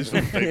 This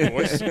little big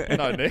voice.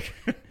 No neck.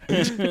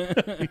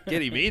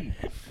 Get him in.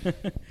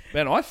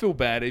 Man, I feel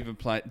bad even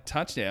playing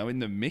touchdown in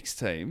the mixed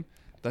team.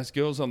 Those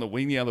girls on the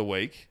wing the other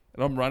week,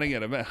 and I'm running at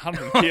them at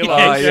 100 kilos.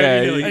 Oh,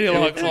 yeah. And you're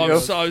like, You're-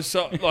 I'm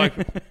so, like,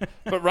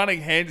 but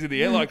running hands in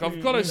the air, like,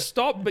 I've got to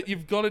stop, but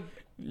you've got to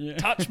Yeah.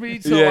 touch me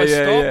so Yeah, I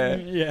yeah,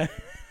 stop. Yeah.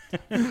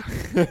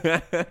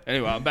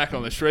 Anyway, I'm back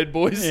on the shred,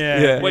 boys.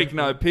 Yeah. Week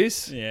no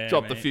piss. Yeah,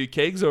 Dropped a mate. few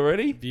kegs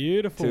already.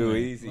 Beautiful. Too man.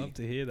 easy. Love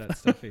to hear that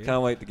stuff here.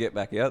 Can't wait to get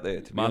back out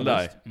there. To be Monday.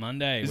 honest.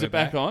 Monday. Is we're it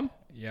back on?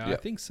 Yeah, I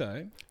Yep. think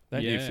so.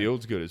 That Yeah. new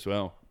field's good as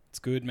well. It's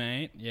good,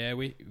 mate. Yeah,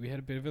 we had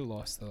a bit of a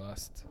loss the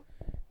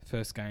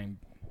first game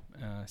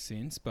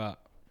since, but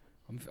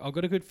I've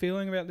got a good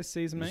feeling about this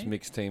season, Just mate.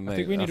 mixed team, mate. I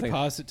think we need to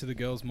pass it to the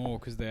girls more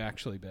because they're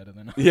actually better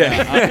than us.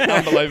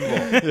 Yeah.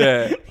 Unbelievable.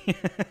 Yeah.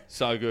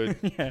 So good.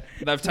 Yeah.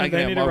 They've They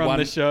taken need out to my run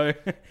the show.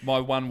 my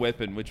one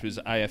weapon, which was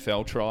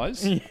AFL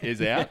tries,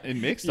 is out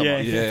in mixed. I'm Yeah.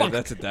 like, Yeah, fuck,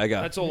 that's a dagger.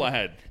 that's all I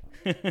had.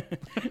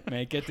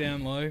 Mate, get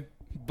down low.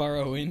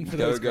 Burrow in for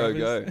Go, those go,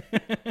 grubbers.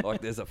 go.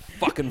 Like there's a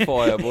fucking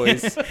fire,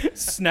 boys.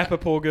 Snap a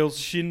poor girl's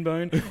shin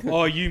bone.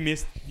 Oh, you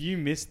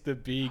missed the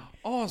big.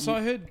 Oh, so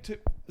I heard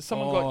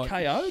someone got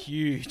KO'd?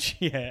 Huge,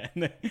 yeah.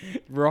 And they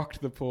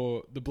rocked the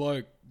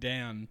bloke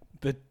down.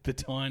 The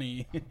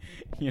tiny,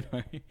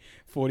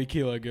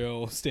 40-kilo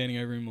girl standing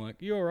over him like,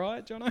 you all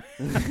right, Jono?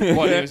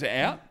 What, it was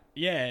out?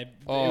 Yeah, it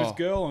Oh. was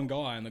girl on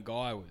guy, and the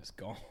guy was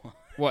gone.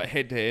 What,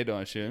 head to head,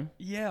 I assume?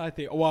 Yeah, I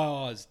think. Well,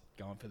 I was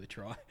going for the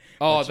try.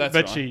 Oh, But that's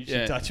but right. she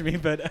Yeah. touched me,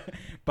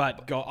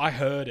 but God, I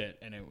heard it,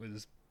 and it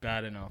was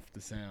bad enough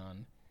to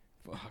sound.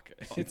 Fuck,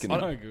 it's Fucking-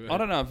 no good. I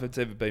don't know if it's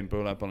ever been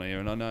brought up on here,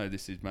 and I know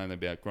this is mainly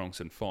about gronks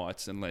and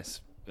fights and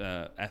less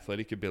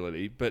athletic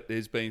ability, but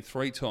there's been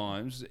 3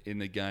 times in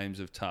the games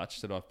of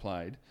touch that I've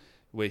played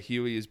where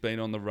Huey has been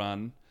on the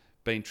run,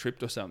 been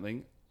tripped or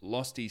something,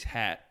 lost his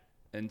hat,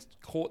 and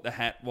caught the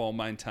hat while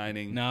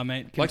maintaining. Nah,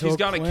 mate. Can Like he's talk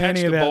going to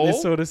plenty catch the about ball.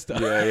 this sort of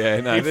stuff. Yeah.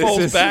 No, He this falls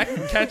is, back,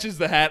 catches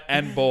the hat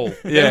and ball.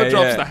 Yeah, Never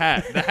drops yeah. the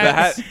hat. The The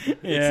hat's, hat. It's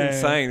Yeah.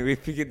 insane.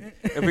 If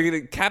we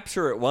could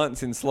capture it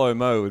once in slow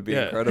mo, it would be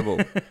Yeah.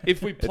 incredible.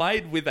 If we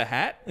played with a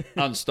hat,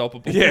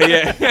 unstoppable.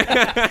 Yeah.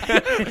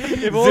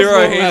 If all Zero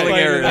sports handling play with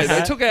errors. a Hey, they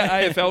hat- took our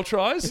AFL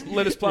tries.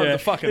 Let us play with the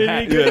fucking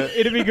hat. It'd be, good,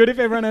 it'd be good if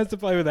everyone has to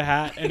play with a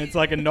hat and it's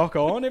like a knock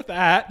on if the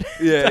hat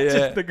Yeah, touches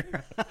yeah. the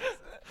ground.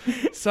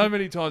 So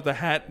many times the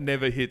hat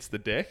never hits the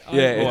deck.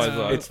 Yeah, Always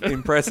know. like- it's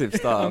impressive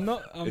stuff. I'm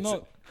It's-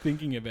 not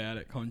thinking about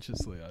it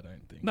consciously. I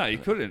don't think. No, you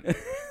couldn't.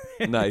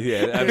 No,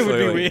 yeah, It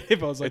absolutely. would be weird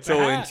if I was like, It's the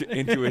all hat.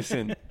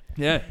 intuition.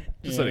 Yeah,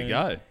 just let it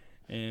Yeah. go.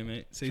 Yeah,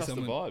 mate. See Trust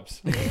someone. the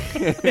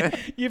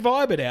vibes. You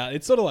vibe it out.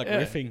 It's sort of like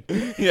Yeah. riffing.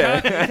 Yeah,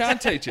 You can't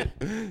teach it.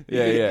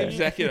 yeah, It yeah. gives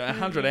Zach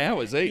 100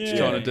 hours each Yeah.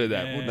 trying to do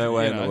that. Yeah. Wouldn't No it?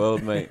 way You in the know,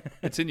 world, mate.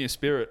 It's in your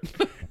spirit.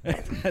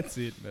 That's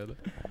it, brother.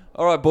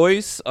 All right,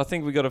 boys. I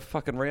think we got a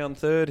fucking round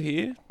third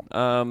here.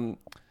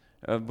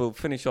 We'll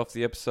finish off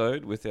the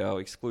episode with our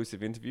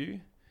exclusive interview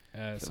So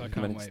I we've can't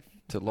managed wait.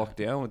 to lock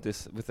down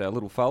with our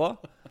little fella.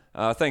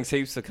 Thanks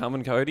heaps for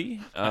coming,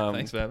 Cody.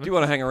 Thanks for having Do you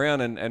want to hang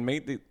around and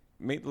meet the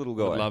little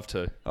guy? I'd love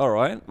to. All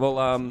right. Well,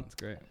 That's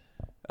great.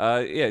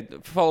 yeah.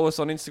 Follow us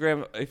on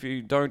Instagram if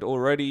you don't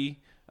already.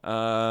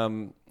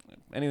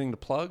 Anything to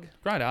plug?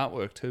 Great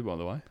artwork too, by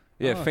the way.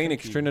 Yeah, Oh,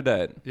 Phoenix thank you.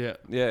 Trinidad. Yeah.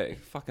 Yeah,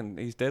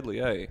 he's deadly,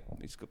 eh?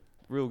 He's got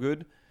real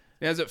good.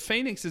 Now, is it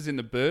Phoenix is in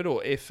the bird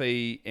or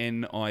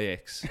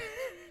Phenix?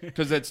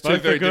 Because that's two Both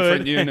are very good.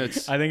 different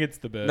units. I think it's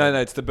the bird. No,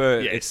 it's the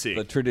bird. Yeah, it's sick.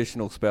 the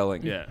traditional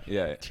spelling. Yeah.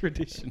 Yeah.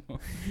 Traditional.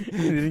 they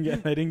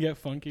didn't get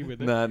funky with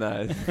it.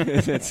 No,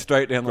 it's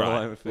straight down the Great.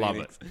 line with Love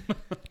Phoenix.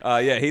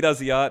 Yeah, he does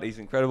the art. He's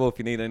incredible. If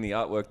you need any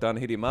artwork done,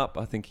 hit him up.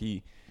 I think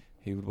he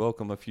would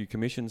welcome a few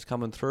commissions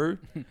coming through.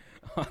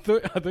 I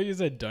thought you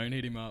said don't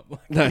hit him up.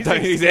 Like, No, he's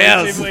don't, he's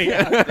ours. exclusively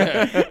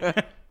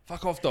out.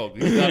 Fuck off, dog.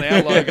 He's done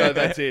our logo.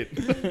 That's it.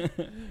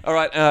 All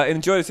right,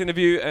 enjoy this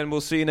interview, and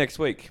we'll see you next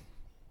week.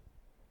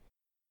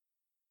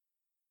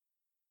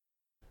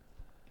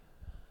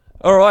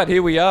 All right,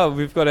 here we are.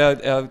 We've got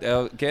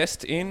our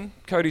guest in.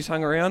 Cody's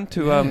hung around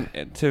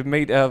to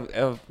meet our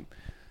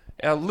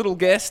little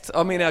guest.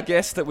 I mean, our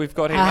guest that we've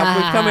got here.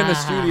 We've come in the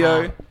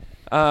studio,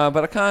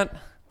 but I can't.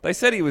 They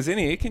said he was in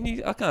here.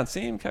 I can't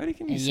see him, Cody.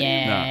 Can you see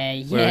him?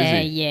 No.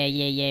 Where is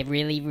Yeah.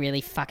 Really,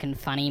 really fucking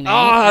funny, mate.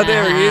 Oh,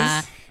 there he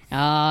is.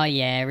 Oh,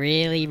 yeah,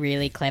 really,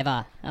 really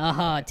clever.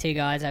 Oh, 2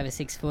 guys over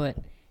 6 foot.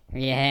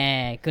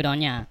 Yeah, good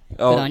on ya.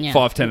 Oh, Good on ya.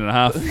 5'10" and a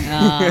half.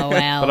 Oh,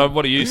 well. But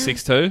what are you,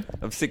 6'2"?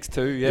 I'm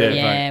 6'2", Yeah, yeah.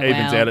 Yeah, mate.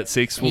 Evens well, out at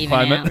 6. We'll even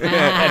claim out. it. An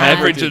Ah.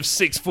 average of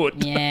 6 foot.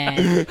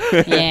 Yeah.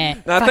 Yeah.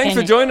 No, thanks for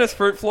Fucking- joining us,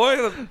 Fruit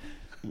Fly.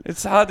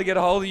 It's hard to get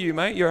a hold of you,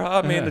 mate. You're a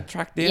hard man to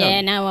track down.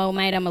 Yeah, no, well,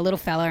 mate, I'm a little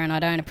fella and I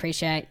don't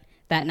appreciate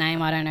that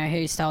name. I don't know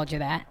who's told you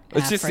that.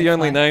 It's just Fruit the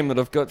only Fly. name that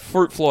I've got.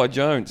 Fruit Fly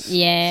Jones.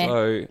 Yeah.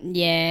 So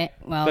Yeah,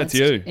 well, That's it's,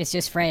 you. It's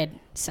just Fred.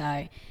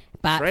 So,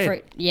 but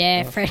Fred?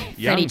 Freddie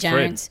Young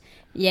Jones.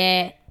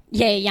 Yeah,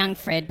 young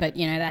Fred. But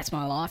you know, that's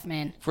my life,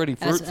 man. Freddie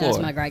That's, Fruit that's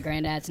Fly. my great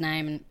granddad's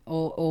name, and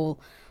all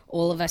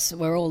of us.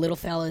 We're all little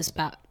fellas,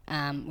 but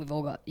we've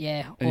all got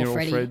And all you're all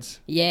Freddie. Freds?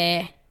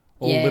 Yeah.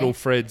 All yeah. little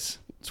Freds.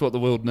 It's what the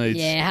world needs.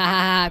 Yeah, ha ha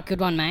ha. Good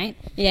one, mate.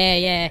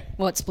 Yeah.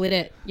 What split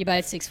it? You're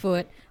both 6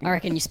 foot. I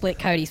reckon you split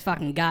Cody's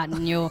fucking gut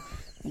and your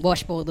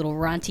washboard little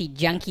runty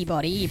junky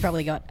body. You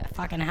probably got a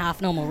fucking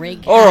half normal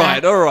rig. all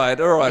right,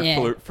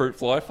 Yeah. Fruit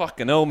Fly.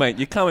 Fucking hell, mate.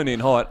 You're coming in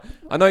hot.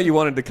 I know you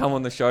wanted to come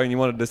on the show and you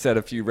wanted to set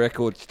a few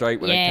records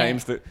straight when Yeah. it came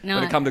to No.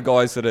 when it come to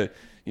guys that are,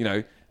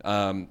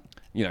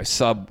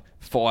 sub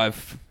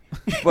 5.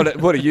 What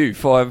are you?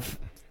 5'1"?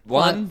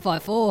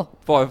 5'4".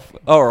 5.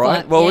 All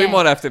right. Five, Well, we yeah.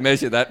 might have to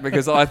measure that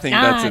because I think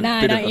that's a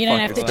bit of a you don't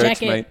have fucking to stretch,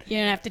 check mate. it. You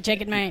don't have to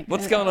check it, mate.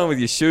 What's going on with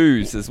your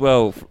shoes as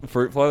well,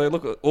 Fruit Fly? They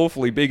look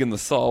awfully big in the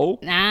sole.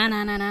 Nah.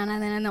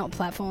 They're not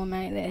platform,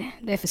 mate.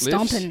 They're for Lifts?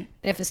 stomping.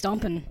 They're for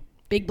stomping.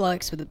 Big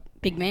blokes with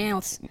big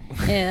mouths.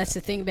 Yeah, that's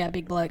the thing about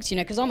big blokes,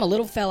 because I'm a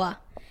little fella.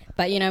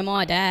 But,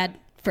 my dad,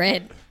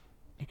 Fred,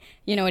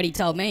 you know what he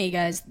told me? He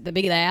goes, the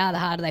bigger they are, the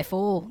harder they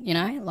fall,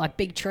 like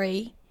big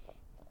tree,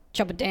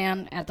 chop it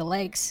down at the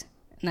legs.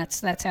 And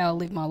that's how I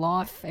live my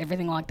life,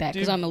 everything like that,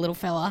 because I'm a little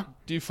fella.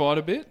 Do you fight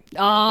a bit?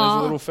 Oh, As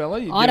a little fella?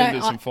 You I get don't,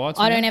 into some fights?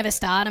 I with don't him? ever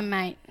start them,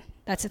 mate.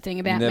 That's the thing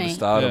about Never me.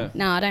 start 'em. Yeah.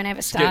 No, I don't ever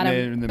Getting start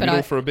there them. in the but middle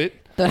I, for a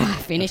bit? but I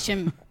finish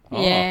them.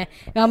 Oh. Yeah.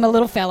 I'm a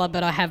little fella,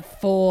 but I have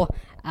 4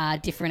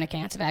 different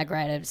accounts of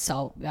aggravated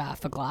assault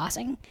for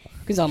glassing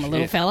because I'm a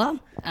little Shit. fella,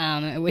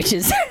 which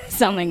is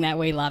something that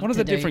we love What are to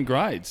the do. different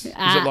grades? Is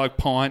it like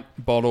pint,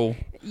 bottle?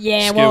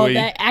 Yeah, well, Skewy,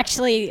 they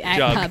actually at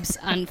jug? pubs,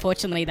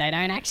 unfortunately, they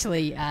don't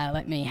actually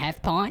let me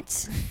have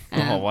pints.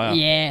 Oh, wow.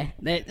 Yeah,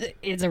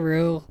 it's a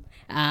rule.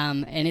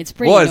 And it's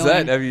pretty. Why is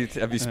annoying. that?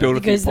 Have you spilled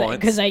a few pints?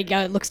 Because they go,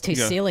 it looks too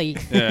go- silly.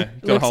 Yeah,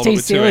 gotta looks hold too it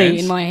with two silly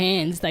hands. in my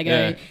hands. They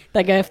go,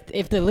 Yeah.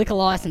 if the liquor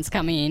license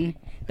come in,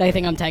 they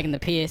think I'm taking the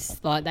piss.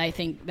 Like they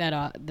think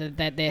that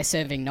that they're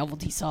serving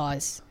novelty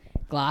size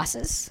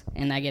glasses,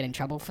 and they get in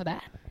trouble for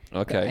that.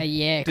 Okay.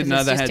 Yeah, 'cause Didn't know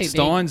it's they just had too big.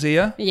 Steins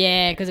here.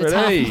 Yeah, because it's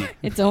Really?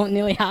 it's all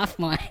nearly half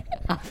my.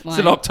 It's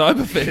an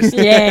Oktoberfest.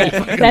 Yeah,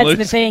 Fucking that's the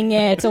loose. thing.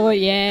 Yeah, it's all.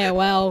 Yeah,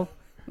 well,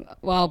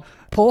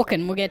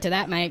 porking. We'll get to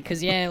that, mate.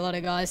 Because a lot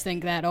of guys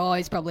think that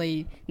he's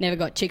probably never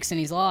got chicks in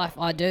his life.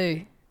 I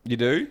do. You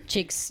do?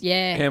 Chicks.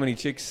 Yeah. How many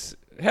chicks?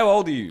 How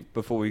old are you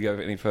before we go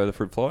any further,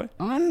 Fruit Fly?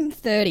 I'm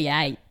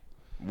 38.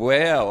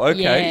 Wow.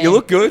 Okay. Yeah. You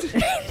look good. You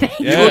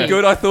Yeah. look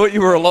good. I thought you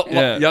were a lot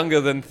Yeah.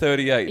 younger than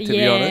 38, to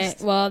be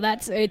honest. Well,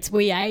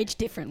 we age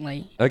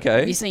differently. Have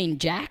Okay. you seen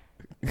Jack?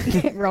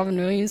 Robin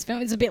Williams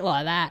film? It's a bit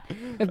like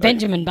that.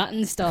 Benjamin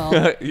Button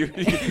style.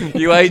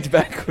 you age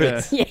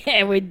backwards.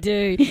 Yeah, we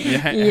do. You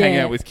hang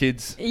out with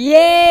kids.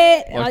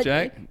 Yeah, Like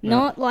Jack? No.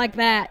 Not like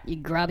that, you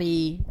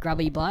grubby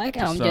bloke.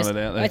 I'm throwing just, it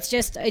out there.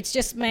 it's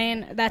just,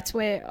 man. That's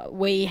where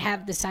we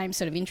have the same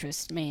sort of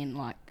interest, man.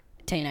 Like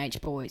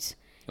teenage boys.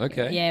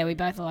 Okay. Yeah, we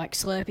both like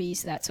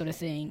Slurpees, that sort of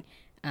thing.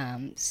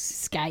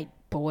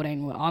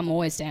 Skateboarding. Well, I'm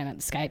always down at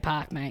the skate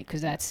park, mate,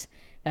 because that's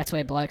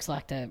where blokes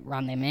like to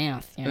run their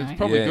mouth. You know. It's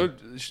probably Yeah.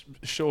 good,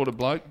 shorter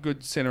bloke,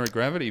 good centre of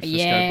gravity for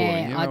Yeah,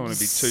 skateboarding. You I'd don't want to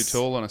be too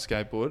tall on a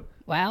skateboard.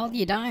 Well,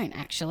 you don't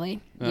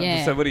actually. No.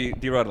 Yeah. So what do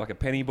you ride like a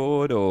penny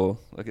board or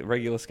like a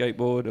regular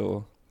skateboard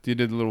or? Do you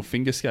do the little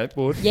finger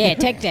skateboard? Yeah,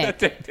 tech deck.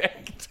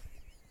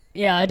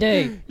 Yeah, I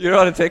do. You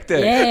ride a tech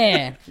deck.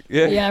 Yeah.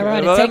 Yeah. Yeah, I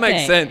ride Well, a that tech makes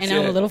deck. sense. And yeah.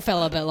 I'm a little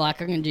fella, but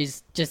like I can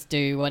just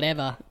do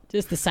whatever.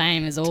 Just the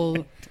same as all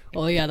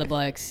the other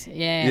blokes.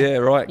 Yeah. Yeah,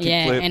 right.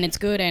 Yeah, Kickflip. and it's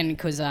good, and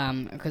because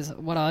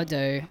what I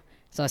do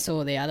is I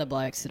saw the other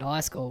blokes at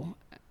high school,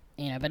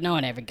 but no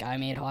one ever go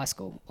me at high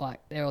school. Like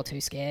they're all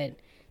too scared.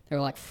 They're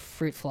all like,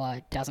 Fruit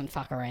Fly doesn't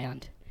fuck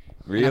around.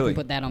 And I Really? can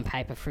put that on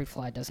paper. Fruit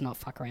Fly does not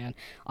fuck around.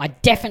 I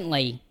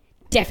definitely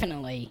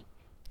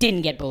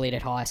didn't get bullied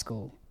at high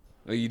school.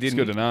 Oh, you It's didn't.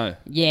 good to know.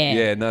 Yeah.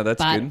 Yeah, no,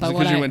 that's good. But Because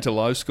what you I- went to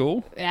low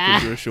school? Ah.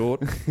 Because you were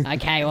short?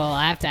 Okay, well,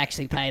 I have to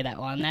actually pay that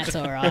one. That's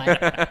all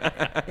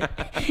right.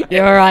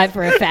 You're all right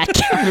for a fat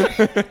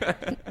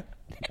guy.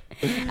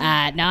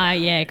 No,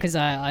 yeah, because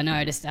I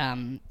noticed,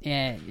 some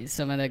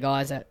of the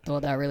guys that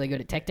thought they were really good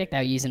at tech deck, they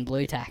were using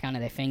blue tack under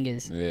their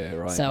fingers. Yeah,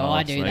 right. So Oh,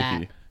 I do sneaky.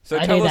 that. So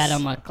I tell do us- that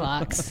on my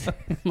Clarks.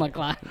 my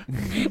Clark.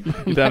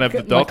 You don't have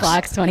the My docs?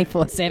 Clarks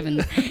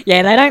 24/7.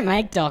 Yeah, they don't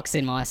make docs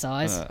in my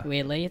size.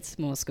 Weirdly, it's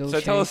more school.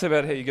 So tell shoe. us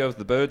about how you go with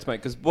the birds, mate.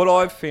 Because what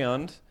I've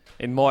found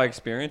in my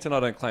experience, and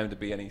I don't claim to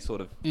be any sort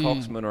of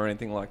coxman or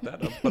anything like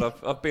that, but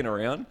I've been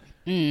around.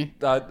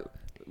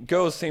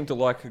 Girls seem to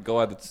like a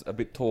guy that's a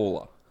bit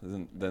taller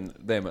than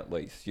them, at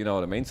least. You know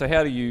what I mean? So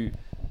how do you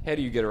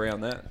get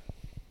around that?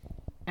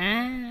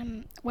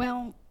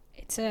 Well,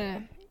 it's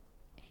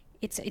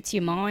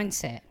your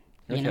mindset.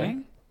 You Okay.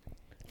 know.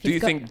 Do you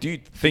You've got- think? Do you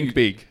Think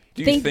big.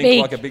 Do you Think think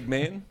big. like a big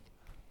man?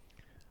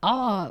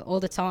 Oh,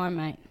 all the time,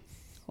 mate.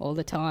 All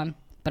the time.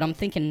 But I'm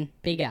thinking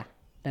bigger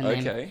than them.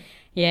 Okay.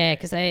 Yeah,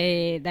 because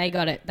they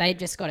got it. They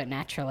just got it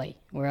naturally,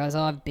 whereas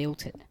I've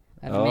built it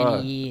over Oh,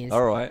 many years.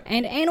 all right.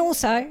 And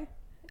also,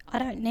 I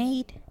don't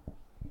need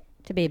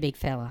to be a big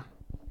fella.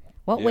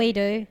 What Yep. we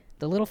do,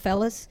 the little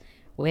fellas,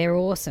 we're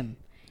awesome.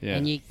 Yeah.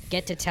 And you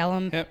get to tell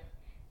them,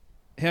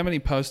 How many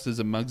posters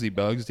of Muggsy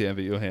Bogues do you have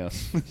at your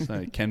house? So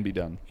it can be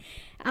done.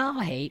 oh,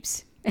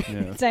 heaps.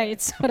 Yeah. So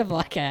it's sort of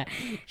like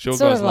Sure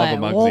sort guys of love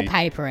like a Muggsy.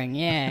 wallpapering.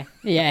 Yeah,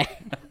 yeah.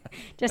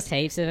 Just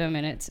heaps of them,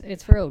 and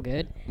it's real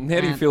good. And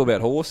how do you feel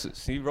about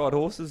horses? Do you ride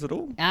horses at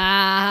all?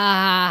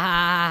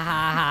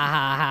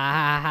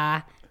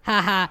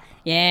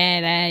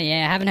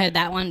 Yeah, haven't heard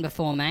that one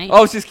before, mate. I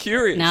was just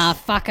curious. Nah,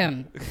 fuck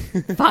 'em.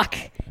 Fuck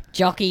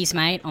jockeys,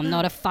 mate. I'm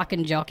not a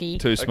fucking jockey.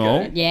 Too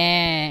small?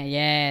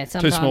 Yeah. Too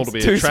Sometimes, small to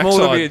be Too a small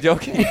to be a trackside.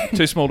 jockey.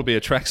 Too small to be a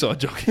trackside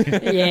jockey.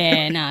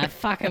 Yeah, no,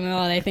 fuck them.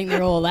 Oh, they think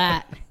they're all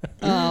that.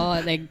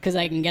 Oh, because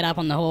they can get up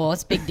on the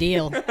horse. Big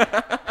deal.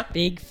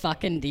 Big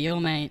fucking deal,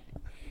 mate.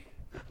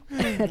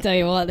 I tell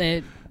you what,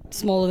 they're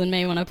smaller than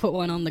me when I put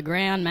one on the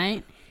ground,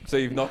 mate. So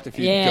you've knocked a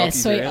few Yeah,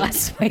 jockeys I around.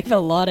 sweep a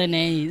lot of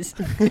knees,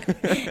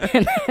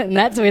 and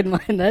that's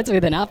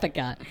with an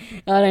uppercut.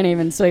 I don't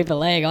even sweep a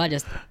leg. I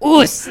just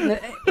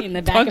in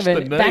the back Punch of the a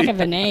knee. back of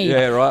a knee.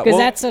 Yeah, right. Because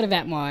Well- that's sort of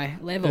at my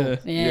level.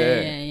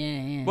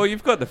 Yeah. Well,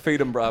 you've got the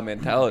feed 'em bra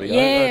mentality.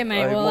 Yeah,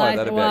 mate. Well, admire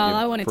that about you,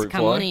 I wanted to Fruit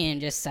come Fly. on here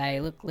and just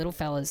say, look, little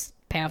fellas,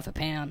 pound for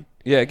pound.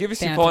 Yeah, give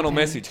us your Pound for final pound.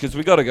 message because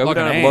we got to go. Like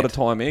we don't an have a lot ant. of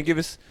time here. Give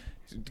us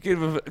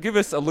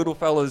a little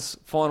fella's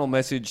final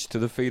message to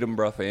the feed 'em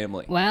bra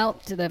family. Well,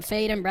 to the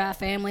Feed and Bra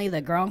family,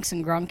 the Gronks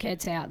and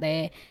Gromkettes out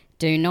there,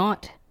 do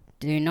not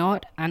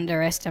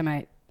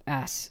underestimate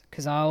us,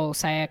 because I will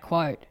say a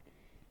quote,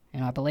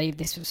 and I believe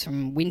this was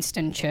from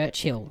Winston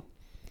Churchill,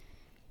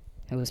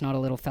 who was not a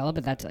little fella,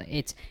 but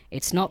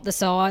it's not the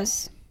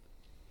size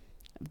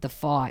of the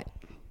fight.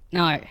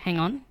 No, hang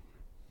on.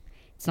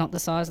 It's not the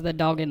size of the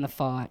dog in the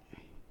fight.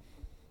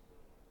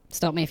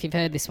 Stop me if you've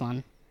heard this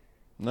one.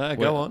 No,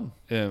 go on.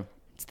 Yeah.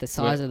 It's the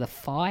size of the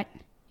fight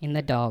in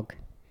the dog.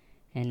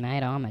 And,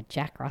 mate, I'm a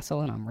Jack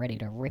Russell and I'm ready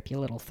to rip your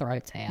little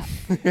throats out.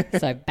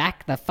 So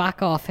back the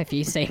fuck off if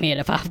you see me at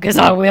a pub, because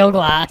I will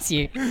glass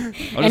you.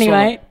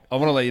 Anyway. I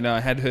want to let you know I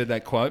had heard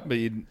that quote, but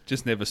you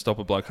just never stop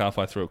a bloke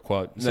halfway through a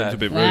quote. It seems a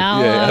bit rude.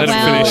 Well, Yeah, let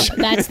him finish.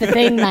 that's the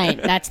thing, mate.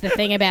 That's the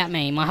thing about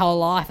me. My whole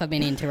life I've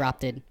been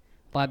interrupted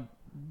by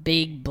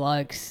big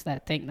blokes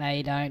that think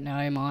they don't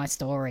know my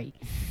story.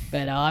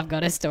 But I've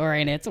got a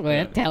story and it's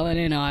worth telling,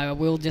 and I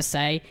will just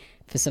say,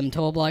 for some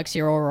tall blokes,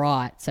 you're all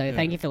right. So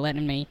thank you for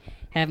letting me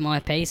have my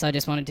piece. I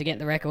just wanted to get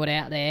the record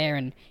out there,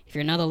 and if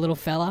you're another little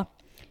fella,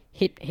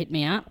 hit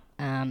me up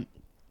on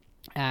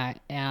my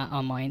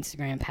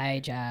Instagram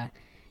page.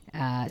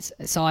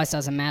 Size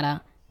doesn't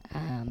matter.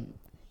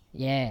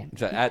 Yeah.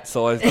 So at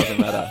size doesn't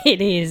matter.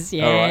 It is,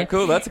 yeah. All right,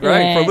 cool. That's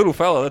great. Yeah. For a little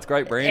fella, that's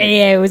great branding.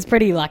 Yeah, it was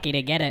pretty lucky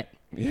to get it.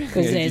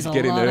 Because Yeah, there's just a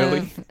get in lot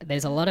early.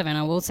 there's a lot of, and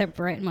I will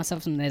separate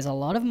myself from, there's a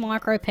lot of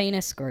micro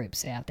penis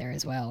groups out there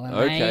as well. And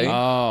Okay.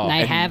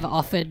 They have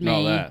offered not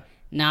me. that.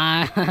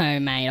 No,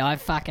 mate, I'm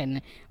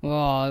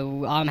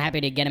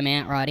happy to get them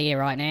out right here,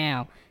 right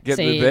now. Get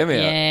them out?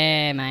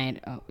 Yeah, mate.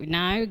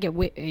 No,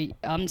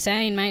 I'm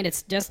saying, mate,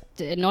 it's just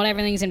not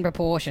everything's in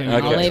proportion.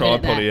 Okay. I'll leave it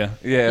at Tripod that. here.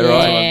 Yeah, That's right.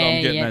 what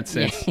I'm getting that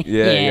sense.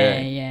 Yeah.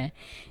 Yeah.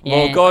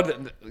 Well,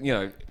 God,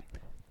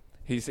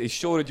 he's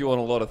shorted you on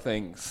a lot of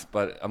things,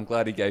 but I'm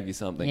glad he gave you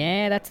something.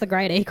 Yeah, that's the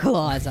great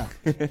equalizer.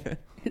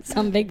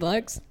 Some big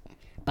blokes.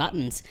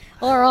 Buttons.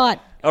 All right.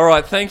 All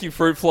right, thank you,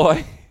 Fruit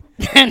Fly.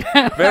 No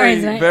Very,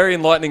 worries, mate. very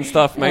enlightening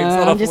stuff, mate. It's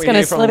not I'm often just we going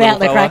hear to from a slip little out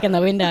the fella. crack in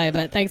the window,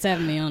 but thanks for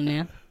having me on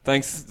now.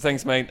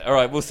 Thanks, mate. All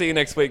right, we'll see you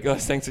next week,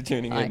 guys. Thanks for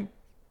tuning in. Bye.